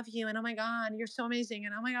God, we love you. And oh my God, you're so amazing.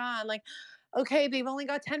 And oh my God, like, okay, they've only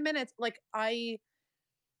got 10 minutes. Like I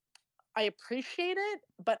appreciate it,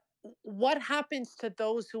 but what happens to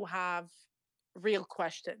those who have real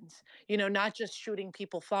questions? You know, not just shooting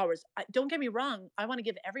people flowers. Don't get me wrong. I want to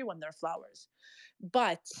give everyone their flowers,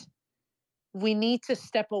 but we need to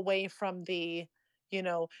step away from the, you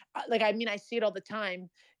know, like, I mean, I see it all the time.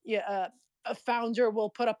 Yeah. A founder will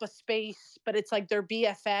put up a space, but it's like their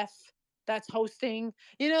BFF that's hosting,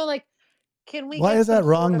 you know, like, can we? Why is that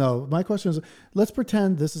wrong though? My question is, let's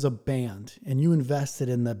pretend this is a band and you invested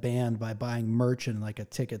in the band by buying merch and like a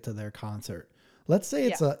ticket to their concert. Let's say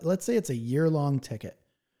it's a year-long ticket.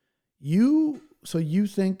 You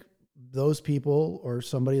think those people or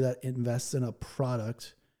somebody that invests in a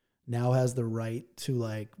product now has the right to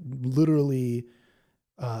like literally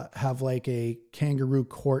have like a kangaroo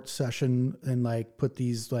court session and like put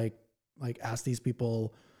these like ask these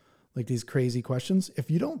people like these crazy questions. If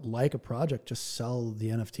you don't like a project, just sell the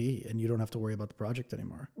NFT and you don't have to worry about the project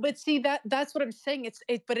anymore. But see, that's what I'm saying.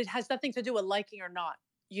 But it has nothing to do with liking or not.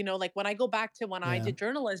 You know, like when I go back to when I Yeah. did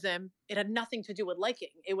journalism, it had nothing to do with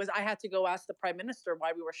liking. It was I had to go ask the prime minister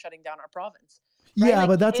why we were shutting down our province. Right? Yeah, Like,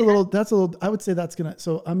 but that's a little, I would say that's gonna,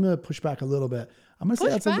 so I'm gonna push back a little bit. I'm gonna say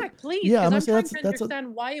push that's back, please, yeah, I'm because gonna I'm say trying to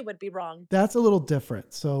understand why it would be wrong. that's a little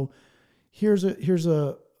different. So here's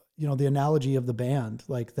a, you know, the analogy of the band,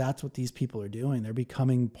 like that's what these people are doing. They're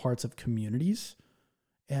becoming parts of communities.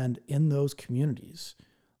 And in those communities,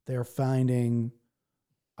 they're finding,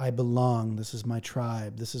 I belong. This is my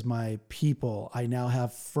tribe. This is my people. I now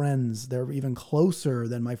have friends. They're even closer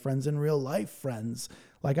than my friends in real life friends.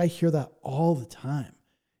 Like I hear that all the time.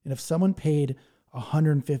 And if someone paid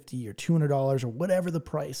 $150 or $200 or whatever the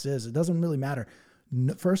price is, it doesn't really matter.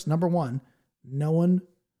 First, number one, no one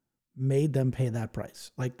made them pay that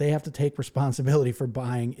price. Like they have to take responsibility for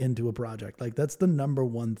buying into a project. Like that's the number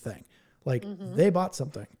one thing. Like they bought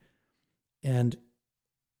something. And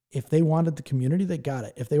if they wanted the community, they got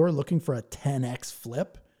it. If they were looking for a 10x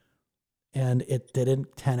flip and it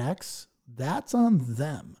didn't 10x, that's on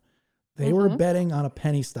them. They were betting on a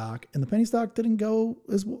penny stock and the penny stock didn't go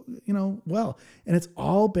as, you know, well. And it's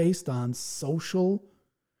all based on social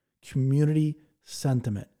community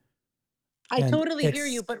sentiment. I totally hear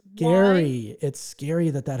you, but scary. It's scary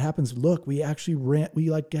that happens. Look, we actually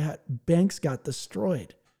banks got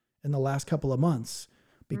destroyed in the last couple of months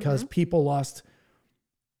because people lost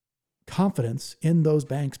confidence in those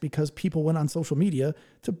banks because people went on social media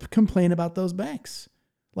to complain about those banks.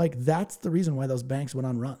 Like that's the reason why those banks went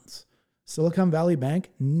on runs. Silicon Valley Bank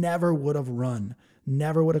never would have run,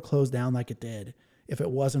 never would have closed down like it did if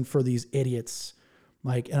it wasn't for these idiots.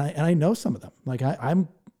 Like, and I know some of them. Like I'm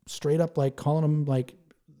straight up like calling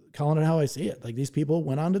it how I see it. Like these people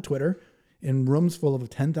went onto Twitter in rooms full of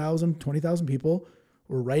 10,000, 20,000 people,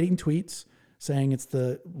 were writing tweets saying it's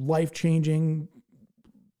the life-changing,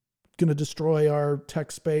 going to destroy our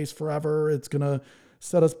tech space forever. It's going to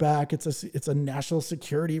set us back. It's a national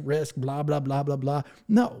security risk, blah, blah, blah, blah, blah.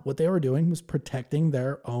 No, what they were doing was protecting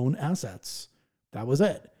their own assets. That was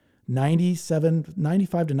it. 95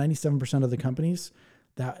 to 97% of the companies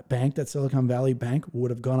that Silicon Valley Bank would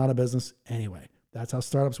have gone out of business anyway. That's how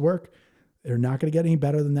startups work. They're not going to get any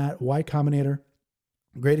better than that. Y Combinator,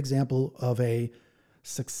 great example of a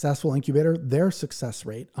successful incubator. Their success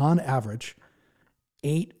rate on average,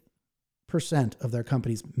 8% of their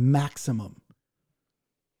companies maximum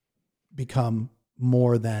become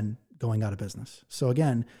more than going out of business. So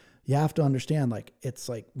again, you have to understand, like, it's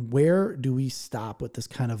like, where do we stop with this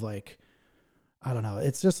kind of like, I don't know.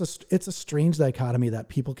 It's just it's a strange dichotomy that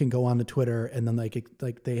people can go on to Twitter and then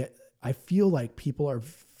I feel like people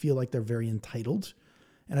feel like they're very entitled.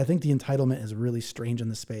 And I think the entitlement is really strange in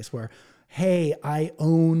this space where, hey, I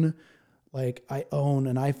own an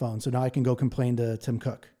iPhone, so now I can go complain to Tim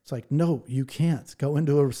Cook. It's like, no, you can't go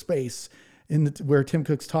into a space where Tim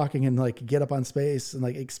Cook's talking and like get up on space and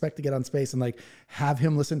like expect to get on space and like have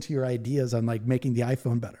him listen to your ideas on like making the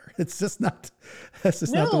iPhone better. It's just not, that's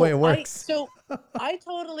just not the way it works. I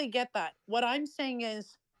totally get that. What I'm saying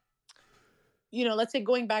is, you know, let's say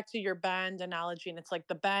going back to your band analogy, and it's like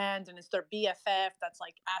the band and it's their BFF that's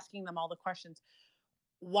like asking them all the questions.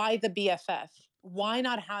 Why the BFF? Why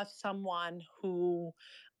not have someone who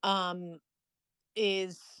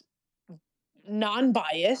is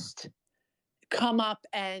non-biased come up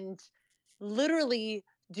and literally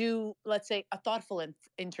do, let's say, a thoughtful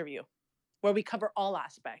interview where we cover all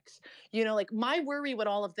aspects? You know, like my worry with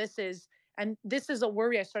all of this is, and this is a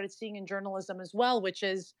worry I started seeing in journalism as well, which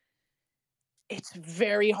is it's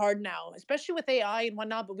very hard now, especially with AI and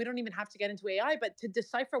whatnot, but we don't even have to get into AI, but to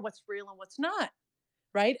decipher what's real and what's not.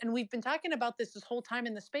 Right. And we've been talking about this whole time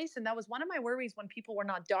in the space. And that was one of my worries when people were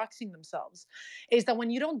not doxing themselves, is that when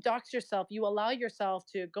you don't dox yourself, you allow yourself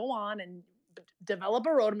to go on and develop a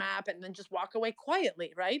roadmap and then just walk away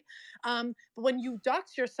quietly. Right. But when you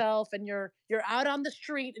dox yourself and you're out on the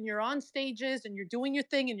street and you're on stages and you're doing your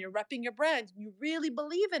thing and you're repping your brand, and you really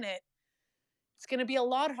believe in it, it's going to be a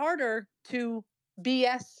lot harder to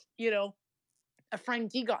BS, you know, a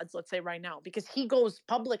Frank D. Gods, let's say right now, because he goes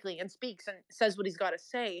publicly and speaks and says what he's got to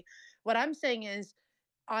say. What I'm saying is,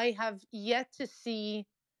 I have yet to see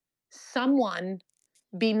someone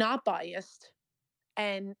be not biased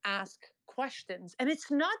and ask questions. And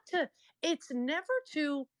it's never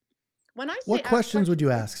to when I say What ask questions would you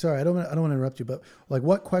questions, ask? Sorry, I don't want to interrupt you, but like,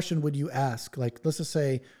 what question would you ask? Like, let's just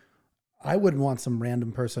say I wouldn't want some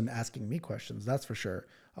random person asking me questions. That's for sure.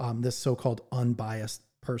 This so-called unbiased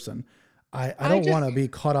person. I I don't want just to be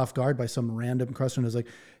caught off guard by some random question who's like,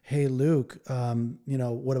 "Hey, Luke,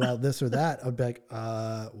 what about this or that?" I'd be like,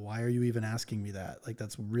 "Why are you even asking me that? Like,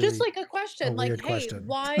 that's just really like a a question, like, weird hey, question."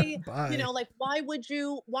 why, Bye. like, why would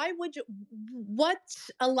you, what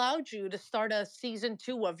allowed you to start a season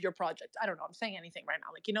 2 of your project? I don't know. I'm saying anything right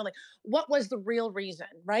now. Like, like, what was the real reason,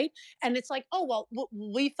 right? And it's like, oh, well,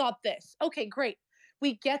 we thought this. Okay, great.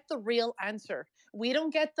 We get the real answer. We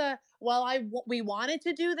don't get the, well, we wanted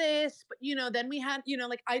to do this, but, then we had,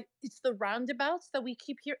 like, it's the roundabouts that we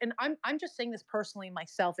keep here. And I'm just saying this personally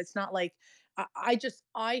myself. It's not like,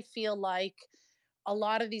 I feel like a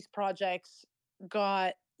lot of these projects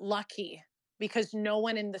got lucky because no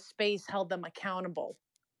one in the space held them accountable,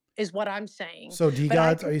 is what I'm saying. So But I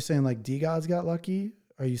D-Gods, are could, you saying like D-Gods got lucky?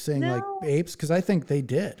 Are you saying like no. Apes? Because I think they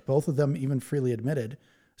did. Both of them even freely admitted,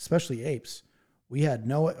 especially Apes. We had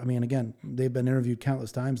no, I mean, again, they've been interviewed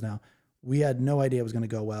countless times now. We had no idea it was going to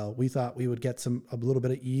go well. We thought we would get a little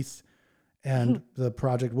bit of ETH and the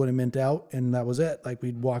project wouldn't mint out and that was it. Like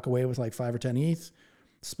we'd walk away with like 5 or 10 ETH,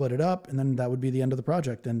 split it up, and then that would be the end of the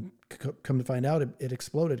project. And come to find out, it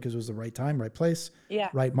exploded because it was the right time, right place, Yeah.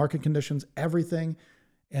 right market conditions, everything.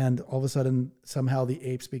 And all of a sudden, somehow the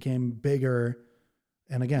Apes became bigger.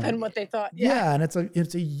 And again, Than what they thought. Yeah. yeah, and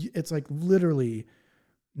it's like literally,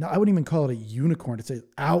 no, I wouldn't even call it a unicorn. It's an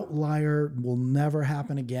outlier, will never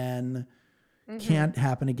happen again, can't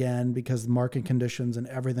happen again because market conditions and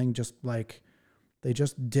everything just like they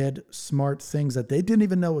just did smart things that they didn't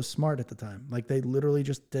even know was smart at the time. Like they literally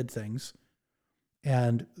just did things,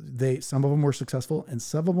 and some of them were successful and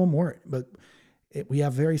some of them weren't. But we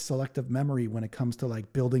have very selective memory when it comes to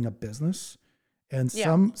like building a business. And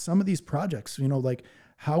Yeah. some of these projects, like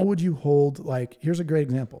how would you hold, like, here's a great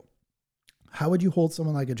example. How would you hold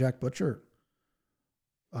someone like a Jack Butcher?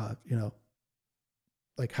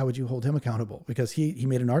 Like how would you hold him accountable? Because he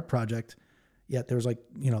made an art project, yet there's like,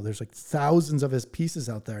 there's like thousands of his pieces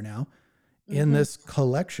out there now in this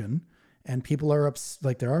collection, and people are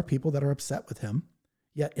like, there are people that are upset with him.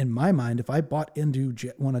 Yet in my mind, if I bought into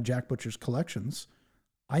one of Jack Butcher's collections,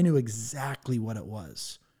 I knew exactly what it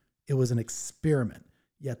was. It was an experiment.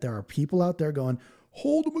 Yet there are people out there going,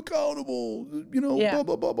 hold them accountable, Yeah. blah,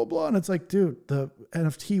 blah, blah, blah, blah. And it's like, dude, the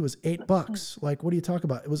NFT was $8. Like, what are you talking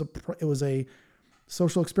about? It was a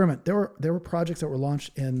social experiment. There were projects that were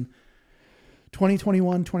launched in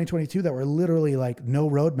 2021, 2022 that were literally like no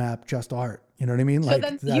roadmap, just art. You know what I mean? So Like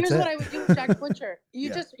then that's here's it. what I would do with Jack Butcher.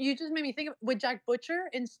 Yeah. You just made me think of with Jack Butcher,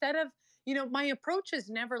 instead of, my approach is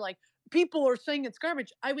never like people are saying it's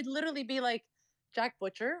garbage. I would literally be like, Jack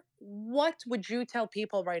Butcher, what would you tell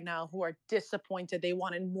people right now who are disappointed they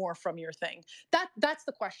wanted more from your thing? That's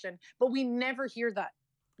the question. But we never hear that.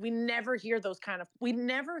 We never hear we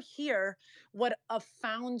never hear what a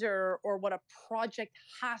founder or what a project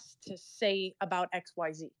has to say about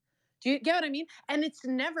XYZ. Do you get what I mean? And it's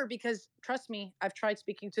never because, trust me, I've tried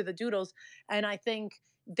speaking to the doodles, and I think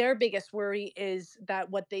their biggest worry is that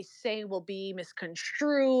what they say will be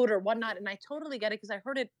misconstrued or whatnot. And I totally get it because I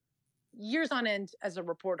heard it years on end as a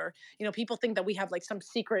reporter. People think that we have like some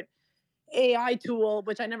secret AI tool,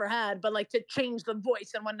 which I never had, but like to change the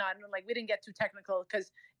voice and whatnot. And like we didn't get too technical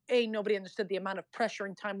because nobody understood the amount of pressure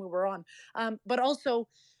and time we were on. But also,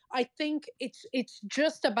 I think it's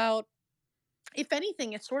just about, if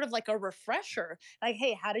anything, it's sort of like a refresher. Like,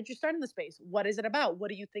 hey, how did you start in the space? What is it about? What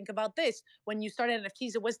do you think about this? When you started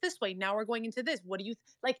NFTs, it was this way. Now we're going into this. What do you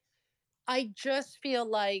like? I just feel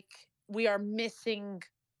like we are missing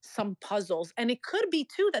some puzzles. And it could be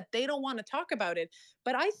too that they don't want to talk about it.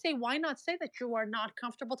 But I say, why not say that you are not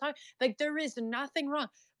comfortable talking? Like, there is nothing wrong.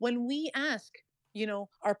 When we ask,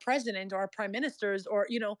 our president or our prime ministers or,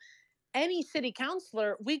 any city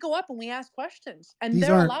councilor, we go up and we ask questions and These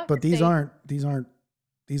they're aren't, allowed but to say,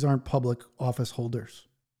 these aren't public office holders.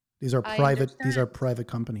 These are I private understand.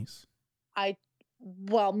 companies.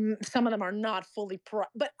 Well, some of them are not fully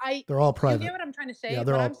but They're all you private. get what I'm trying to say? Yeah, What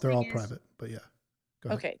I'm they're all saying is, private. But yeah, go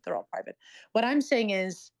ahead. okay, they're all private. What I'm saying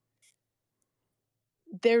is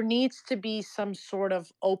there needs to be some sort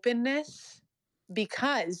of openness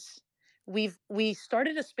because we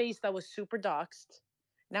started a space that was super doxed.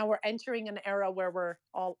 Now we're entering an era where we're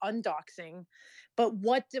all undoxing. But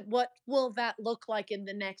what will that look like in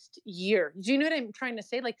the next year? Do you know what I'm trying to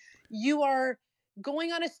say? Like, you are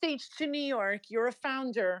going on a stage to New York, you're a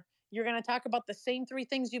founder, you're going to talk about the same three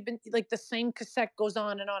things you've been, like, the same cassette goes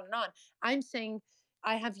on and on and on. I'm saying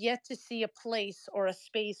I have yet to see a place or a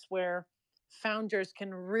space where founders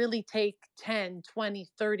can really take 10, 20,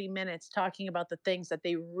 30 minutes talking about the things that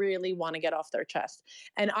they really want to get off their chest.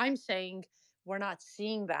 And I'm saying we're not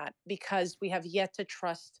seeing that because we have yet to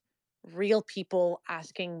trust real people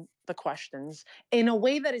asking the questions in a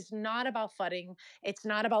way that is not about fudding. It's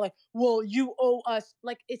not about like, well, you owe us.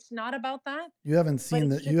 Like, it's not about that. You haven't But seen it's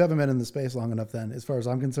that. just You haven't been in the space long enough then, as far as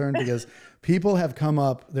I'm concerned, because people have come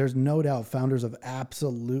up. There's no doubt founders have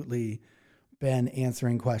absolutely been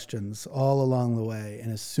answering questions all along the way.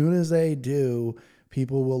 And as soon as they do,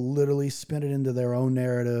 people will literally spin it into their own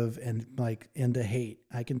narrative and like into hate.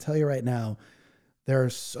 I can tell you right now, there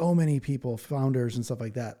are so many people, founders and stuff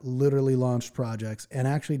like that, literally launched projects and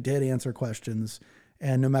actually did answer questions.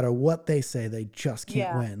 And no matter what they say, they just can't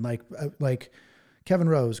yeah, win. Like Kevin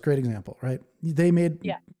Rose, great example, right? They made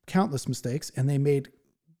yeah, countless mistakes and they made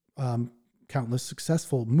countless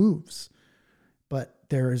successful moves, but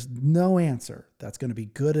there is no answer that's going to be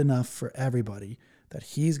good enough for everybody that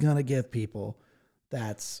he's going to give people.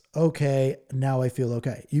 That's okay. Now I feel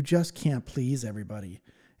okay. You just can't please everybody.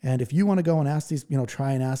 And if you want to go and ask these,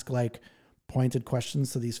 try and ask like pointed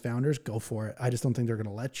questions to these founders, go for it. I just don't think they're going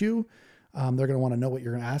to let you. They're going to want to know what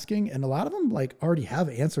you're asking. And a lot of them like already have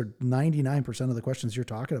answered 99% of the questions you're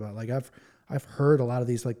talking about. Like I've heard a lot of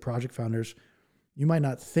these like project founders, you might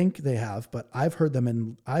not think they have, but I've heard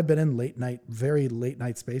them I've been in very late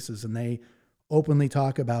night spaces, and they openly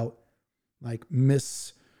talk about like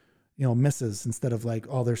misses instead of like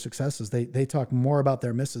all their successes. They talk more about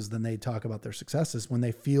their misses than they talk about their successes when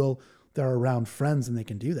they feel they're around friends and they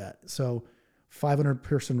can do that. So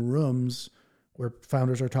 500-person rooms where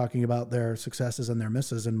founders are talking about their successes and their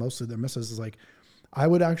misses, and mostly their misses is like, I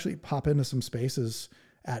would actually pop into some spaces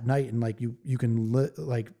at night and like you can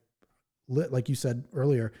like you said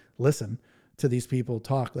earlier, listen to these people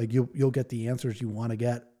talk. Like you'll get the answers you want to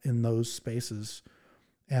get in those spaces.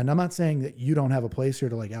 And I'm not saying that you don't have a place here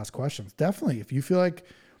to like ask questions. Definitely, if you feel like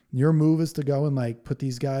your move is to go and like put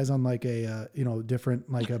these guys on like a different,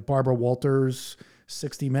 like a Barbara Walters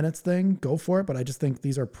 60 Minutes thing, go for it. But I just think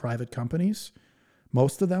these are private companies,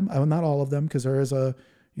 most of them. Not all of them, because there is a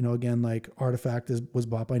again, like Artifact was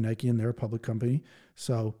bought by Nike and they're a public company.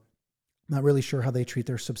 So not really sure how they treat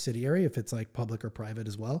their subsidiary, if it's like public or private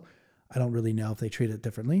as well. I don't really know if they treat it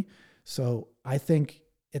differently. So I think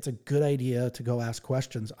it's a good idea to go ask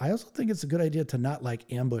questions. I also think it's a good idea to not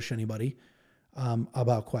like ambush anybody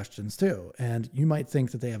about questions too. And you might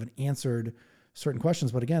think that they haven't answered certain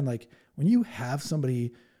questions, but again, like when you have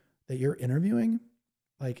somebody that you're interviewing,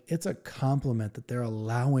 like it's a compliment that they're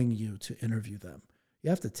allowing you to interview them. You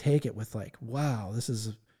have to take it with like, wow,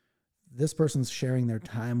 this person's sharing their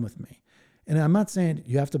time with me. And I'm not saying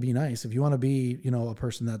you have to be nice. If you want to be, a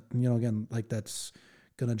person that, again, like that's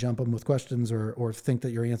going to jump them with questions or think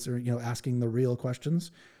that you're answering, asking the real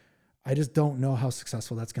questions. I just don't know how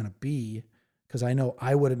successful that's going to be, because I know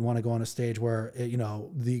I wouldn't want to go on a stage where,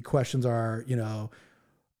 the questions are,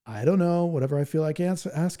 I don't know, whatever I feel like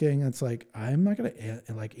asking. It's like, I'm not going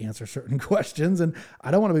to like answer certain questions, and I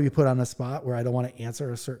don't want to be put on a spot where I don't want to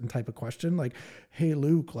answer a certain type of question. Like, hey,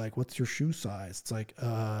 Luke, like, what's your shoe size? It's like,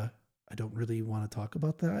 I don't really want to talk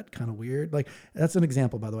about that. Kind of weird. Like, that's an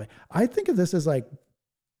example, by the way. I think of this as like,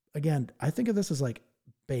 again,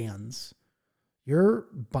 bands. You're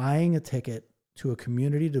buying a ticket to a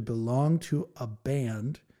community to belong to a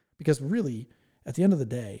band, because really, at the end of the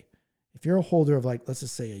day, if you're a holder of like, let's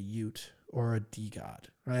just say a Ute or a DeGod,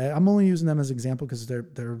 right? I'm only using them as an example because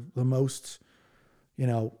they're the most,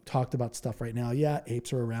 talked about stuff right now. Yeah,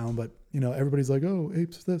 apes are around, but everybody's like, oh,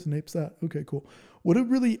 apes this and apes that. Okay, cool. What do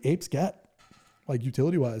really apes get? Like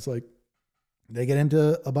utility wise, like they get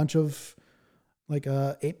into a bunch of like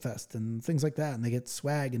Ape Fest and things like that, and they get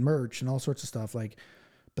swag and merch and all sorts of stuff. Like,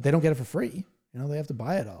 but they don't get it for free. They have to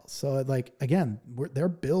buy it all. So like again, they're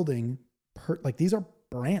building like these are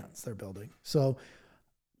brands they're building. So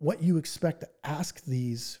what you expect to ask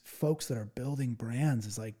these folks that are building brands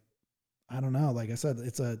is like, I don't know. Like I said,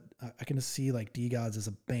 I can just see like DeGods as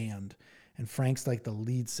a band, and Frank's like the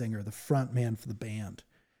lead singer, the front man for the band.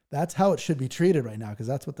 That's how it should be treated right now, because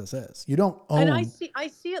that's what this is. You don't own. And I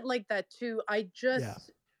see it like that too. Yeah.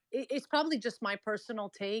 It's probably just my personal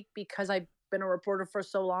take because I've been a reporter for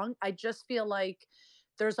so long. I just feel like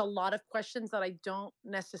there's a lot of questions that I don't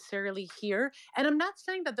necessarily hear. And I'm not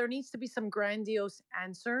saying that there needs to be some grandiose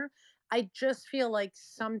answer. I just feel like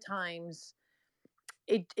sometimes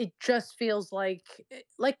it just feels like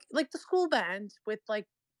the school band with like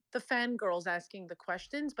the fangirls asking the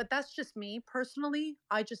questions. But that's just me personally.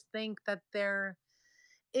 I just think that they're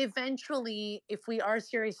eventually, if we are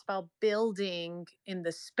serious about building in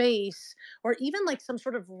the space, or even like some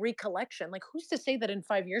sort of recollection, like who's to say that in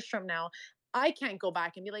 5 years from now I can't go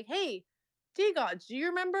back and be like, hey, D-Gods, do you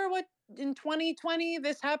remember what in 2020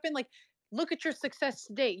 this happened? Like, look at your success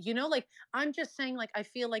today. Like, I'm just saying, like, I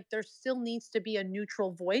feel like there still needs to be a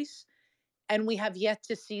neutral voice, and we have yet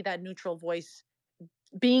to see that neutral voice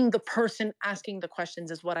being the person asking the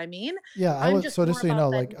questions, is what I mean. Yeah, I I'm was, just so more just so you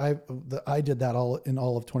about know, that. like I did that all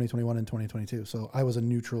of 2021 and 2022. So I was a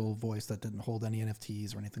neutral voice that didn't hold any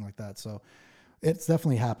NFTs or anything like that. So it's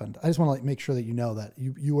definitely happened. I just want to like make sure that you know that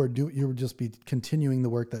you would just be continuing the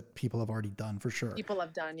work that people have already done for sure. People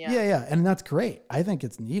have done, Yeah, yeah, and that's great. I think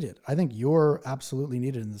it's needed. I think you're absolutely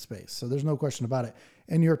needed in the space. So there's no question about it.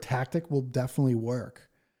 And your tactic will definitely work.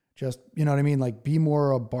 Just, you know what I mean? Like be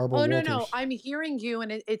more a Barbara Oh, Walters. no, I'm hearing you,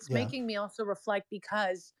 and it's Yeah. making me also reflect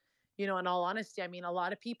because, in all honesty, I mean, a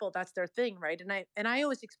lot of people, that's their thing, right? And I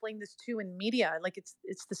always explain this too in media, like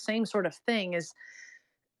it's the same sort of thing. Is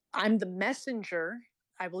I'm the messenger.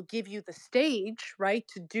 I will give you the stage, right,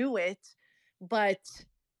 to do it, but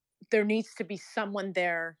there needs to be someone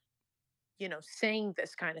there, saying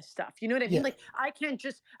this kind of stuff. You know what I mean? Yeah. Like,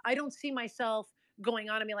 I don't see myself going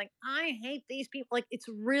on and being like, I hate these people. Like, it's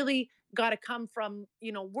really got to come from,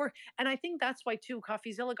 work. And I think that's why too,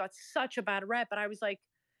 CoffeeZilla got such a bad rep. But I was like,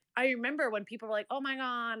 I remember when people were like, oh my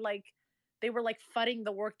God, like they were like fudding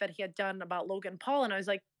the work that he had done about Logan Paul. And I was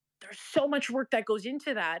like, there's so much work that goes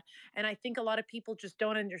into that. And I think a lot of people just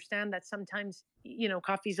don't understand that sometimes,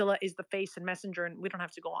 CoffeeZilla is the face and messenger. And we don't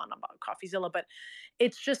have to go on about CoffeeZilla, but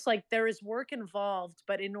it's just like there is work involved.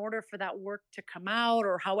 But in order for that work to come out,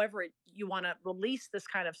 or however you want to release this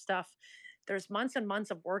kind of stuff, there's months and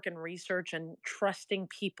months of work and research and trusting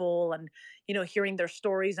people and, hearing their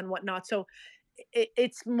stories and whatnot. So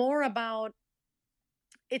it's more about,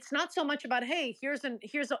 it's not so much about, hey, here's an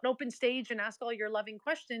open stage and ask all your loving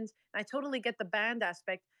questions. I totally get the band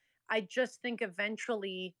aspect. I just think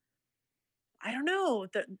eventually, I don't know,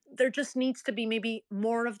 there just needs to be maybe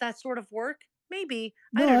more of that sort of work. Maybe.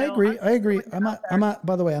 I No, don't I know. agree. I'm I just agree. throwing it I'm out not, I'm there. not,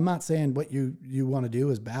 by the way, I'm not saying what you want to do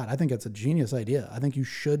is bad. I think it's a genius idea. I think you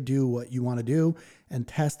should do what you want to do and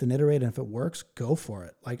test and iterate. And if it works, go for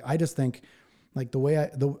it. Like, I just think like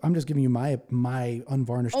I'm just giving you my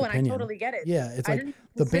unvarnished Oh, and I opinion. totally get it. Yeah. It's I like didn't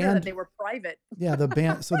the consider that band, they were private. yeah,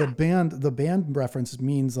 so the band reference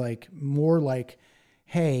means like more like,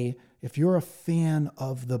 hey, if you're a fan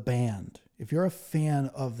of the band, if you're a fan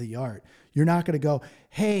of the art, you're not going to go,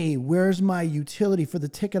 hey, where's my utility for the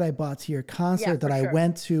ticket I bought to your concert that for I sure.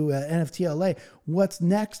 went to at NFT LA? What's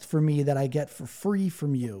next for me that I get for free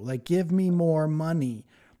from you? Like, give me more money.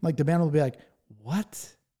 Like the band will be like,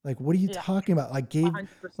 what? Like, what are you Yeah, talking about? Like, 100%.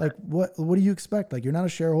 like, what do you expect? Like, you're not a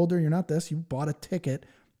shareholder. You're not this. You bought a ticket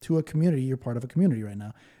to a community. You're part of a community right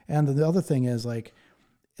now. And the other thing is like,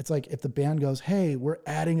 it's like if the band goes, hey, we're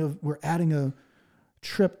adding a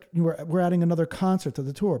trip, we're adding another concert to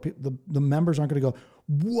the tour. The members aren't going to go,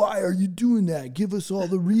 why are you doing that? Give us all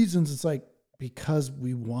the reasons. It's like, because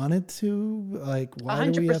we wanted to. Like, why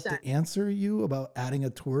do we have 100%. to answer you about adding a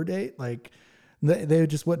tour date? Like, they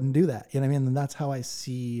just wouldn't do that. You know what I mean? And that's how I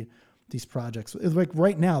see these projects. It's like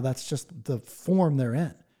right now, that's just the form they're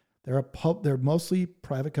in. They're mostly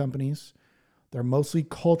private companies. They're mostly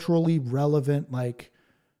culturally relevant, like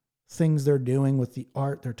things they're doing with the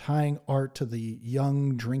art. They're tying art to the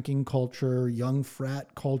young drinking culture, young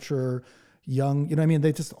frat culture, young, you know what I mean?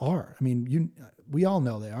 They just are. I mean, we all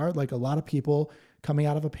know they are. Like a lot of people coming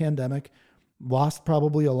out of a pandemic lost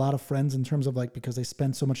probably a lot of friends in terms of like, because they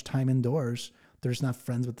spend so much time indoors, they're just not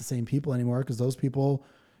friends with the same people anymore because those people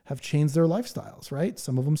have changed their lifestyles, right?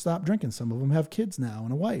 Some of them stopped drinking. Some of them have kids now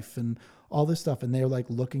and a wife and all this stuff. And they're like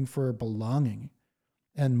looking for belonging.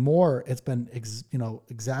 And more, it's been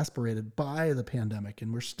exasperated by the pandemic,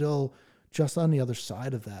 and we're still just on the other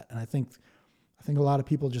side of that. And I think a lot of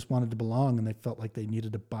people just wanted to belong, and they felt like they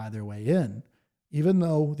needed to buy their way in, even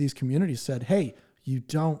though these communities said, "Hey, you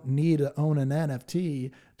don't need to own an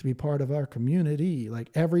NFT to be part of our community."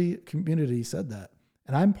 Like every community said that,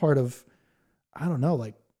 and I'm part of, I don't know,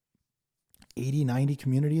 like 80, 90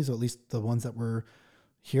 communities, or at least the ones that were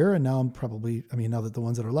here. And now now that the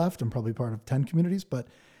ones that are left, I'm probably part of 10 communities, but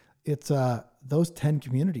it's those 10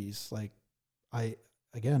 communities. Like I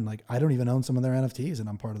don't even own some of their NFTs and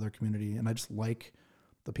I'm part of their community. And I just like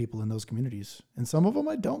the people in those communities. And some of them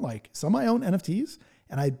I don't like. Some I own NFTs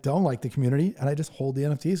and I don't like the community and I just hold the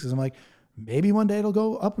NFTs because I'm like, maybe one day it'll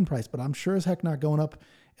go up in price, but I'm sure as heck not going up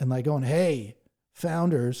and like going, hey,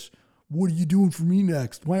 founders, what are you doing for me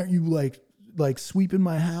next? Why aren't you like sweeping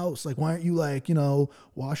my house? Like, why aren't you like,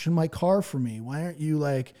 washing my car for me? Why aren't you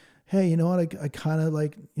like, hey, you know what? I kind of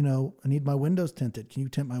like, I need my windows tinted. Can you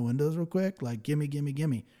tint my windows real quick? Like,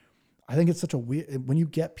 gimme. I think it's such a weird, when you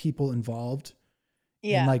get people involved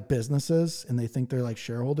in Yeah. like businesses, and they think they're like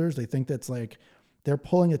shareholders. They think that's like they're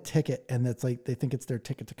pulling a ticket, and that's like they think it's their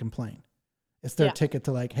ticket to complain. It's their Yeah. ticket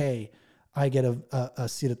to like, hey, I get a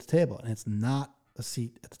seat at the table, and it's not a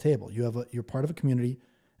seat at the table. You're part of a community,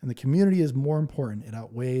 and the community is more important. It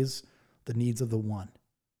outweighs the needs of the one.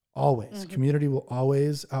 Always. Mhm. Community will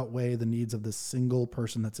always outweigh the needs of the single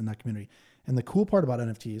person that's in that community. And the cool part about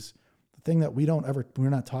NFTs, the thing that we're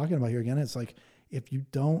not talking about here again, it's like if you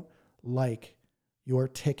don't like your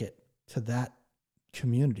ticket to that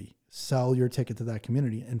community, sell your ticket to that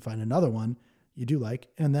community and find another one you do like,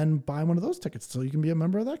 and then buy one of those tickets so you can be a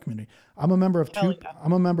member of that community. I'm a member of Hell yeah.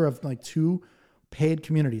 I'm a member of like 2 paid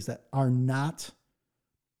communities that are not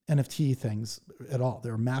NFT things at all.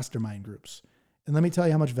 They're mastermind groups. And let me tell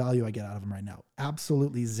you how much value I get out of them right now.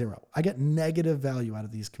 Absolutely zero. I get negative value out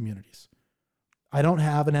of these communities. I don't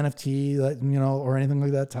have an NFT, or anything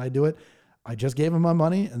like that tied to it. I just gave them my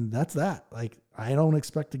money, and that's that. Like, I don't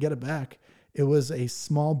expect to get it back. It was a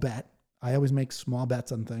small bet. I always make small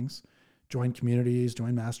bets on things. Join communities,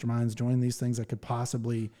 join masterminds, join these things that could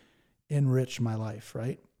possibly enrich my life,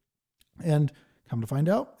 right? And come to find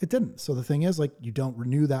out, it didn't. So the thing is, like, you don't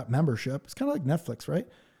renew that membership. It's kind of like Netflix, right?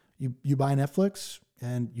 You buy Netflix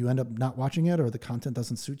and you end up not watching it, or the content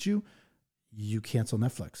doesn't suit you, you cancel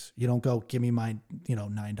Netflix. You don't go, give me my,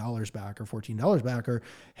 $9 back or $14 back, or,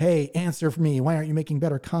 hey, answer for me. Why aren't you making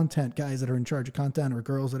better content, guys that are in charge of content or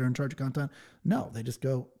girls that are in charge of content? No, they just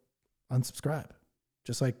go unsubscribe.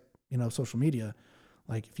 Just like, social media.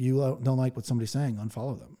 Like, if you don't like what somebody's saying,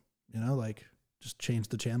 unfollow them, like, just change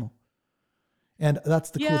the channel. And that's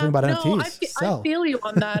the cool thing about NFTs. I feel you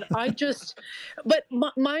on that. But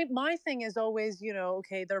my thing is always,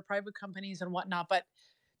 okay, they're private companies and whatnot, but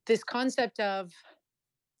this concept of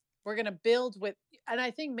we're going to build with, and I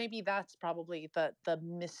think maybe that's probably the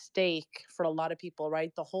mistake for a lot of people,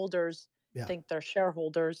 right? The holders think they're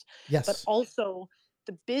shareholders, Yes. but also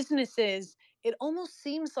the businesses, it almost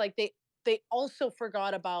seems like they also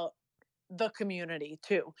forgot about the community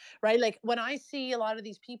too, right? Like when I see a lot of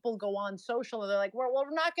these people go on social and they're like, well, we're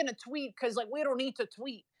not going to tweet because like we don't need to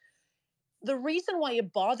tweet. The reason why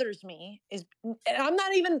it bothers me is, and I'm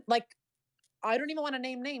not even like, I don't even want to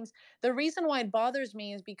name names. The reason why it bothers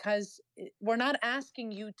me is because we're not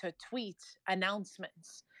asking you to tweet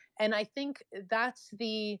announcements. And I think that's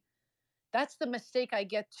the mistake I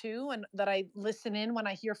get too, and that I listen in when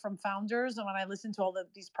I hear from founders and when I listen to all of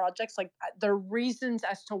these projects, like the reasons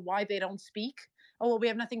as to why they don't speak. Oh, well, we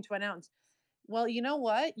have nothing to announce. Well, you know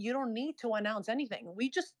what? You don't need to announce anything.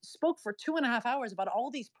 We just spoke for 2.5 hours about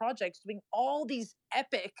all these projects doing all these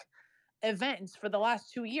epic events for the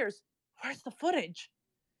last 2 years. Where's the footage?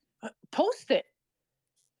 Post it.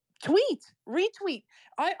 Tweet, retweet.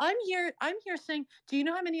 I'm here saying, do you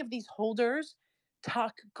know how many of these holders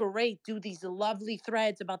talk great, do these lovely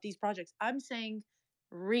threads about these projects? I'm saying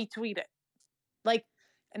retweet it. Like,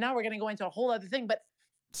 and now we're gonna go into a whole other thing, but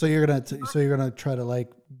so you're gonna try to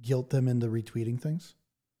like guilt them into retweeting things?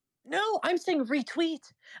 no, I'm saying retweet.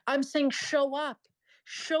 I'm saying show up.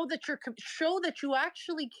 Show that you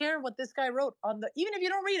actually care what this guy wrote on the, even if you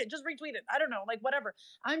don't read it, just retweet it. I don't know, like whatever.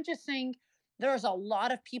 I'm just saying there's a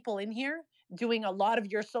lot of people in here doing a lot of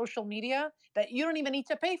your social media that you don't even need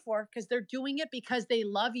to pay for because they're doing it because they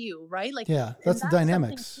love you, right? Like, yeah, that's the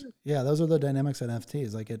dynamics. Yeah, those are the dynamics of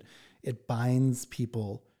NFTs. Like it binds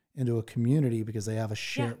people into a community because they have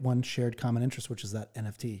one shared common interest, which is that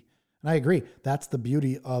NFT. And I agree. That's the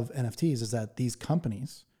beauty of NFTs, is that these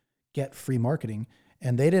companies get free marketing,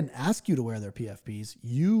 and they didn't ask you to wear their PFPs.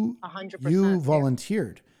 You 100%,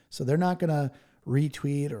 volunteered. So they're not going to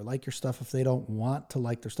retweet or like your stuff if they don't want to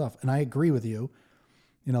like their stuff. And I agree with you.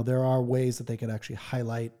 There are ways that they could actually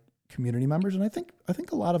highlight community members. And I think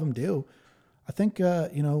a lot of them do. I think,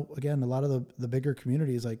 again, a lot of the bigger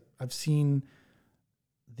communities, like I've seen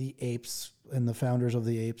the apes and the founders of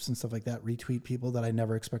the apes and stuff like that retweet people that I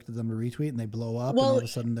never expected them to retweet, and they blow up, and all of a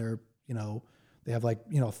sudden they're, they have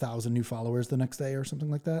 1,000 new followers the next day or something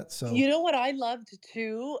like that. So, you know what I loved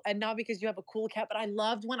too, and not because you have a cool cat, but I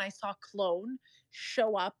loved when I saw Clone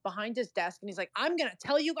show up behind his desk and he's like, I'm going to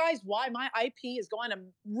tell you guys why my IP is going to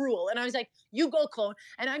rule. And I was like, you go, Clone.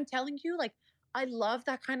 And I'm telling you, like, I love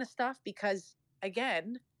that kind of stuff because,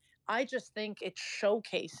 again, I just think it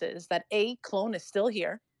showcases that A, Clone is still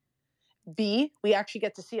here. B, we actually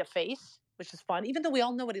get to see a face, which is fun, even though we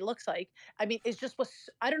all know what he looks like. I mean, it's just was,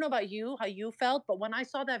 I don't know about you, how you felt, but when I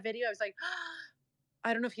saw that video, I was like,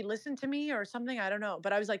 I don't know if he listened to me or something. I don't know.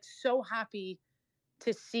 But I was like so happy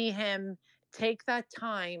to see him take that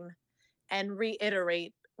time and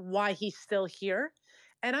reiterate why he's still here.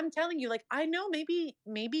 And I'm telling you, like, I know maybe,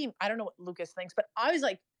 I don't know what Lucas thinks, but I was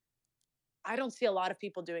like, I don't see a lot of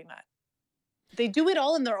people doing that. They do it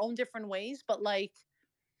all in their own different ways, but like,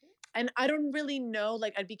 and I don't really know,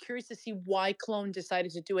 like, I'd be curious to see why Clone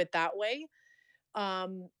decided to do it that way.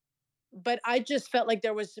 Um, but I just felt like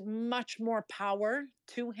there was much more power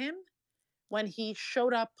to him when he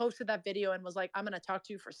showed up, posted that video, and was like, "I'm going to talk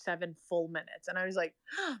to you for 7 full minutes." And I was like,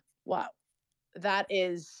 "Wow, that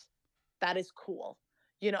is cool."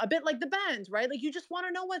 You know, a bit like the bands, right? Like you just want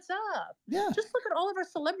to know what's up. Yeah. Just look at all of our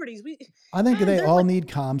celebrities. I think Man, they they're all like, need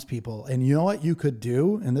comms people. And you know what you could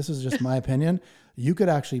do? And this is just my opinion. You could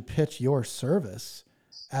actually pitch your service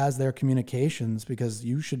as their communications, because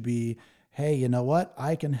you should be, hey, you know what?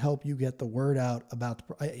 I can help you get the word out about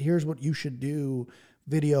here's what you should do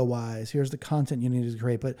video wise. Here's the content you need to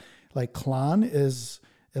create. But like Klon is,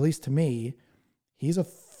 at least to me, he's a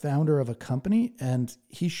founder of a company and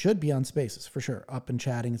he should be on Spaces for sure, up and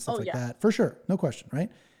chatting and stuff Oh, like yeah. that. For sure. No question, right?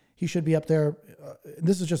 He should be up there.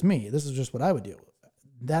 This is just me. This is just what I would do.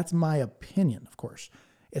 That's my opinion, of course.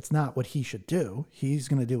 It's not what he should do. He's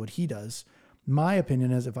going to do what he does. My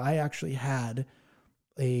opinion is if I actually had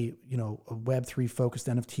a Web3 focused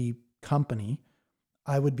NFT company,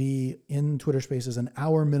 I would be in Twitter Spaces an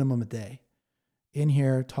hour minimum a day, in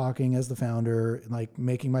here talking as the founder, like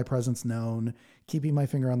making my presence known, keeping my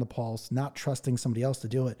finger on the pulse, not trusting somebody else to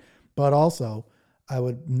do it. But also, I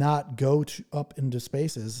would not go up into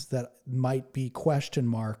spaces that might be question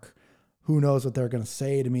mark. Who knows what they're going to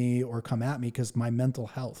say to me or come at me, because my mental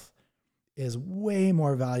health is way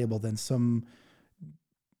more valuable than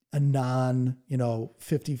a non,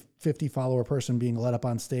 50 follower person being let up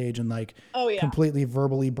on stage and like oh yeah, completely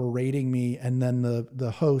verbally berating me. And then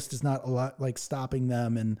the host is not a lot like stopping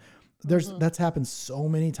them. And that's happened so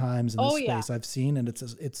many times in this Oh, yeah. space I've seen. And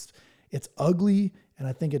it's ugly. And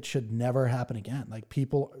I think it should never happen again. Like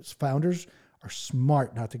founders are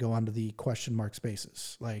smart not to go onto the question mark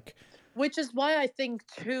spaces. Like, Which is why I think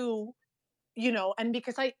too, and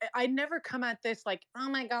because I never come at this like, oh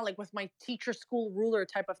my god, like with my teacher school ruler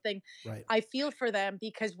type of thing. right. I feel for them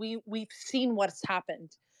because we've seen what's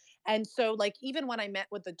happened. And so like even when I met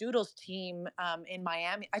with the Doodles team in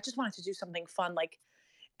Miami, I just wanted to do something fun, like,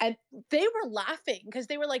 and they were laughing because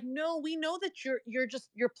they were like, no, we know that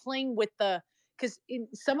you're playing with the, because in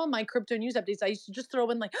some of my crypto news updates I used to just throw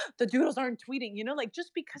in like the Doodles aren't tweeting, like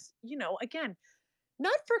just because, again,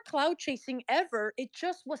 not for cloud chasing ever. It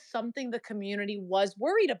just was something the community was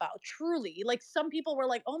worried about, truly. Like some people were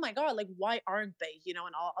like, oh my God, like why aren't they? And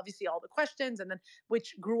obviously all the questions, and then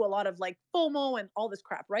which grew a lot of like FOMO and all this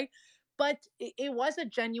crap, right? But it was a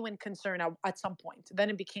genuine concern at some point. Then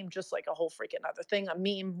it became just like a whole freaking other thing, a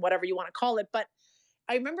meme, whatever you want to call it. But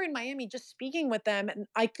I remember in Miami just speaking with them and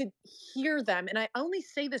I could hear them. And I only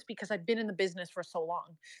say this because I've been in the business for so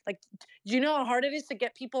long. Like, do you know how hard it is to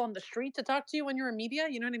get people on the street to talk to you when you're in media?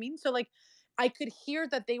 You know what I mean? So, like, I could hear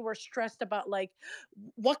that they were stressed about like,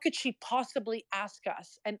 what could she possibly ask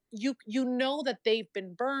us? And you know that they've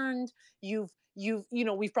been burned.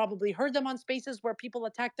 We've probably heard them on spaces where people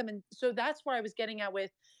attack them. And so that's where I was getting at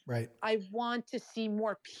with, Right. I want to see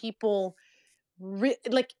more people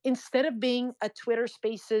like instead of being a Twitter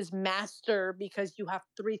Spaces master because you have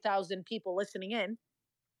 3,000 people listening in,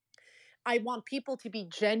 I want people to be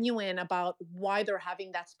genuine about why they're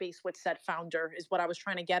having that space with said founder, is what I was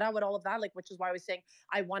trying to get at with all of that. Like, which is why I was saying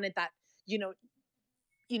I wanted that,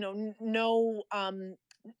 no,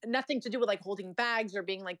 nothing to do with like holding bags or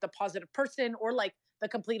being like the positive person, or like the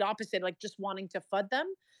complete opposite, like just wanting to FUD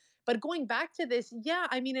them. But going back to this, yeah,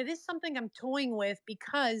 I mean, it is something I'm toying with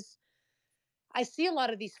because I see a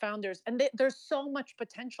lot of these founders and there's so much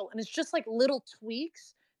potential, and it's just like little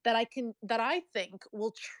tweaks that I think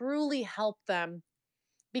will truly help them,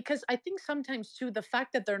 because I think sometimes too the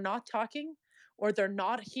fact that they're not talking or they're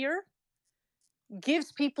not here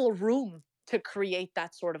gives people room to create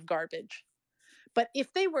that sort of garbage. But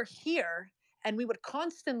if they were here and we would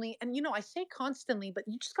constantly, and I say constantly, but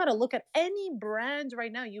you just got to look at any brand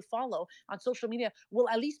right now you follow on social media will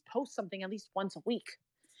at least post something at least once a week.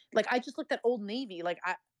 Like I just looked at Old Navy. Like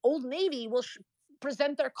Old Navy will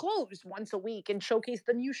present their clothes once a week and showcase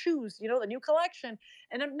the new shoes, the new collection.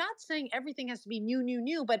 And I'm not saying everything has to be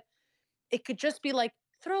new, but it could just be like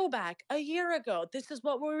throwback a year ago. This is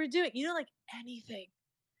what we were doing. Like anything.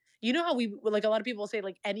 You know how we like a lot of people say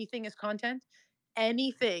like anything is content.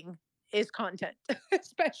 Anything is content,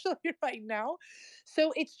 especially right now.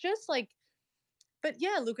 So it's just like, but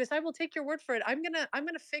yeah, Lucas, I will take your word for it. I'm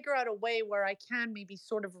gonna figure out a way where I can maybe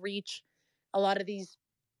sort of reach a lot of these,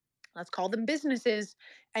 let's call them businesses,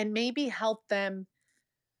 and maybe help them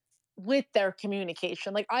with their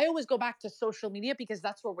communication. Like I always go back to social media because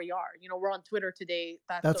that's where we are. We're on Twitter today.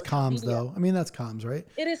 That's That's social comms, media. though. I mean, that's comms, right?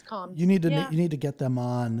 It is You comms. need to Yeah. you need to get them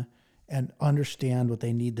on and understand what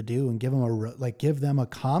they need to do and give them give them a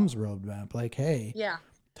comms roadmap. Like, hey, Yeah.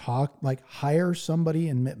 hire somebody,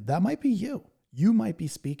 and that might be you. You might be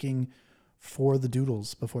speaking for the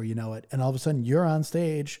Doodles before you know it, and all of a sudden you're on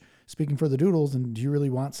stage speaking for the Doodles. And do you really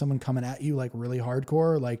want someone coming at you like really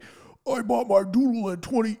hardcore, like, I bought my Doodle at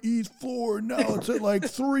 20 East floor, and now it's at like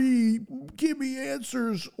 3. Give me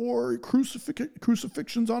answers, or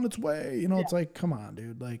crucifixion's on its way. It's like, come on,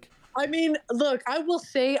 dude. Like, I mean, look, I will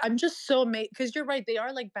say I'm just so amazed because you're right. They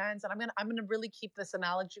are like bands, and I'm gonna really keep this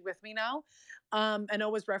analogy with me now, and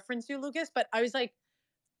always reference you, Lucas. But I was like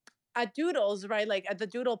at Doodles, right? Like at the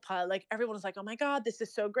Doodle Pod, like everyone was like, "Oh my god, this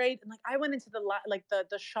is so great!" And like I went into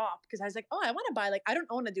the shop because I was like, "Oh, I want to buy like I don't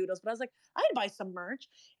own a Doodles, but I was like, I'd buy some merch."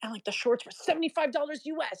 And like the shorts were $75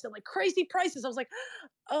 US and like crazy prices. I was like,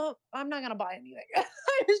 "Oh, I'm not gonna buy anything." I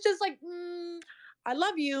was just like, "I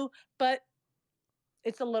love you, but."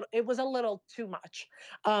 It was a little too much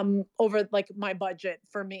over like my budget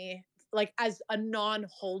for me, like as a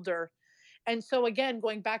non-holder. And so again,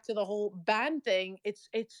 going back to the whole band thing, it's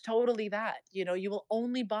totally that. You will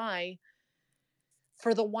only buy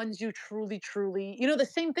for the ones you truly, the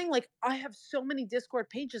same thing. Like I have so many Discord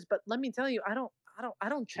pages, but let me tell you, I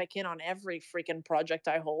don't check in on every freaking project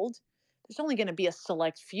I hold. There's only going to be a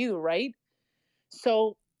select few, right?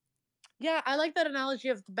 So yeah, I like that analogy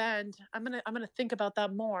of the band. I'm gonna think about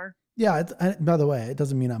that more. yeah. By the way, it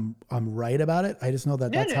doesn't mean I'm right about it. I just know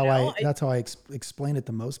that No, that's no, how no. I explain it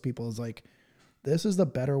to most people. Is like, this is the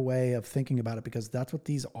better way of thinking about it, because that's what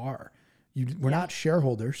these are. We're Yeah. not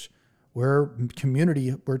shareholders. We're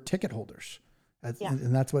community. We're ticket holders. Yeah.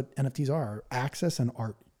 And that's what NFTs are: access and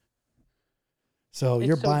art. So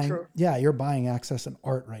It's so true. you're buying access and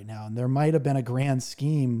art right now. And there might have been a grand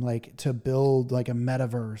scheme, like to build like a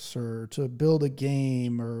metaverse, or to build a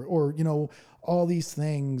game, or all these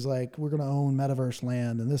things, like we're going to own metaverse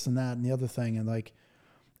land and this and that and the other thing. And like,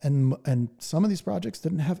 and some of these projects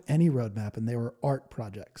didn't have any roadmap, and they were art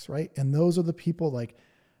projects. Right. And those are the people, like,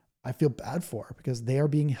 I feel bad for, because they are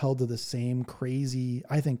being held to the same crazy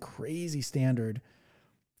standard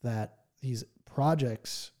that these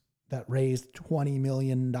projects that raised $20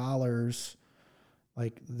 million,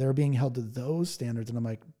 like they're being held to those standards. And I'm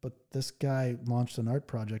like, but this guy launched an art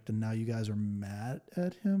project and now you guys are mad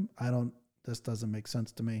at him. This doesn't make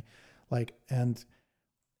sense to me. Like, and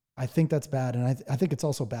I think that's bad. And I think it's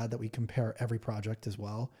also bad that we compare every project as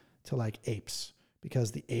well to like apes,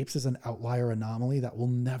 because the apes is an outlier anomaly that will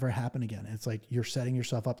never happen again. It's like you're setting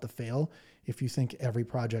yourself up to fail if you think every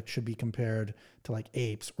project should be compared to like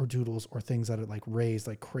apes or doodles or things that are like raised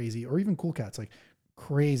like crazy, or even Cool Cats, like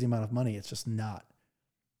crazy amount of money. It's just not.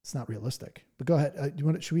 It's not realistic. But go ahead.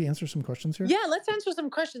 Should we answer some questions here? Yeah, let's answer some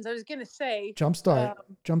questions. I was gonna say Jumpstart.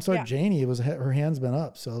 Jumpstart. yeah. Janie her hand's been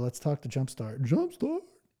up, so let's talk to Jumpstart. Jumpstart.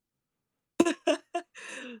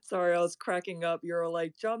 Sorry, I was cracking up. You're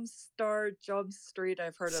like Jumpstart, Jump Street.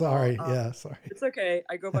 I've heard Sorry. it all. Yeah, sorry. It's okay.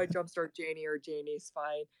 I go by Jumpstart Janie, or Janie's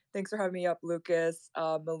fine. Thanks for having me up, Lucas,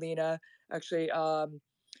 Melina. Actually,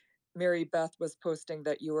 Mary Beth was posting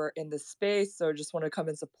that you were in the space, so I just want to come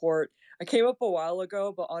and support. I came up a while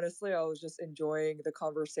ago, but honestly, I was just enjoying the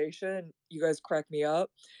conversation. You guys cracked me up.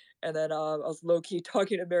 And then I was low-key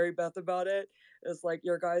talking to Mary Beth about it. It's like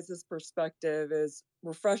your guys' perspective is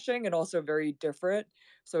refreshing and also very different.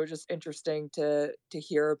 So just interesting to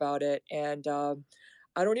hear about it. And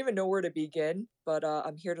I don't even know where to begin, but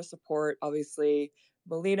I'm here to support, obviously,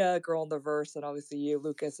 Melina, Girl in the Verse, and obviously you,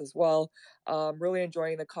 Lucas, as well. Really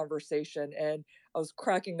enjoying the conversation. And I was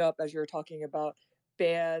cracking up as you were talking about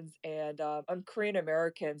bands, and I'm Korean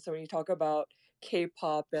American. So when you talk about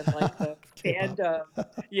K-pop and like the fandom,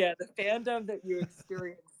 the fandom that you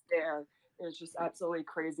experience there is just absolutely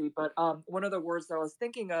crazy. But one of the words that I was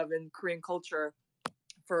thinking of in Korean culture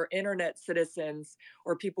for internet citizens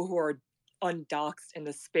or people who are undoxed in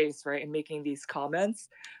the space, right, and making these comments,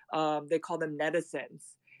 they call them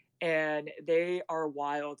netizens. And they are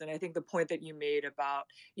wild. And I think the point that you made about,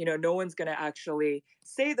 no one's going to actually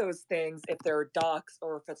say those things if they're doxed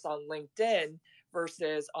or if it's on LinkedIn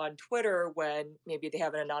versus on Twitter, when maybe they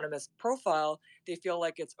have an anonymous profile, they feel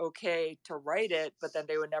like it's okay to write it, but then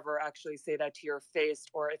they would never actually say that to your face,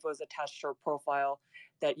 or if it was attached to your profile,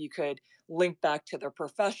 that you could link back to their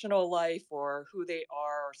professional life or who they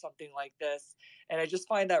are or something like this. And I just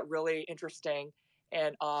find that really interesting.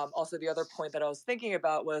 And also the other point that I was thinking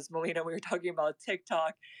about was, Melina, we were talking about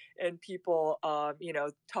TikTok and people,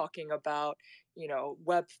 talking about,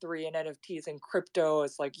 Web3 and NFTs and crypto.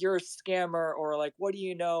 It's like, you're a scammer, or like, what do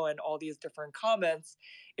you know? And all these different comments.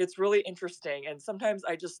 It's really interesting. And sometimes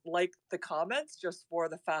I just like the comments just for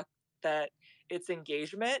the fact that it's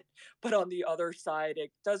engagement. But on the other side,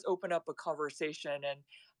 it does open up a conversation. And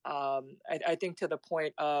I think to the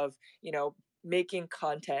point of, making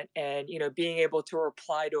content and being able to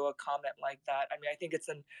reply to a comment like that, I mean, I think it's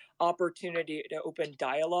an opportunity to open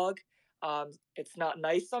dialogue. It's not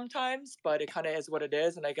nice sometimes, but it kind of is what it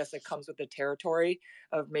is, and I guess it comes with the territory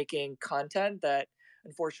of making content that,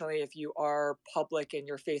 unfortunately, if you are public and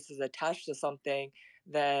your face is attached to something,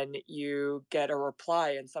 then you get a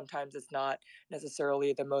reply, and sometimes it's not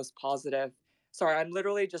necessarily the most positive. Sorry, I'm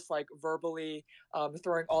literally just like verbally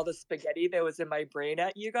throwing all the spaghetti that was in my brain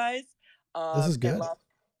at you guys. This is And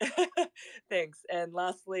good. thanks. And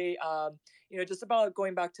lastly, just about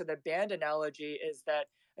going back to the band analogy, is that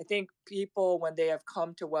I think people, when they have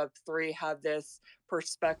come to Web3, have this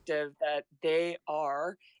perspective that they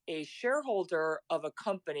are a shareholder of a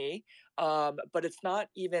company, but it's not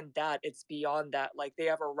even that, it's beyond that. Like, they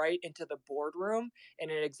have a right into the boardroom and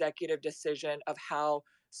an executive decision of how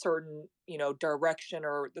certain direction,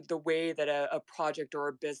 or the way that a project or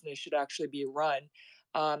a business should actually be run.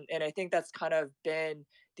 And I think that's kind of been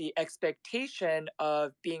the expectation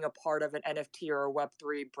of being a part of an NFT or a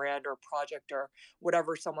Web3 brand or project, or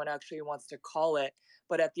whatever someone actually wants to call it.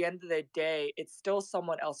 But at the end of the day, it's still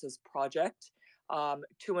someone else's project,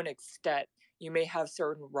 to an extent. You may have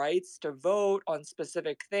certain rights to vote on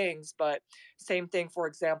specific things, but same thing, for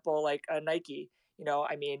example, like a Nike.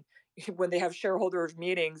 I mean, when they have shareholders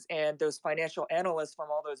meetings and those financial analysts from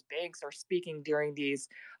all those banks are speaking during these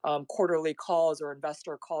quarterly calls or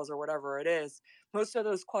investor calls or whatever it is, most of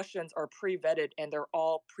those questions are pre-vetted and they're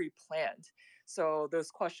all pre-planned. So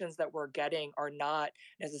those questions that we're getting are not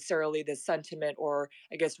necessarily the sentiment, or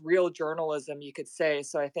I guess real journalism, you could say.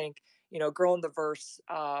 So I think, Girl in the Verse,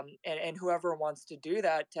 and whoever wants to do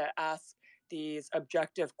that, to ask these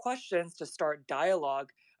objective questions to start dialogue.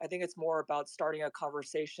 I think it's more about starting a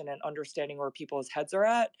conversation and understanding where people's heads are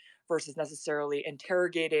at, versus necessarily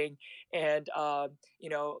interrogating and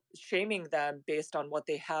shaming them based on what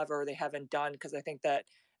they have or they haven't done. Because I think that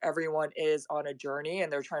everyone is on a journey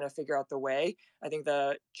and they're trying to figure out the way. I think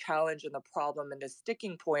the challenge and the problem and the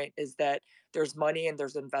sticking point is that there's money and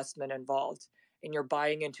there's investment involved, and you're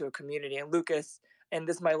buying into a community. And Lucas, and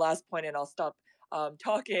this is my last point, and I'll stop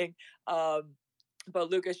talking.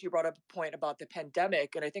 But Lucas, you brought up a point about the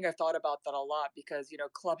pandemic, and I think I've thought about that a lot, because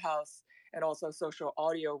Clubhouse and also social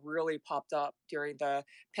audio really popped up during the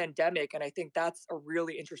pandemic, and I think that's a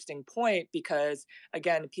really interesting point, because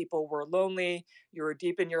again, people were lonely, you were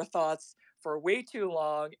deep in your thoughts for way too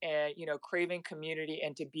long, and craving community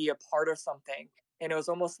and to be a part of something. And it was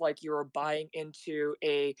almost like you were buying into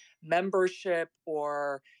a membership,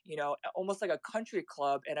 or almost like a country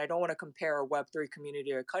club. And I don't want to compare a Web3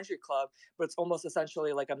 community to a country club, but it's almost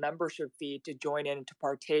essentially like a membership fee to join in and to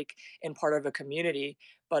partake in part of a community.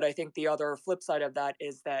 But I think the other flip side of that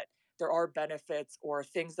is that there are benefits or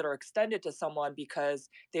things that are extended to someone because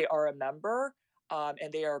they are a member,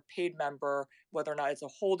 and they are a paid member, whether or not it's a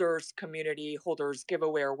holders community, holders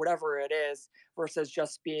giveaway, or whatever it is, versus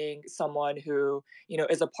just being someone who,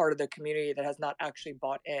 is a part of the community that has not actually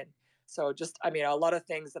bought in. So just, I mean, a lot of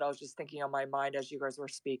things that I was just thinking on my mind as you guys were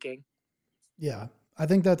speaking. Yeah. I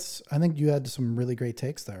think you had some really great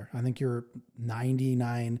takes there. I think you're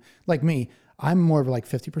 99, like me, I'm more of like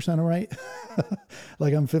 50% right.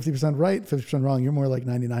 Like I'm 50% right, 50% wrong. You're more like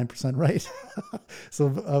 99% right.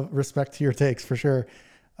 So respect to your takes for sure.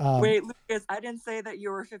 Wait, Lucas, I didn't say that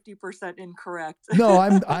you were 50% incorrect. No,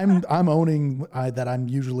 I'm owning that I'm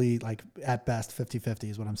usually like at best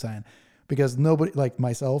 50-50 is what I'm saying, because nobody, like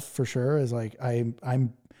myself for sure, is like,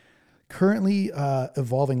 I'm currently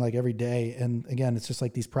evolving like every day. And again, it's just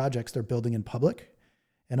like these projects they're building in public,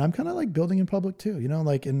 and I'm kind of like building in public too,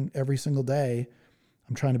 like in every single day,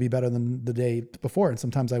 I'm trying to be better than the day before. And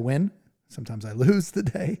sometimes I win, sometimes I lose the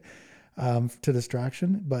day to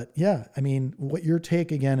distraction. But yeah, I mean, what your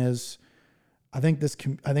take again is, I think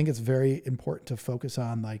it's very important to focus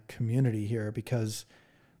on like community here, because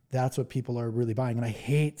that's what people are really buying. And I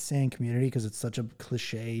hate saying community because it's such a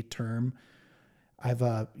cliche term. I've,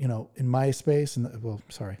 in my space and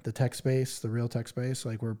the tech space, the real tech space,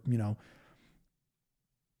 like we're,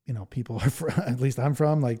 people are at least I'm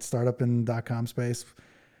from like startup and .com space,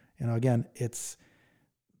 again, it's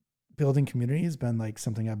building community has been like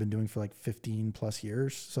something I've been doing for like 15 plus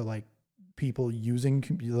years. So like people using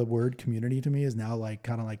the word community to me is now like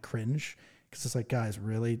kind of like cringe, Because it's like, guys,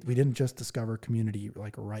 really, we didn't just discover community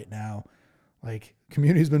like right now. Like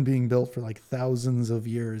community's been being built for like thousands of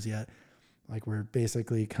years, yet like we're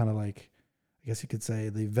basically kind of like, I guess you could say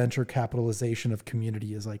the venture capitalization of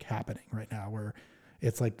community is like happening right now, where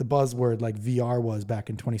it's like the buzzword like VR was back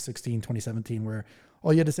in 2016, 2017, where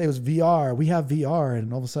all you had to say was VR, we have VR.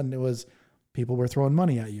 And all of a sudden it was people were throwing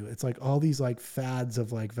money at you. It's like all these like fads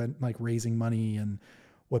of like like raising money and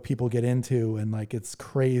what people get into. And like, it's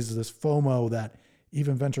crazy, this FOMO that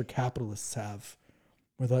even venture capitalists have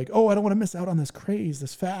with like, oh, I don't want to miss out on this craze,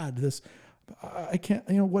 this fad, this, I can't,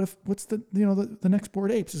 what's the, the next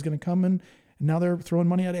Bored Apes is going to come and now they're throwing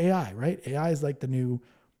money at AI, right? AI is like the new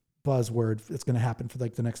buzzword. It's going to happen for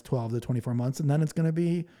like the next 12 to 24 months. And then it's going to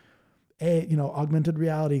be augmented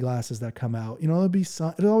reality glasses that come out, there's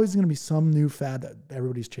always going to be some new fad that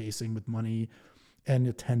everybody's chasing with money and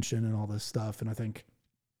attention and all this stuff. And I think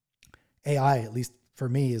AI, at least for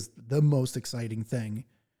me, is the most exciting thing.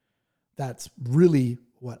 That's really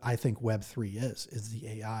what I think Web3 is the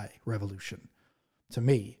AI revolution to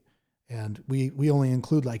me. And we only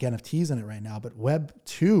include like NFTs in it right now, but Web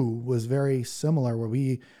 2 was very similar, where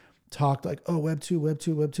we talked like, oh, Web 2, Web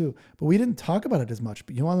 2, Web 2, but we didn't talk about it as much.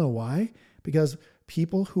 But you want to know why? Because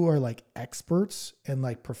people who are like experts and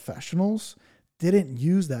like professionals didn't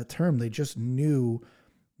use that term. They just knew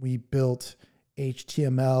we built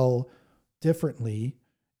HTML differently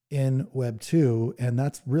in Web 2, and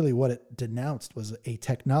that's really what it denounced, was a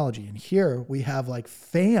technology. And here we have like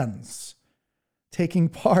fans taking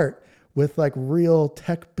part with like real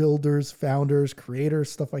tech builders, founders,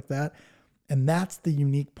 creators, stuff like that. And that's the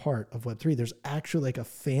unique part of Web3. There's actually like a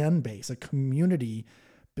fan base, a community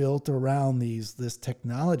built around this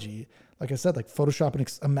technology. Like I said, like Photoshop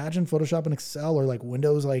and imagine Photoshop and Excel, or like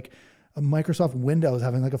Windows, like a Microsoft Windows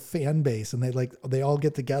having like a fan base, and they all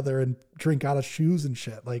get together and drink out of shoes and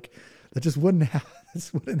shit. Like that just wouldn't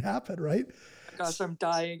happen, right? Gosh, I'm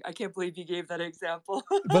dying. I can't believe you gave that example.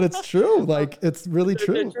 But it's true. Like it's really The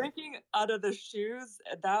true. drinking out of the shoes,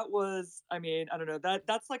 that was, I mean, I don't know,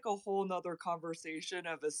 that's like a whole nother conversation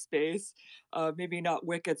of a space. Maybe not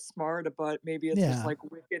wicked smart, but maybe it's just Yeah. like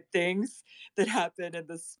wicked things that happen in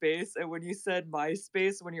the space. And when you said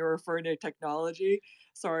MySpace, when you were referring to technology,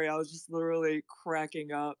 sorry, I was just literally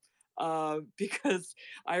cracking up. Because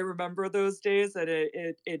I remember those days, and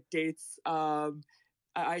it dates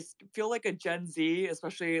feel like a Gen Z,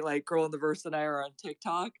 especially like Girl in the Verse and I are on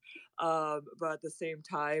TikTok. But at the same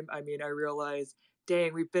time, I mean, I realize,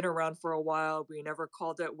 dang, we've been around for a while. We never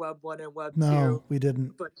called it Web 1 and Web 2, No, we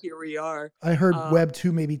didn't. but here we are. I heard Um, Web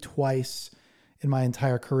 2 maybe twice in my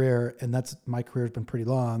entire career. And that's, my career's been pretty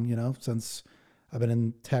long, since I've been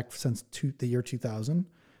in tech since the year 2000.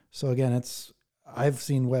 So again, I've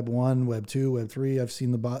seen Web 1, Web 2, Web 3. I've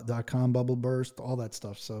seen the .com bubble burst, all that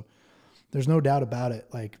stuff. So there's no doubt about it.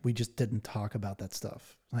 Like we just didn't talk about that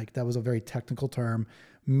stuff. Like that was a very technical term.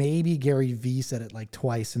 Maybe Gary Vee said it like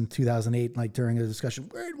twice in 2008, like during a discussion,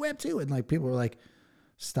 we're in Web 2. And like people were like,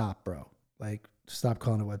 stop, bro. Like stop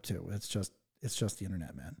calling it Web 2. It's just the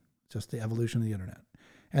internet, man. Just the evolution of the internet.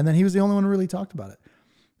 And then he was the only one who really talked about it.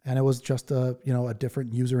 And it was just a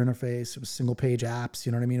different user interface. It was single page apps.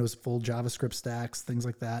 You know what I mean? It was full JavaScript stacks, things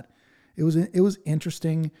like that. It was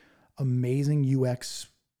interesting, amazing UX,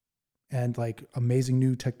 and like amazing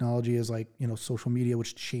new technology is like, social media,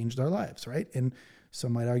 which changed our lives, right? And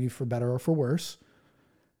some might argue for better or for worse,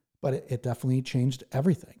 but it definitely changed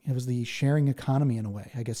everything. It was the sharing economy in a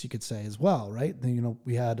way, I guess you could say as well, right? Then,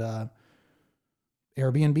 we had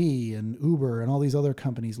Airbnb and Uber and all these other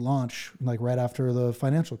companies launch like right after the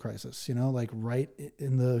financial crisis, like right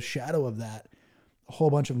in the shadow of that, a whole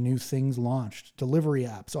bunch of new things launched, delivery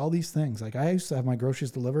apps, all these things. Like I used to have my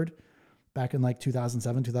groceries delivered back in like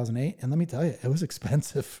 2007, 2008. And let me tell you, it was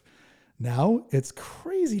expensive. Now it's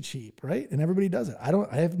crazy cheap, right? And everybody does it. I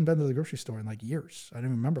haven't been to the grocery store in like years. I don't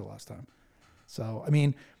even remember the last time. So, I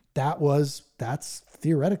mean, that's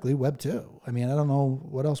theoretically Web 2. I mean, I don't know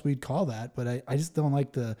what else we'd call that, but I just don't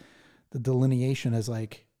like the delineation as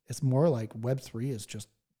like, it's more like Web 3 is just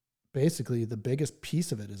basically the biggest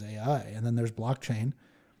piece of it is AI. And then there's blockchain.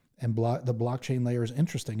 And the blockchain layer is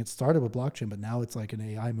interesting. It started with blockchain, but now it's like an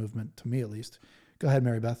AI movement, to me at least. Go ahead,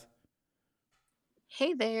 Mary Beth.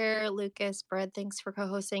 Hey there, Lucas, Brad. Thanks for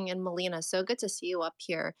co-hosting, and Melina. So good to see you up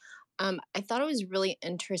here. I thought it was really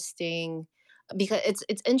interesting because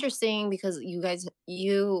it's interesting because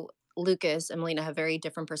Lucas, and Melina have very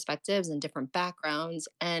different perspectives and different backgrounds,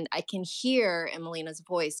 and I can hear in Melina's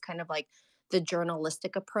voice kind of like the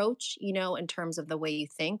journalistic approach, in terms of the way you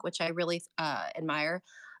think, which I really admire.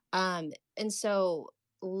 And so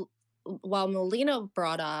while Molina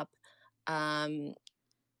brought up, um,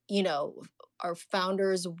 are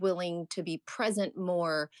founders willing to be present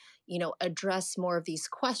more, address more of these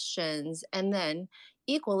questions? And then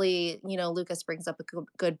equally, Lucas brings up a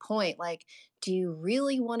good point. Like, do you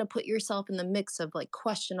really want to put yourself in the mix of like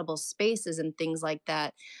questionable spaces and things like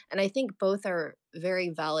that? And I think both are very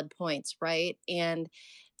valid points, right? And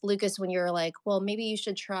Lucas, when you're like, well, maybe you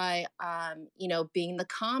should try, being the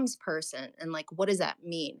comms person, and like, what does that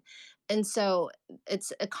mean? And so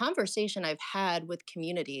it's a conversation I've had with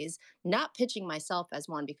communities, not pitching myself as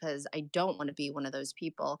one because I don't want to be one of those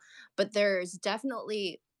people, but there's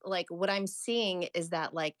definitely like what I'm seeing is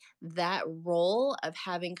that like that role of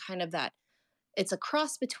having kind of that, it's a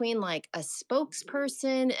cross between like a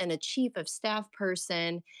spokesperson and a chief of staff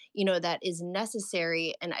person, that is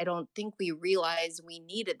necessary. And I don't think we realized we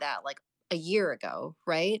needed that like a year ago,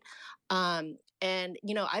 right? And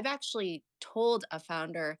I've actually told a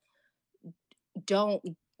founder, don't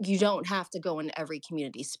you don't have to go in every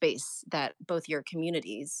community space that both your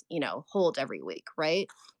communities hold every week, right?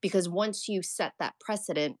 Because once you set that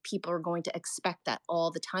precedent, people are going to expect that all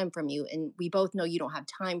the time from you, and we both know you don't have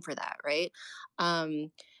time for that, right? um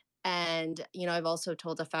and I've also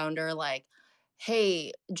told a founder like,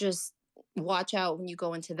 hey, just watch out when you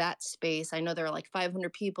go into that space. I know there are like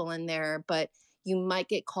 500 people in there, but you might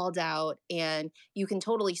get called out, and you can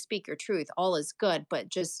totally speak your truth, all is good, but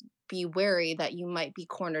just be wary that you might be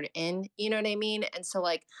cornered in, you know what I mean? And so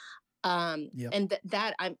like, Yep. and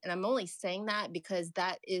I'm only saying that because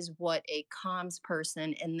that is what a comms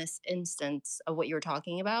person in this instance of what you were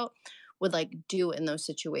talking about would like do in those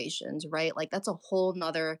situations, right? Like that's a whole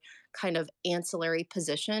nother kind of ancillary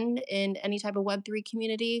position in any type of Web3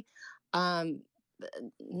 community. um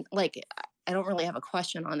like I don't really have a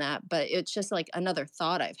question on that, but it's just like another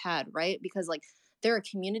thought I've had, right? Because like there are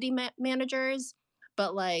community managers,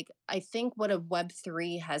 but like I think what a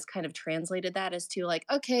Web3 has kind of translated that is to like,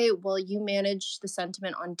 okay, well, you manage the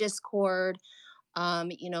sentiment on Discord,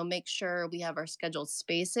 make sure we have our scheduled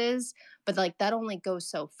spaces, but like that only goes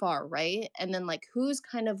so far, right? And then like who's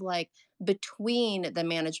kind of like between the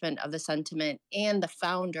management of the sentiment and the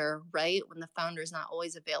founder, right? When the founder is not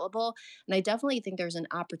always available. And I definitely think there's an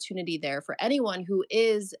opportunity there for anyone who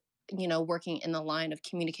is, working in the line of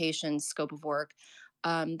communication scope of work,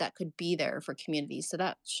 that could be there for communities. So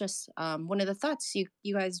that's just one of the thoughts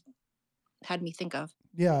you guys had me think of.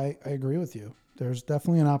 Yeah, I agree with you. There's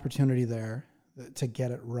definitely an opportunity there to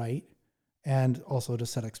get it right and also to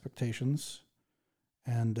set expectations.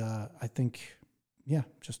 And I think, yeah,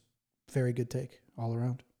 just very good take all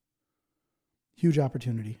around. Huge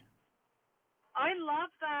opportunity. I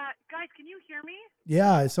love that. Guys, can you hear me?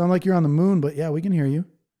 Yeah, it sounds like you're on the moon, but yeah, we can hear you.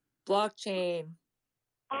 Blockchain.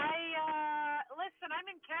 Listen, I'm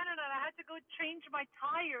in Canada and I had to go change my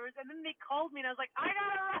tires, and then they called me and I was like, I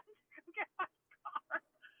gotta run to go get my car.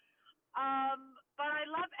 But I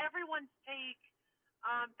love everyone's take.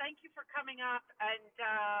 Thank you for coming up and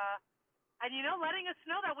letting us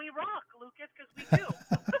know that we rock, Lucas, because we do.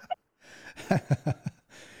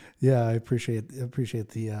 Yeah, I appreciate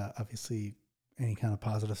the obviously any kind of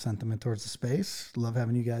positive sentiment towards the space. Love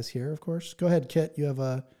having you guys here, of course. Go ahead, Kit. You have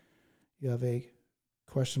a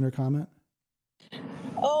question or comment?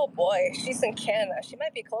 Oh boy, she's in Canada. She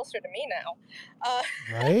might be closer to me now.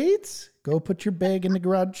 Right? Go put your bag in the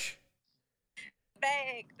garage. The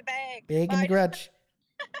bag. Bag in the garage.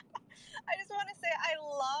 I just want to say I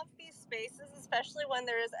love these spaces, especially when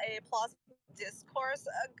there is a plausible discourse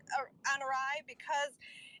on a ride, because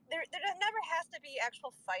there never has to be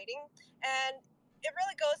actual fighting, and it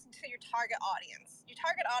really goes into your target audience. Your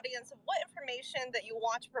target audience of what information that you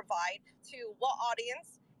want to provide to what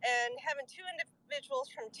audience, and having two individuals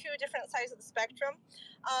from two different sides of the spectrum,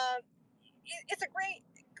 it's a great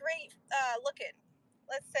look in.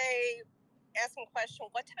 Let's say asking question,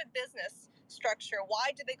 what type of business structure,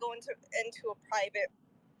 why did they go into a private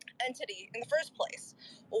entity in the first place?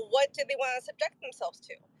 What did they want to subject themselves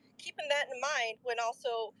to? Keeping that in mind when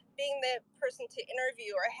also being the person to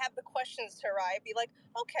interview or have the questions to arrive, be like,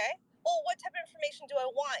 okay, well, what type of information do I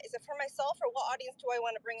want? Is it for myself, or what audience do I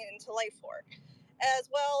want to bring it into life for? As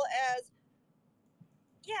well as,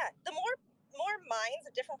 yeah, the more minds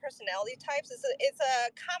of different personality types. It's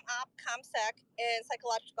a comsec, and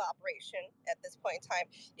psychological operation at this point in time.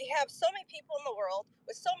 You have so many people in the world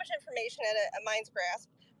with so much information at a mind's grasp,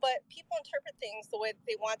 but people interpret things the way that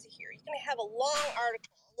they want to hear. You can have a long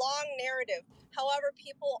article, long narrative. However,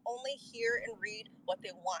 people only hear and read what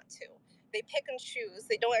they want to. They pick and choose.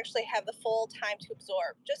 They don't actually have the full time to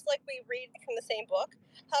absorb. Just like we read from the same book,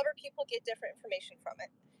 however, people get different information from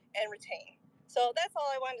it and retain. So that's all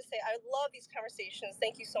I wanted to say. I love these conversations.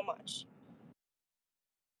 Thank you so much.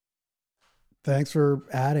 Thanks for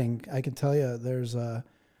adding. I can tell you there's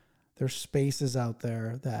spaces out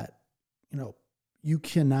there that, you know, you're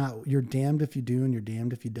damned if you do and you're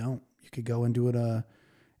damned if you don't. You could go and do it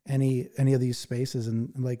any of these spaces,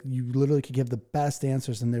 and like you literally could give the best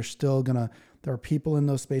answers, and there are people in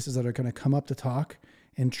those spaces that are gonna come up to talk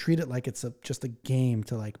and treat it like it's just a game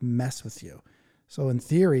to like mess with you. So in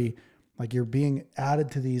theory, like you're being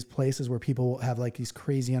added to these places where people have like these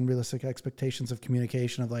crazy unrealistic expectations of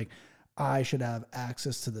communication of like, I should have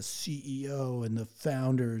access to the CEO and the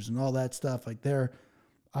founders and all that stuff. Like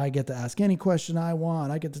I get to ask any question I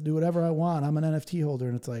want. I get to do whatever I want. I'm an NFT holder.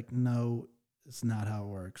 And it's like, no, it's not how it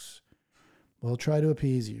works. We'll try to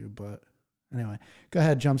appease you, but anyway, go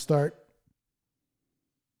ahead. Jumpstart.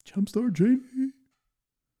 Jumpstart, Jamie.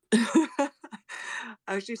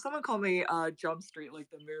 Actually, someone called me Jump Street, like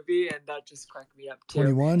the movie, and that just cracked me up too.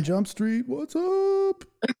 21 Jump Street. What's up?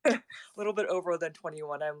 A little bit over than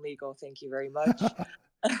 21. I'm legal. Thank you very much.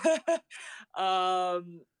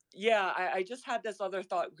 Yeah, I just had this other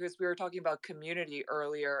thought because we were talking about community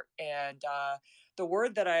earlier, and the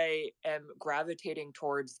word that I am gravitating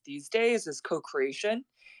towards these days is co-creation.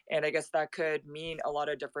 And I guess that could mean a lot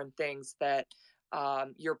of different things, that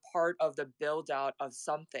you're part of the build out of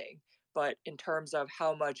something. But in terms of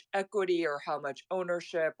how much equity or how much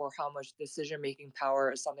ownership or how much decision making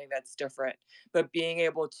power is something that's different. But being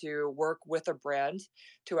able to work with a brand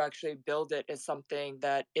to actually build it is something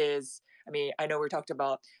that is, I mean, I know we talked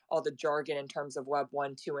about all the jargon in terms of Web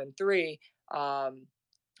 1, 2, and 3.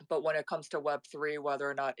 But when it comes to Web3, whether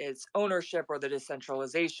or not it's ownership or the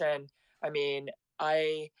decentralization, I mean,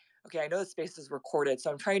 I know the space is recorded,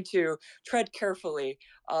 so I'm trying to tread carefully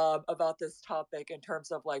about this topic in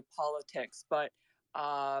terms of like politics, but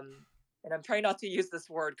and I'm trying not to use this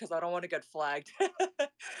word because I don't want to get flagged.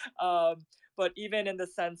 um, but even in the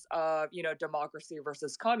sense of, democracy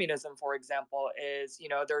versus communism, for example, is,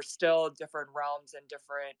 there's still different realms and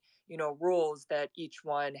different, rules that each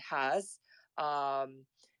one has. Um,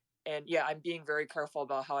 and yeah, I'm being very careful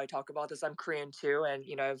about how I talk about this. I'm Korean too, and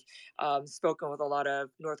I've spoken with a lot of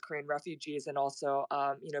North Korean refugees and also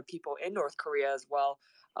people in North Korea as well.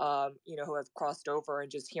 Who have crossed over,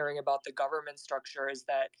 and just hearing about the government structure is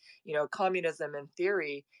that communism in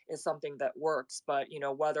theory is something that works, but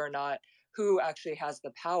whether or not who actually has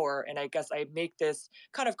the power. And I guess I make this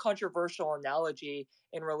kind of controversial analogy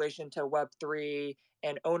in relation to Web3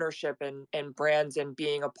 and ownership and brands and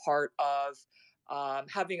being a part of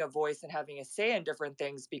having a voice and having a say in different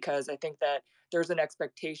things, because I think that there's an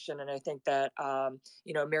expectation. And I think that,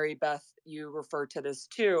 Mary Beth, you referred to this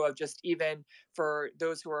too, of just even for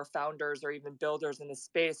those who are founders or even builders in the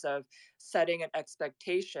space of setting an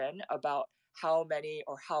expectation about how many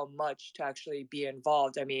or how much to actually be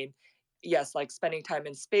involved. I mean, yes, like spending time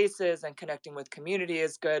in spaces and connecting with community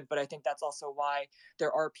is good, but I think that's also why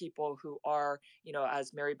there are people who are,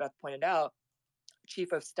 as Mary Beth pointed out,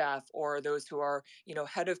 chief of staff, or those who are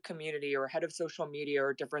head of community or head of social media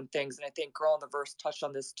or different things. And I think Girl in the Verse touched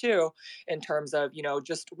on this too, in terms of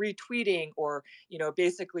just retweeting, or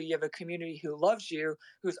basically you have a community who loves you,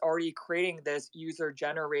 who's already creating this user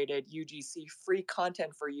generated UGC free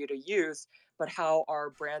content for you to use, but how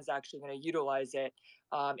are brands actually going to utilize it?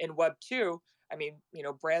 In Web 2, I mean,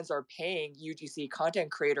 brands are paying UGC content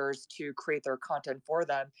creators to create their content for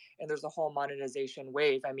them, and there's a whole monetization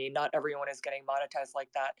wave. I mean, not everyone is getting monetized like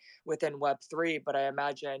that within Web3, but I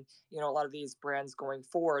imagine, a lot of these brands going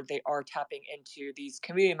forward, they are tapping into these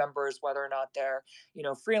community members, whether or not they're,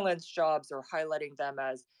 freelance jobs, or highlighting them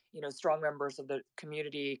as, strong members of the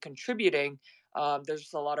community contributing. There's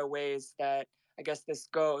just a lot of ways that I guess this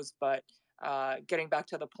goes, but getting back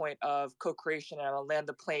to the point of co-creation, and I'll land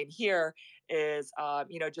the plane here, is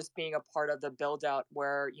just being a part of the build out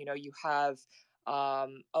where you have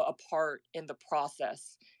a part in the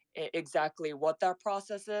process. Exactly what that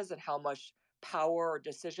process is and how much power or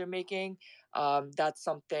decision making, that's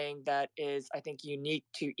something that is, I think, unique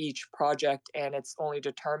to each project, and it's only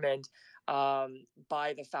determined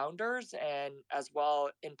by the founders, and as well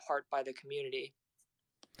in part by the community.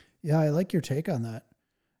 Yeah, I like your take on that.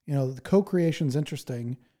 The co-creation is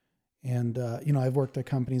interesting. And, I've worked at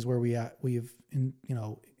companies where we've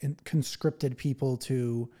conscripted people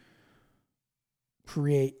to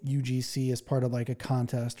create UGC as part of like a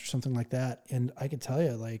contest or something like that. And I could tell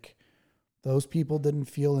you, like, those people didn't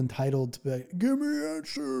feel entitled to be like, give me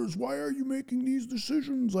answers. Why are you making these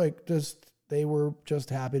decisions? Like, they were just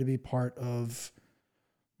happy to be part of,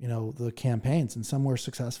 the campaigns, and some were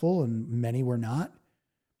successful and many were not.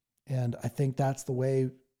 And I think that's the way,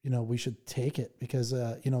 we should take it, because,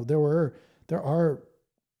 there are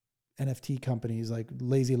NFT companies like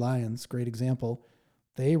Lazy Lions, great example.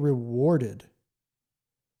 They rewarded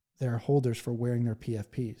their holders for wearing their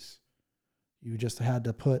PFPs. You just had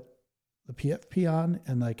to put the PFP on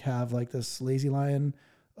and like have like this lazy lion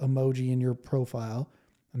emoji in your profile.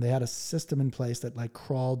 And they had a system in place that like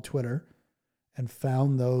crawled Twitter and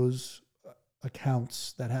found those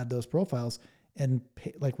accounts that had those profiles and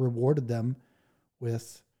rewarded them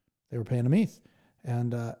with, they were paying them ETH.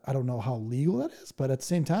 And I don't know how legal that is, but at the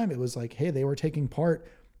same time, it was like, hey, they were taking part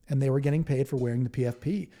and they were getting paid for wearing the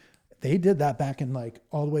PFP. They did that back in like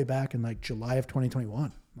all the way back in like July of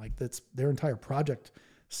 2021. Like that's their entire project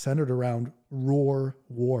centered around Roar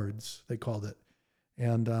Wards, they called it.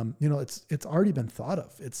 And, it's already been thought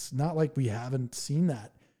of. It's not like we haven't seen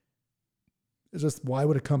that. It's just, why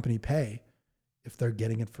would a company pay if they're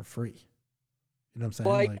getting it for free? You know what I'm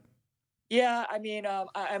saying? Yeah, I mean,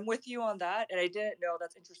 I'm with you on that. And I didn't know,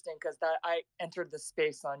 that's interesting because I entered the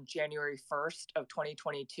space on January 1st of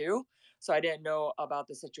 2022. So I didn't know about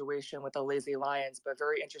the situation with the Lazy Lions, but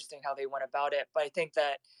very interesting how they went about it. But I think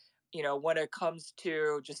that, when it comes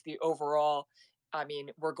to just the overall, I mean,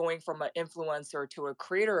 we're going from an influencer to a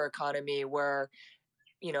creator economy where,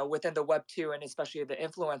 within the Web2 and especially the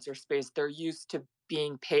influencer space, they're used to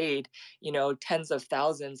being paid, tens of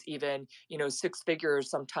thousands, even, six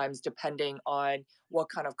figures sometimes, depending on what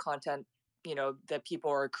kind of content, that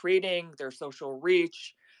people are creating, their social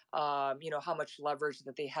reach, how much leverage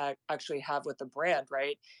that they actually have with the brand,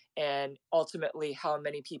 right? And ultimately how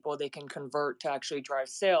many people they can convert to actually drive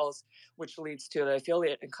sales, which leads to the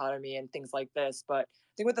affiliate economy and things like this. But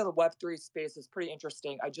I think within the Web3 space is pretty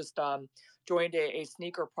interesting. I just joined a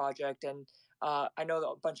sneaker project, and I know that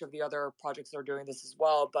a bunch of the other projects are doing this as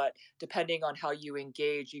well, but depending on how you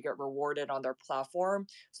engage, you get rewarded on their platform.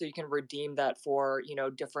 So you can redeem that for,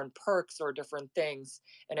 different perks or different things.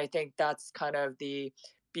 And I think that's kind of the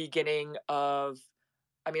beginning of,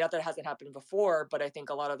 I mean, not that it hasn't happened before, but I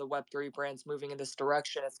think a lot of the Web3 brands moving in this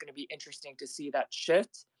direction, it's going to be interesting to see that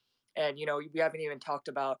shift. And, we haven't even talked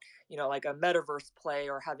about, like a metaverse play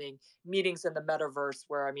or having meetings in the metaverse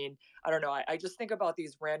where, I mean, I don't know. I just think about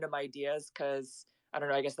these random ideas because I don't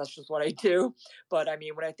know. I guess that's just what I do. But I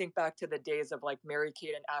mean, when I think back to the days of like Mary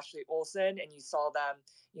Kate and Ashley Olsen and you saw them,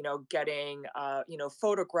 getting,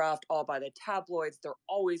 photographed all by the tabloids, they're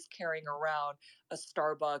always carrying around a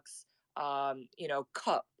Starbucks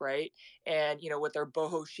cup, right? And with their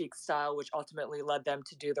boho chic style, which ultimately led them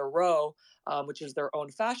to do the Row, which is their own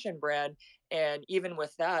fashion brand. And even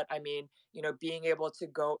with that, I mean, being able to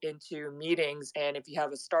go into meetings, and if you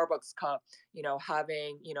have a Starbucks cup,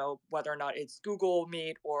 having, whether or not it's Google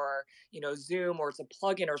Meet or, Zoom, or it's a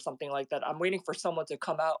plugin or something like that. I'm waiting for someone to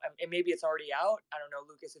come out, and maybe it's already out. I don't know,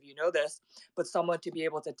 Lucas, if you know this, but someone to be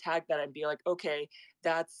able to tag that and be like, okay,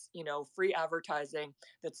 that's, free advertising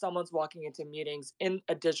that someone's walking into meetings in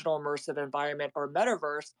a digital immersive environment or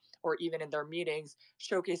metaverse, or even in their meetings,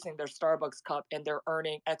 showcasing their Starbucks cup, and they're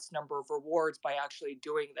earning X number of rewards by actually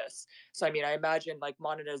doing this. So, I mean, I imagine like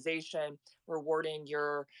monetization, rewarding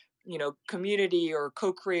your, community or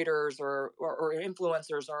co-creators or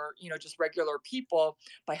influencers or, just regular people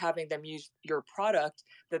by having them use your product,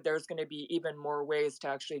 that there's going to be even more ways to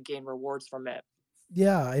actually gain rewards from it.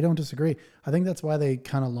 Yeah, I don't disagree. I think that's why they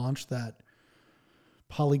kind of launched that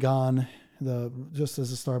Polygon, just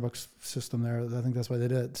as a Starbucks system there. I think that's why they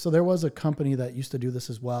did it. So there was a company that used to do this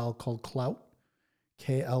as well called Klout,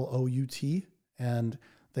 Klout, and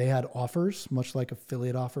they had offers, much like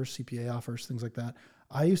affiliate offers, CPA offers, things like that.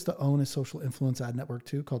 I used to own a social influence ad network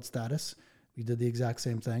too called Status. We did the exact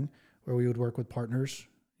same thing where we would work with partners,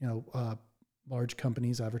 large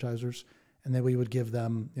companies, advertisers, and then we would give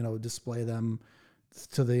them, display them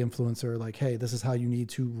to the influencer, like, hey, this is how you need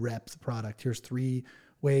to rep the product. Here's 3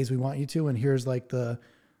 ways we want you to, and here's like the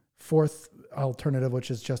 4th alternative,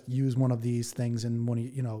 which is just use one of these things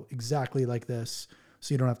and exactly like this.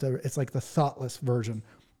 So you don't have to, it's like the thoughtless version.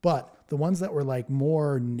 But the ones that were like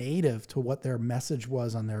more native to what their message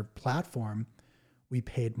was on their platform, we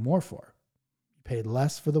paid more for. We paid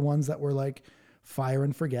less for the ones that were like fire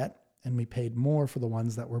and forget, and we paid more for the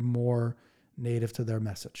ones that were more native to their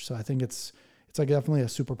message. So I think it's like definitely a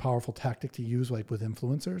super powerful tactic to use, like with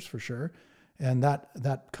influencers for sure. And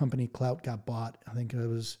that company Klout got bought. I think it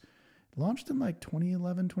was launched in like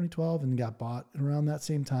 2011, 2012 and got bought around that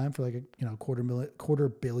same time for like a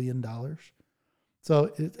 $250 million.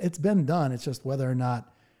 So it's been done. It's just whether or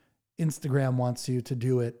not Instagram wants you to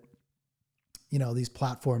do it, these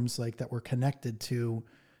platforms like that were connected to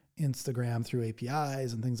Instagram through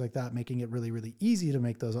APIs and things like that, making it really, really easy to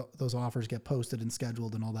make those offers get posted and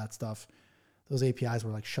scheduled and all that stuff. Those APIs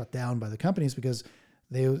were like shut down by the companies because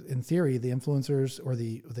they, in theory, the influencers or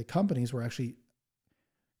the companies were actually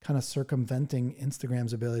kind of circumventing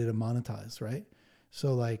Instagram's ability to monetize, right?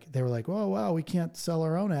 So like they were like, "Oh wow, we can't sell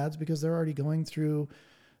our own ads because they're already going through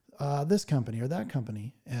this company or that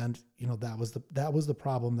company." And that was the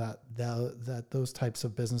problem that those types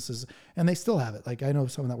of businesses, and they still have it. Like I know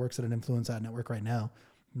someone that works at an influence ad network right now,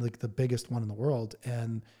 like the biggest one in the world,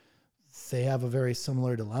 and they have a very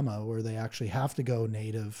similar dilemma where they actually have to go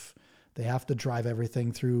native. They have to drive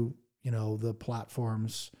everything through, the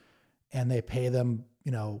platforms, and they pay them,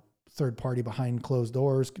 third party behind closed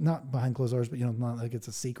doors, not behind closed doors, but not like it's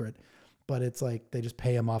a secret, but it's like they just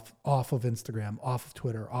pay them off of Instagram, off of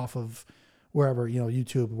Twitter, off of wherever,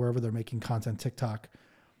 YouTube, wherever they're making content, TikTok.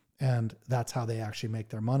 And that's how they actually make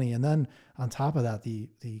their money. And then on top of that, the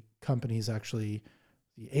companies actually,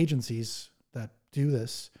 the agencies that do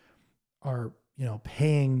this are,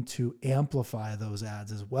 paying to amplify those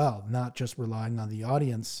ads as well, not just relying on the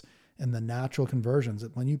audience and the natural conversions.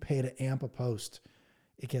 When you pay to amp a post,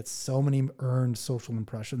 it gets so many earned social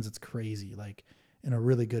impressions. It's crazy, like in a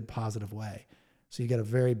really good, positive way. So you get a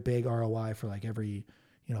very big ROI for like every,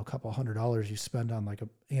 couple $100 you spend on like a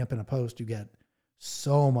amp in a post, you get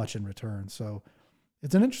so much in return. So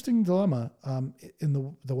it's an interesting dilemma in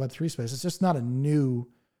the Web3 space. It's just not a new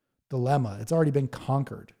dilemma. It's already been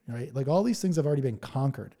conquered, right? Like all these things have already been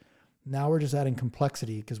conquered. Now we're just adding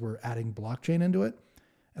complexity because we're adding blockchain into it.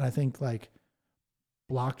 And I think like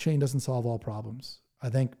blockchain doesn't solve all problems. I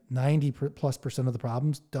think 90+% of the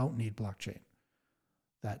problems don't need blockchain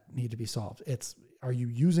that need to be solved. Are you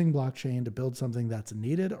using blockchain to build something that's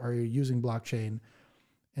needed? Or are you using blockchain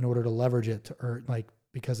in order to leverage it to earn, like,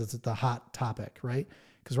 because it's the hot topic, right?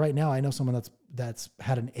 Because right now I know someone that's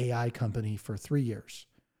had an AI company for 3 years.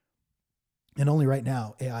 And only right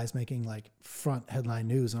now, AI is making like front headline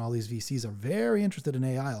news, and all these VCs are very interested in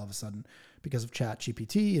AI all of a sudden because of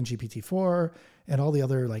ChatGPT and GPT-4 and all the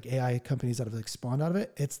other like AI companies that have like spawned out of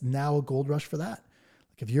it. It's now a gold rush for that.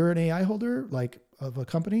 Like if you're an AI holder, like of a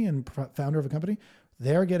company and founder of a company,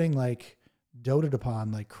 they're getting like doted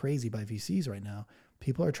upon like crazy by VCs right now.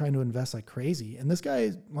 People are trying to invest like crazy. And this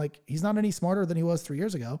guy, like, he's not any smarter than he was 3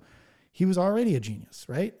 years ago. He was already a genius,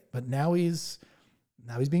 right? But now he's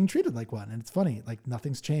being treated like one. And it's funny, like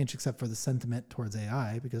nothing's changed except for the sentiment towards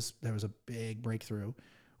AI because there was a big breakthrough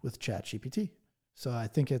with ChatGPT. So I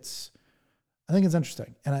think it's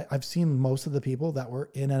interesting. And I've seen most of the people that were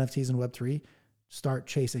in NFTs and Web3 start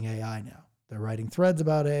chasing AI now. They're writing threads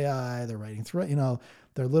about AI. They're writing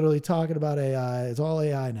they're literally talking about AI. It's all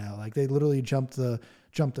AI now. Like they literally jumped the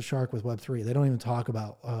shark with Web3. They don't even talk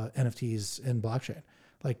about NFTs and blockchain.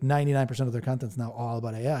 Like 99% of their content's now all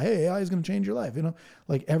about AI. Hey, AI is going to change your life.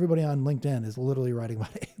 Like everybody on LinkedIn is literally writing about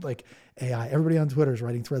like AI. Everybody on Twitter is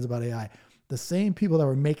writing threads about AI. The same people that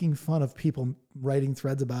were making fun of people writing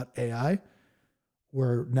threads about AI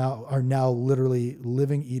are now literally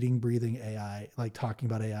living, eating, breathing AI, like talking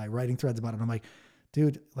about AI, writing threads about it. And I'm like,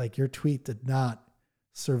 dude, like your tweet did not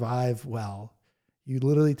survive well. You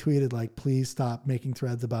literally tweeted like, please stop making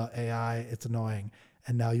threads about AI. It's annoying.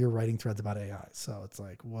 And now you're writing threads about AI. So it's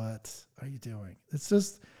like, what are you doing? It's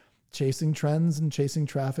just chasing trends and chasing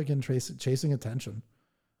traffic and chasing attention.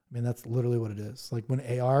 I mean, that's literally what it is. Like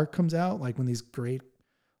when AR comes out, like when these great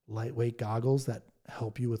lightweight goggles that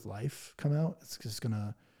help you with life come out, it's just going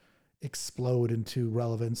to explode into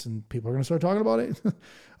relevance and people are going to start talking about it.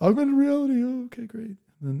 Augmented reality. Oh, okay, great.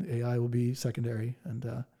 And then AI will be secondary.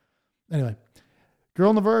 And anyway, Girl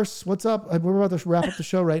in the Verse, what's up? We're about to wrap up the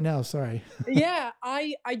show right now. Sorry. Yeah,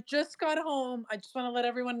 I just got home. I just want to let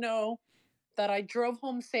everyone know that I drove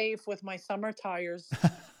home safe with my summer tires.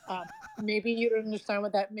 Maybe you don't understand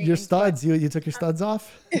what that means. Your studs, you took your studs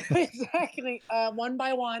off? Exactly. One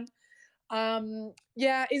by one.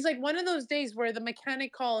 Yeah, it's like one of those days where the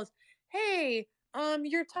mechanic calls, hey,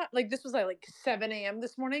 your like this was like 7 a.m.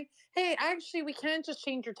 this morning. Hey, actually, we can't just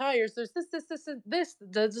change your tires. There's this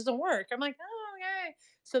that doesn't work. I'm like, oh, okay.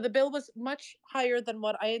 So the bill was much higher than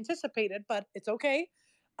what I anticipated, but it's okay.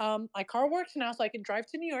 My car works now, so I can drive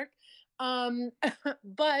to New York.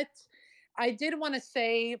 But I did want to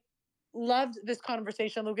say, loved this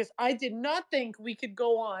conversation, Lucas. I did not think we could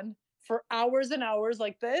go on for hours and hours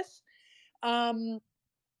like this.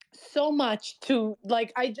 So much to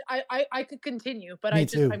like. I could continue, but Me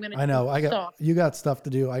too. I'm gonna. I know. stop. You got stuff to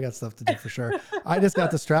do. I got stuff to do for sure. I just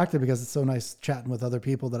got distracted because it's so nice chatting with other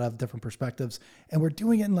people that have different perspectives, and we're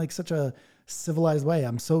doing it in like such a civilized way.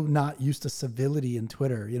 I'm so not used to civility in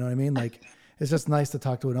Twitter. You know what I mean? Like, it's just nice to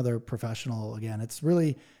talk to another professional again. It's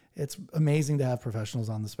amazing to have professionals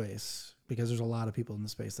on the space because there's a lot of people in the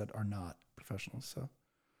space that are not professionals. So.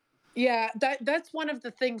 Yeah, that's one of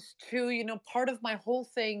the things too, part of my whole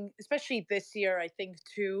thing, especially this year, I think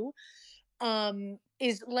too,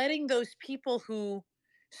 is letting those people who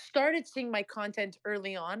started seeing my content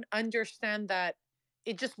early on, understand that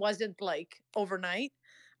it just wasn't like overnight.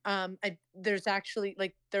 There's actually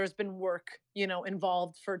like there's been work,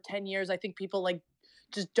 involved for 10 years. I think people like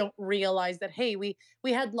just don't realize that, hey, we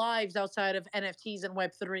had lives outside of NFTs and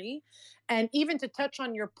Web3. And even to touch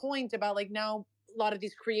on your point about like now a lot of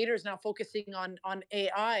these creators now focusing on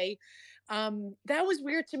AI, that was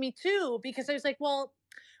weird to me too, because I was like, well,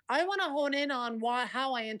 I want to hone in on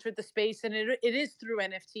how I entered the space, and it is through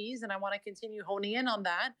NFTs, and I want to continue honing in on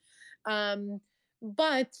that.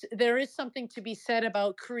 But there is something to be said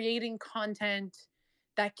about creating content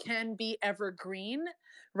that can be evergreen,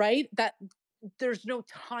 right? That there's no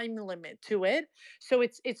time limit to it. So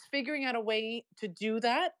it's figuring out a way to do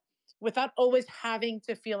that without always having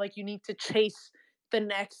to feel like you need to chase the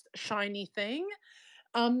next shiny thing.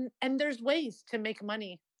 And there's ways to make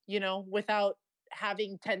money, without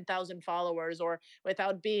having 10,000 followers or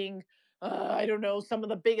without being, I don't know, some of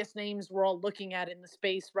the biggest names we're all looking at in the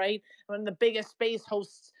space, right? One of the biggest space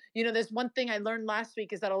hosts, there's one thing I learned last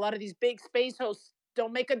week is that a lot of these big space hosts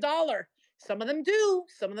don't make a dollar. Some of them do,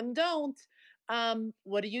 some of them don't.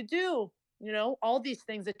 What do? All these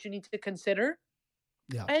things that you need to consider.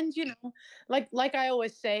 Yeah, And, like I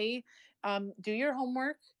always say, do your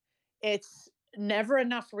homework. It's never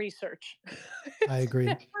enough research. I It's agree.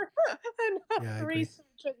 never enough Yeah, I agree.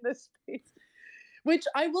 research in this space. Which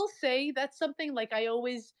I will say, that's something like I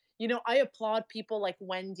always, I applaud people like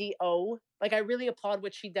Wendy O. Like I really applaud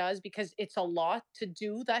what she does because it's a lot to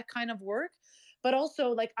do that kind of work. But also,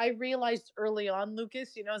 like I realized early on,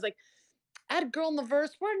 Lucas, I was like, at Girl in the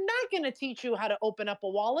Verse, we're not going to teach you how to open up a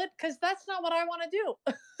wallet because that's not what I want to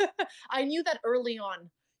do. I knew that early on.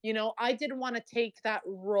 I didn't want to take that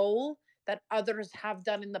role that others have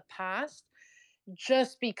done in the past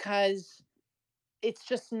just because it's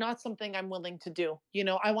just not something I'm willing to do.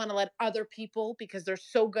 I want to let other people, because they're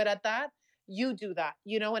so good at that, you do that,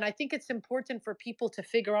 and I think it's important for people to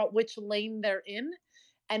figure out which lane they're in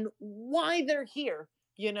and why they're here,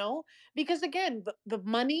 because again, the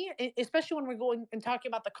money, especially when we're going and talking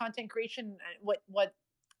about the content creation, what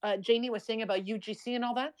Janie was saying about UGC and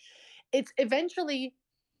all that, it's eventually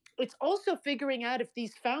it's also figuring out if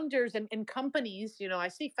these founders and companies, I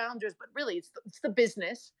see founders, but really it's the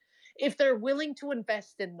business, if they're willing to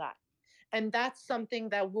invest in that. And that's something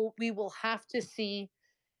that we will have to see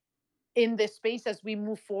in this space as we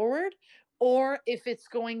move forward, or if it's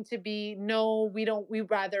going to be, no, we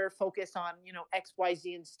rather focus on,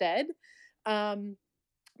 XYZ instead. Um,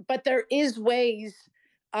 but there is ways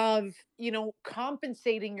of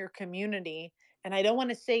compensating your community, and I don't want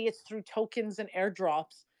to say it's through tokens and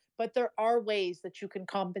airdrops, but there are ways that you can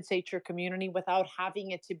compensate your community without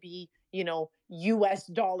having it to be US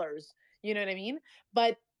dollars, you know what I mean?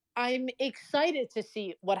 But I'm excited to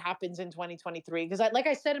see what happens in 2023 because like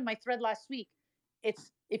I said in my thread last week,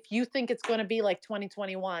 it's if you think it's going to be like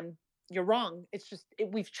 2021, you're wrong. It's just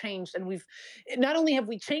we've changed, and we've not only have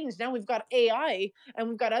we changed, now we've got AI and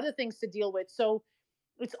we've got other things to deal with. So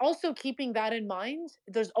it's also keeping that in mind.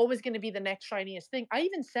 There's always going to be the next shiniest thing. I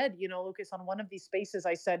even said, Lucas, on one of these spaces,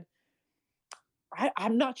 I said,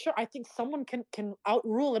 I'm not sure. I think someone can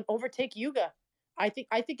outrule and overtake Yuga. I think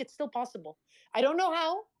it's still possible. I don't know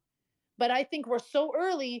how, but I think we're so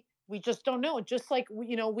early. We just don't know. Just like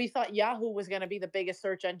we thought Yahoo was going to be the biggest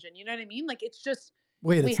search engine. You know what I mean? Like it's just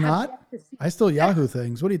Wait, we it's have not? yet to see. I still Yahoo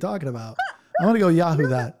things. What are you talking about? I want to go Yahoo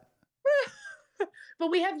that. But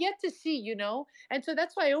we have yet to see, and so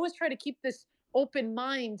that's why I always try to keep this open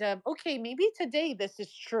mind of, okay, maybe today this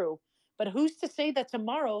is true, but who's to say that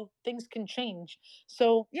tomorrow things can change?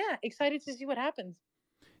 So yeah, excited to see what happens.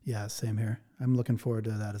 Yeah, same here. I'm looking forward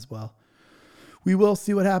to that as well. We will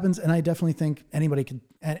see what happens. And I definitely think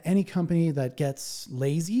any company that gets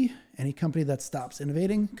lazy, any company that stops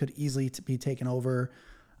innovating could easily be taken over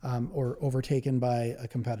or overtaken by a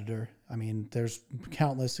competitor. I mean, there's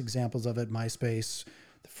countless examples of it. MySpace,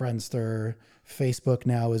 Friendster, Facebook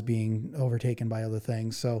now is being overtaken by other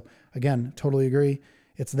things. So again, totally agree.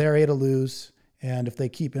 It's their A to lose. And if they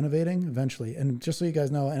keep innovating eventually, and just so you guys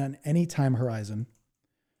know, and on any time horizon,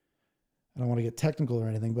 I don't want to get technical or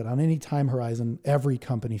anything, but on any time horizon, every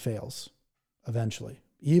company fails eventually.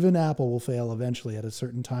 Even Apple will fail eventually at a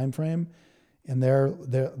certain time frame, and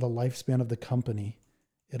the lifespan of the company,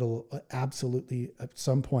 it'll absolutely at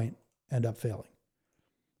some point end up failing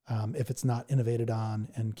if it's not innovated on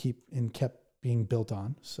and kept being built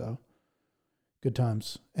on. So good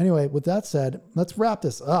times. Anyway, with that said, let's wrap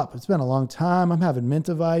this up. It's been a long time. I'm having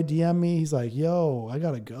Mintavai DM me. He's like, "Yo, I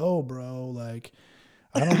gotta go, bro. Like,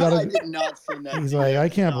 I don't I gotta. did not send that. He's to like, you. I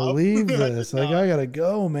can't Stop. believe I this. did Like, not. I gotta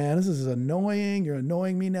go, man. This is annoying. You're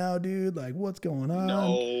annoying me now, dude. Like, what's going on?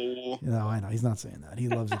 No. You know, I know he's not saying that. He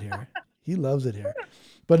loves it here. He loves it here.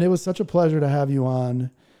 But it was such a pleasure to have you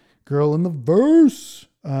on, Girl in the Verse.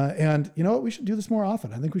 And you know what? We should do this more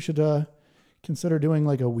often. I think we should consider doing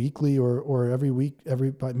like a weekly or every week,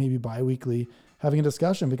 maybe bi-weekly, having a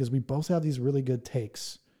discussion, because we both have these really good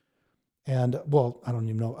takes. And well, I don't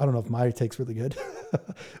even know. I don't know if my take's really good,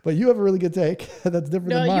 but you have a really good take that's different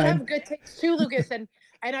No, than you mine. have good takes too, Lucas, and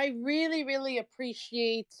I really, really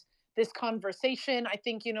appreciate this conversation. I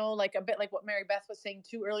think, you know, like a bit like what Mary Beth was saying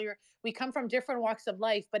too earlier. We come from different walks of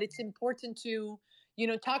life, but it's important to, you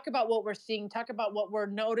know, talk about what we're seeing, talk about what we're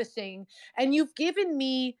noticing, and you've given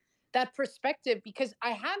me that perspective, because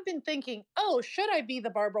I have been thinking, oh, should I be the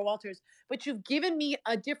Barbara Walters? But you've given me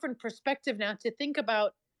a different perspective now to think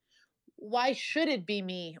about, why should it be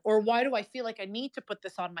me, or why do I feel like I need to put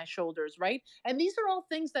this on my shoulders, right? And these are all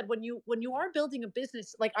things that when you are building a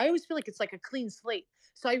business, like I always feel like it's like a clean slate.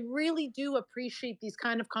 So I really do appreciate these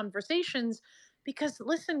kind of conversations, because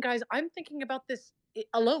listen guys, I'm thinking about this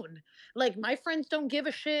alone. Like my friends don't give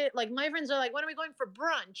a shit. Like my friends are like, when are we going for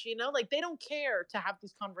brunch, you know? Like they don't care to have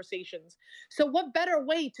these conversations. So what better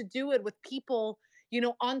way to do it with people, you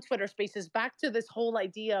know, on Twitter Spaces? Back to this whole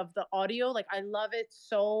idea of the audio. Like, I love it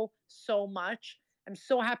so, so much. I'm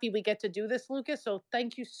so happy we get to do this, Lucas. So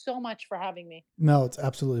thank you so much for having me. No, it's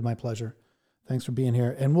absolutely my pleasure. Thanks for being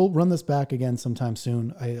here. And we'll run this back again sometime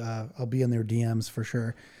soon. I'll be in their DMs for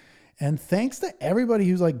sure. And thanks to everybody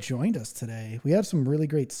who's like joined us today. We had some really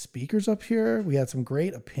great speakers up here. We had some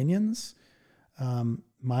great opinions.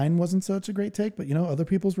 Mine wasn't such a great take, but you know, other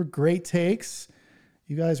people's were great takes.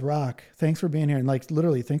 You guys rock. Thanks for being here. And like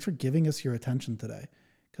literally, thanks for giving us your attention today,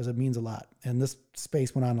 because it means a lot. And this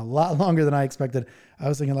space went on a lot longer than I expected. I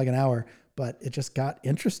was thinking like an hour, but it just got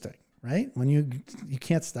interesting, right? When you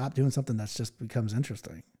can't stop doing something that's just becomes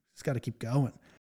interesting. It's got to keep going.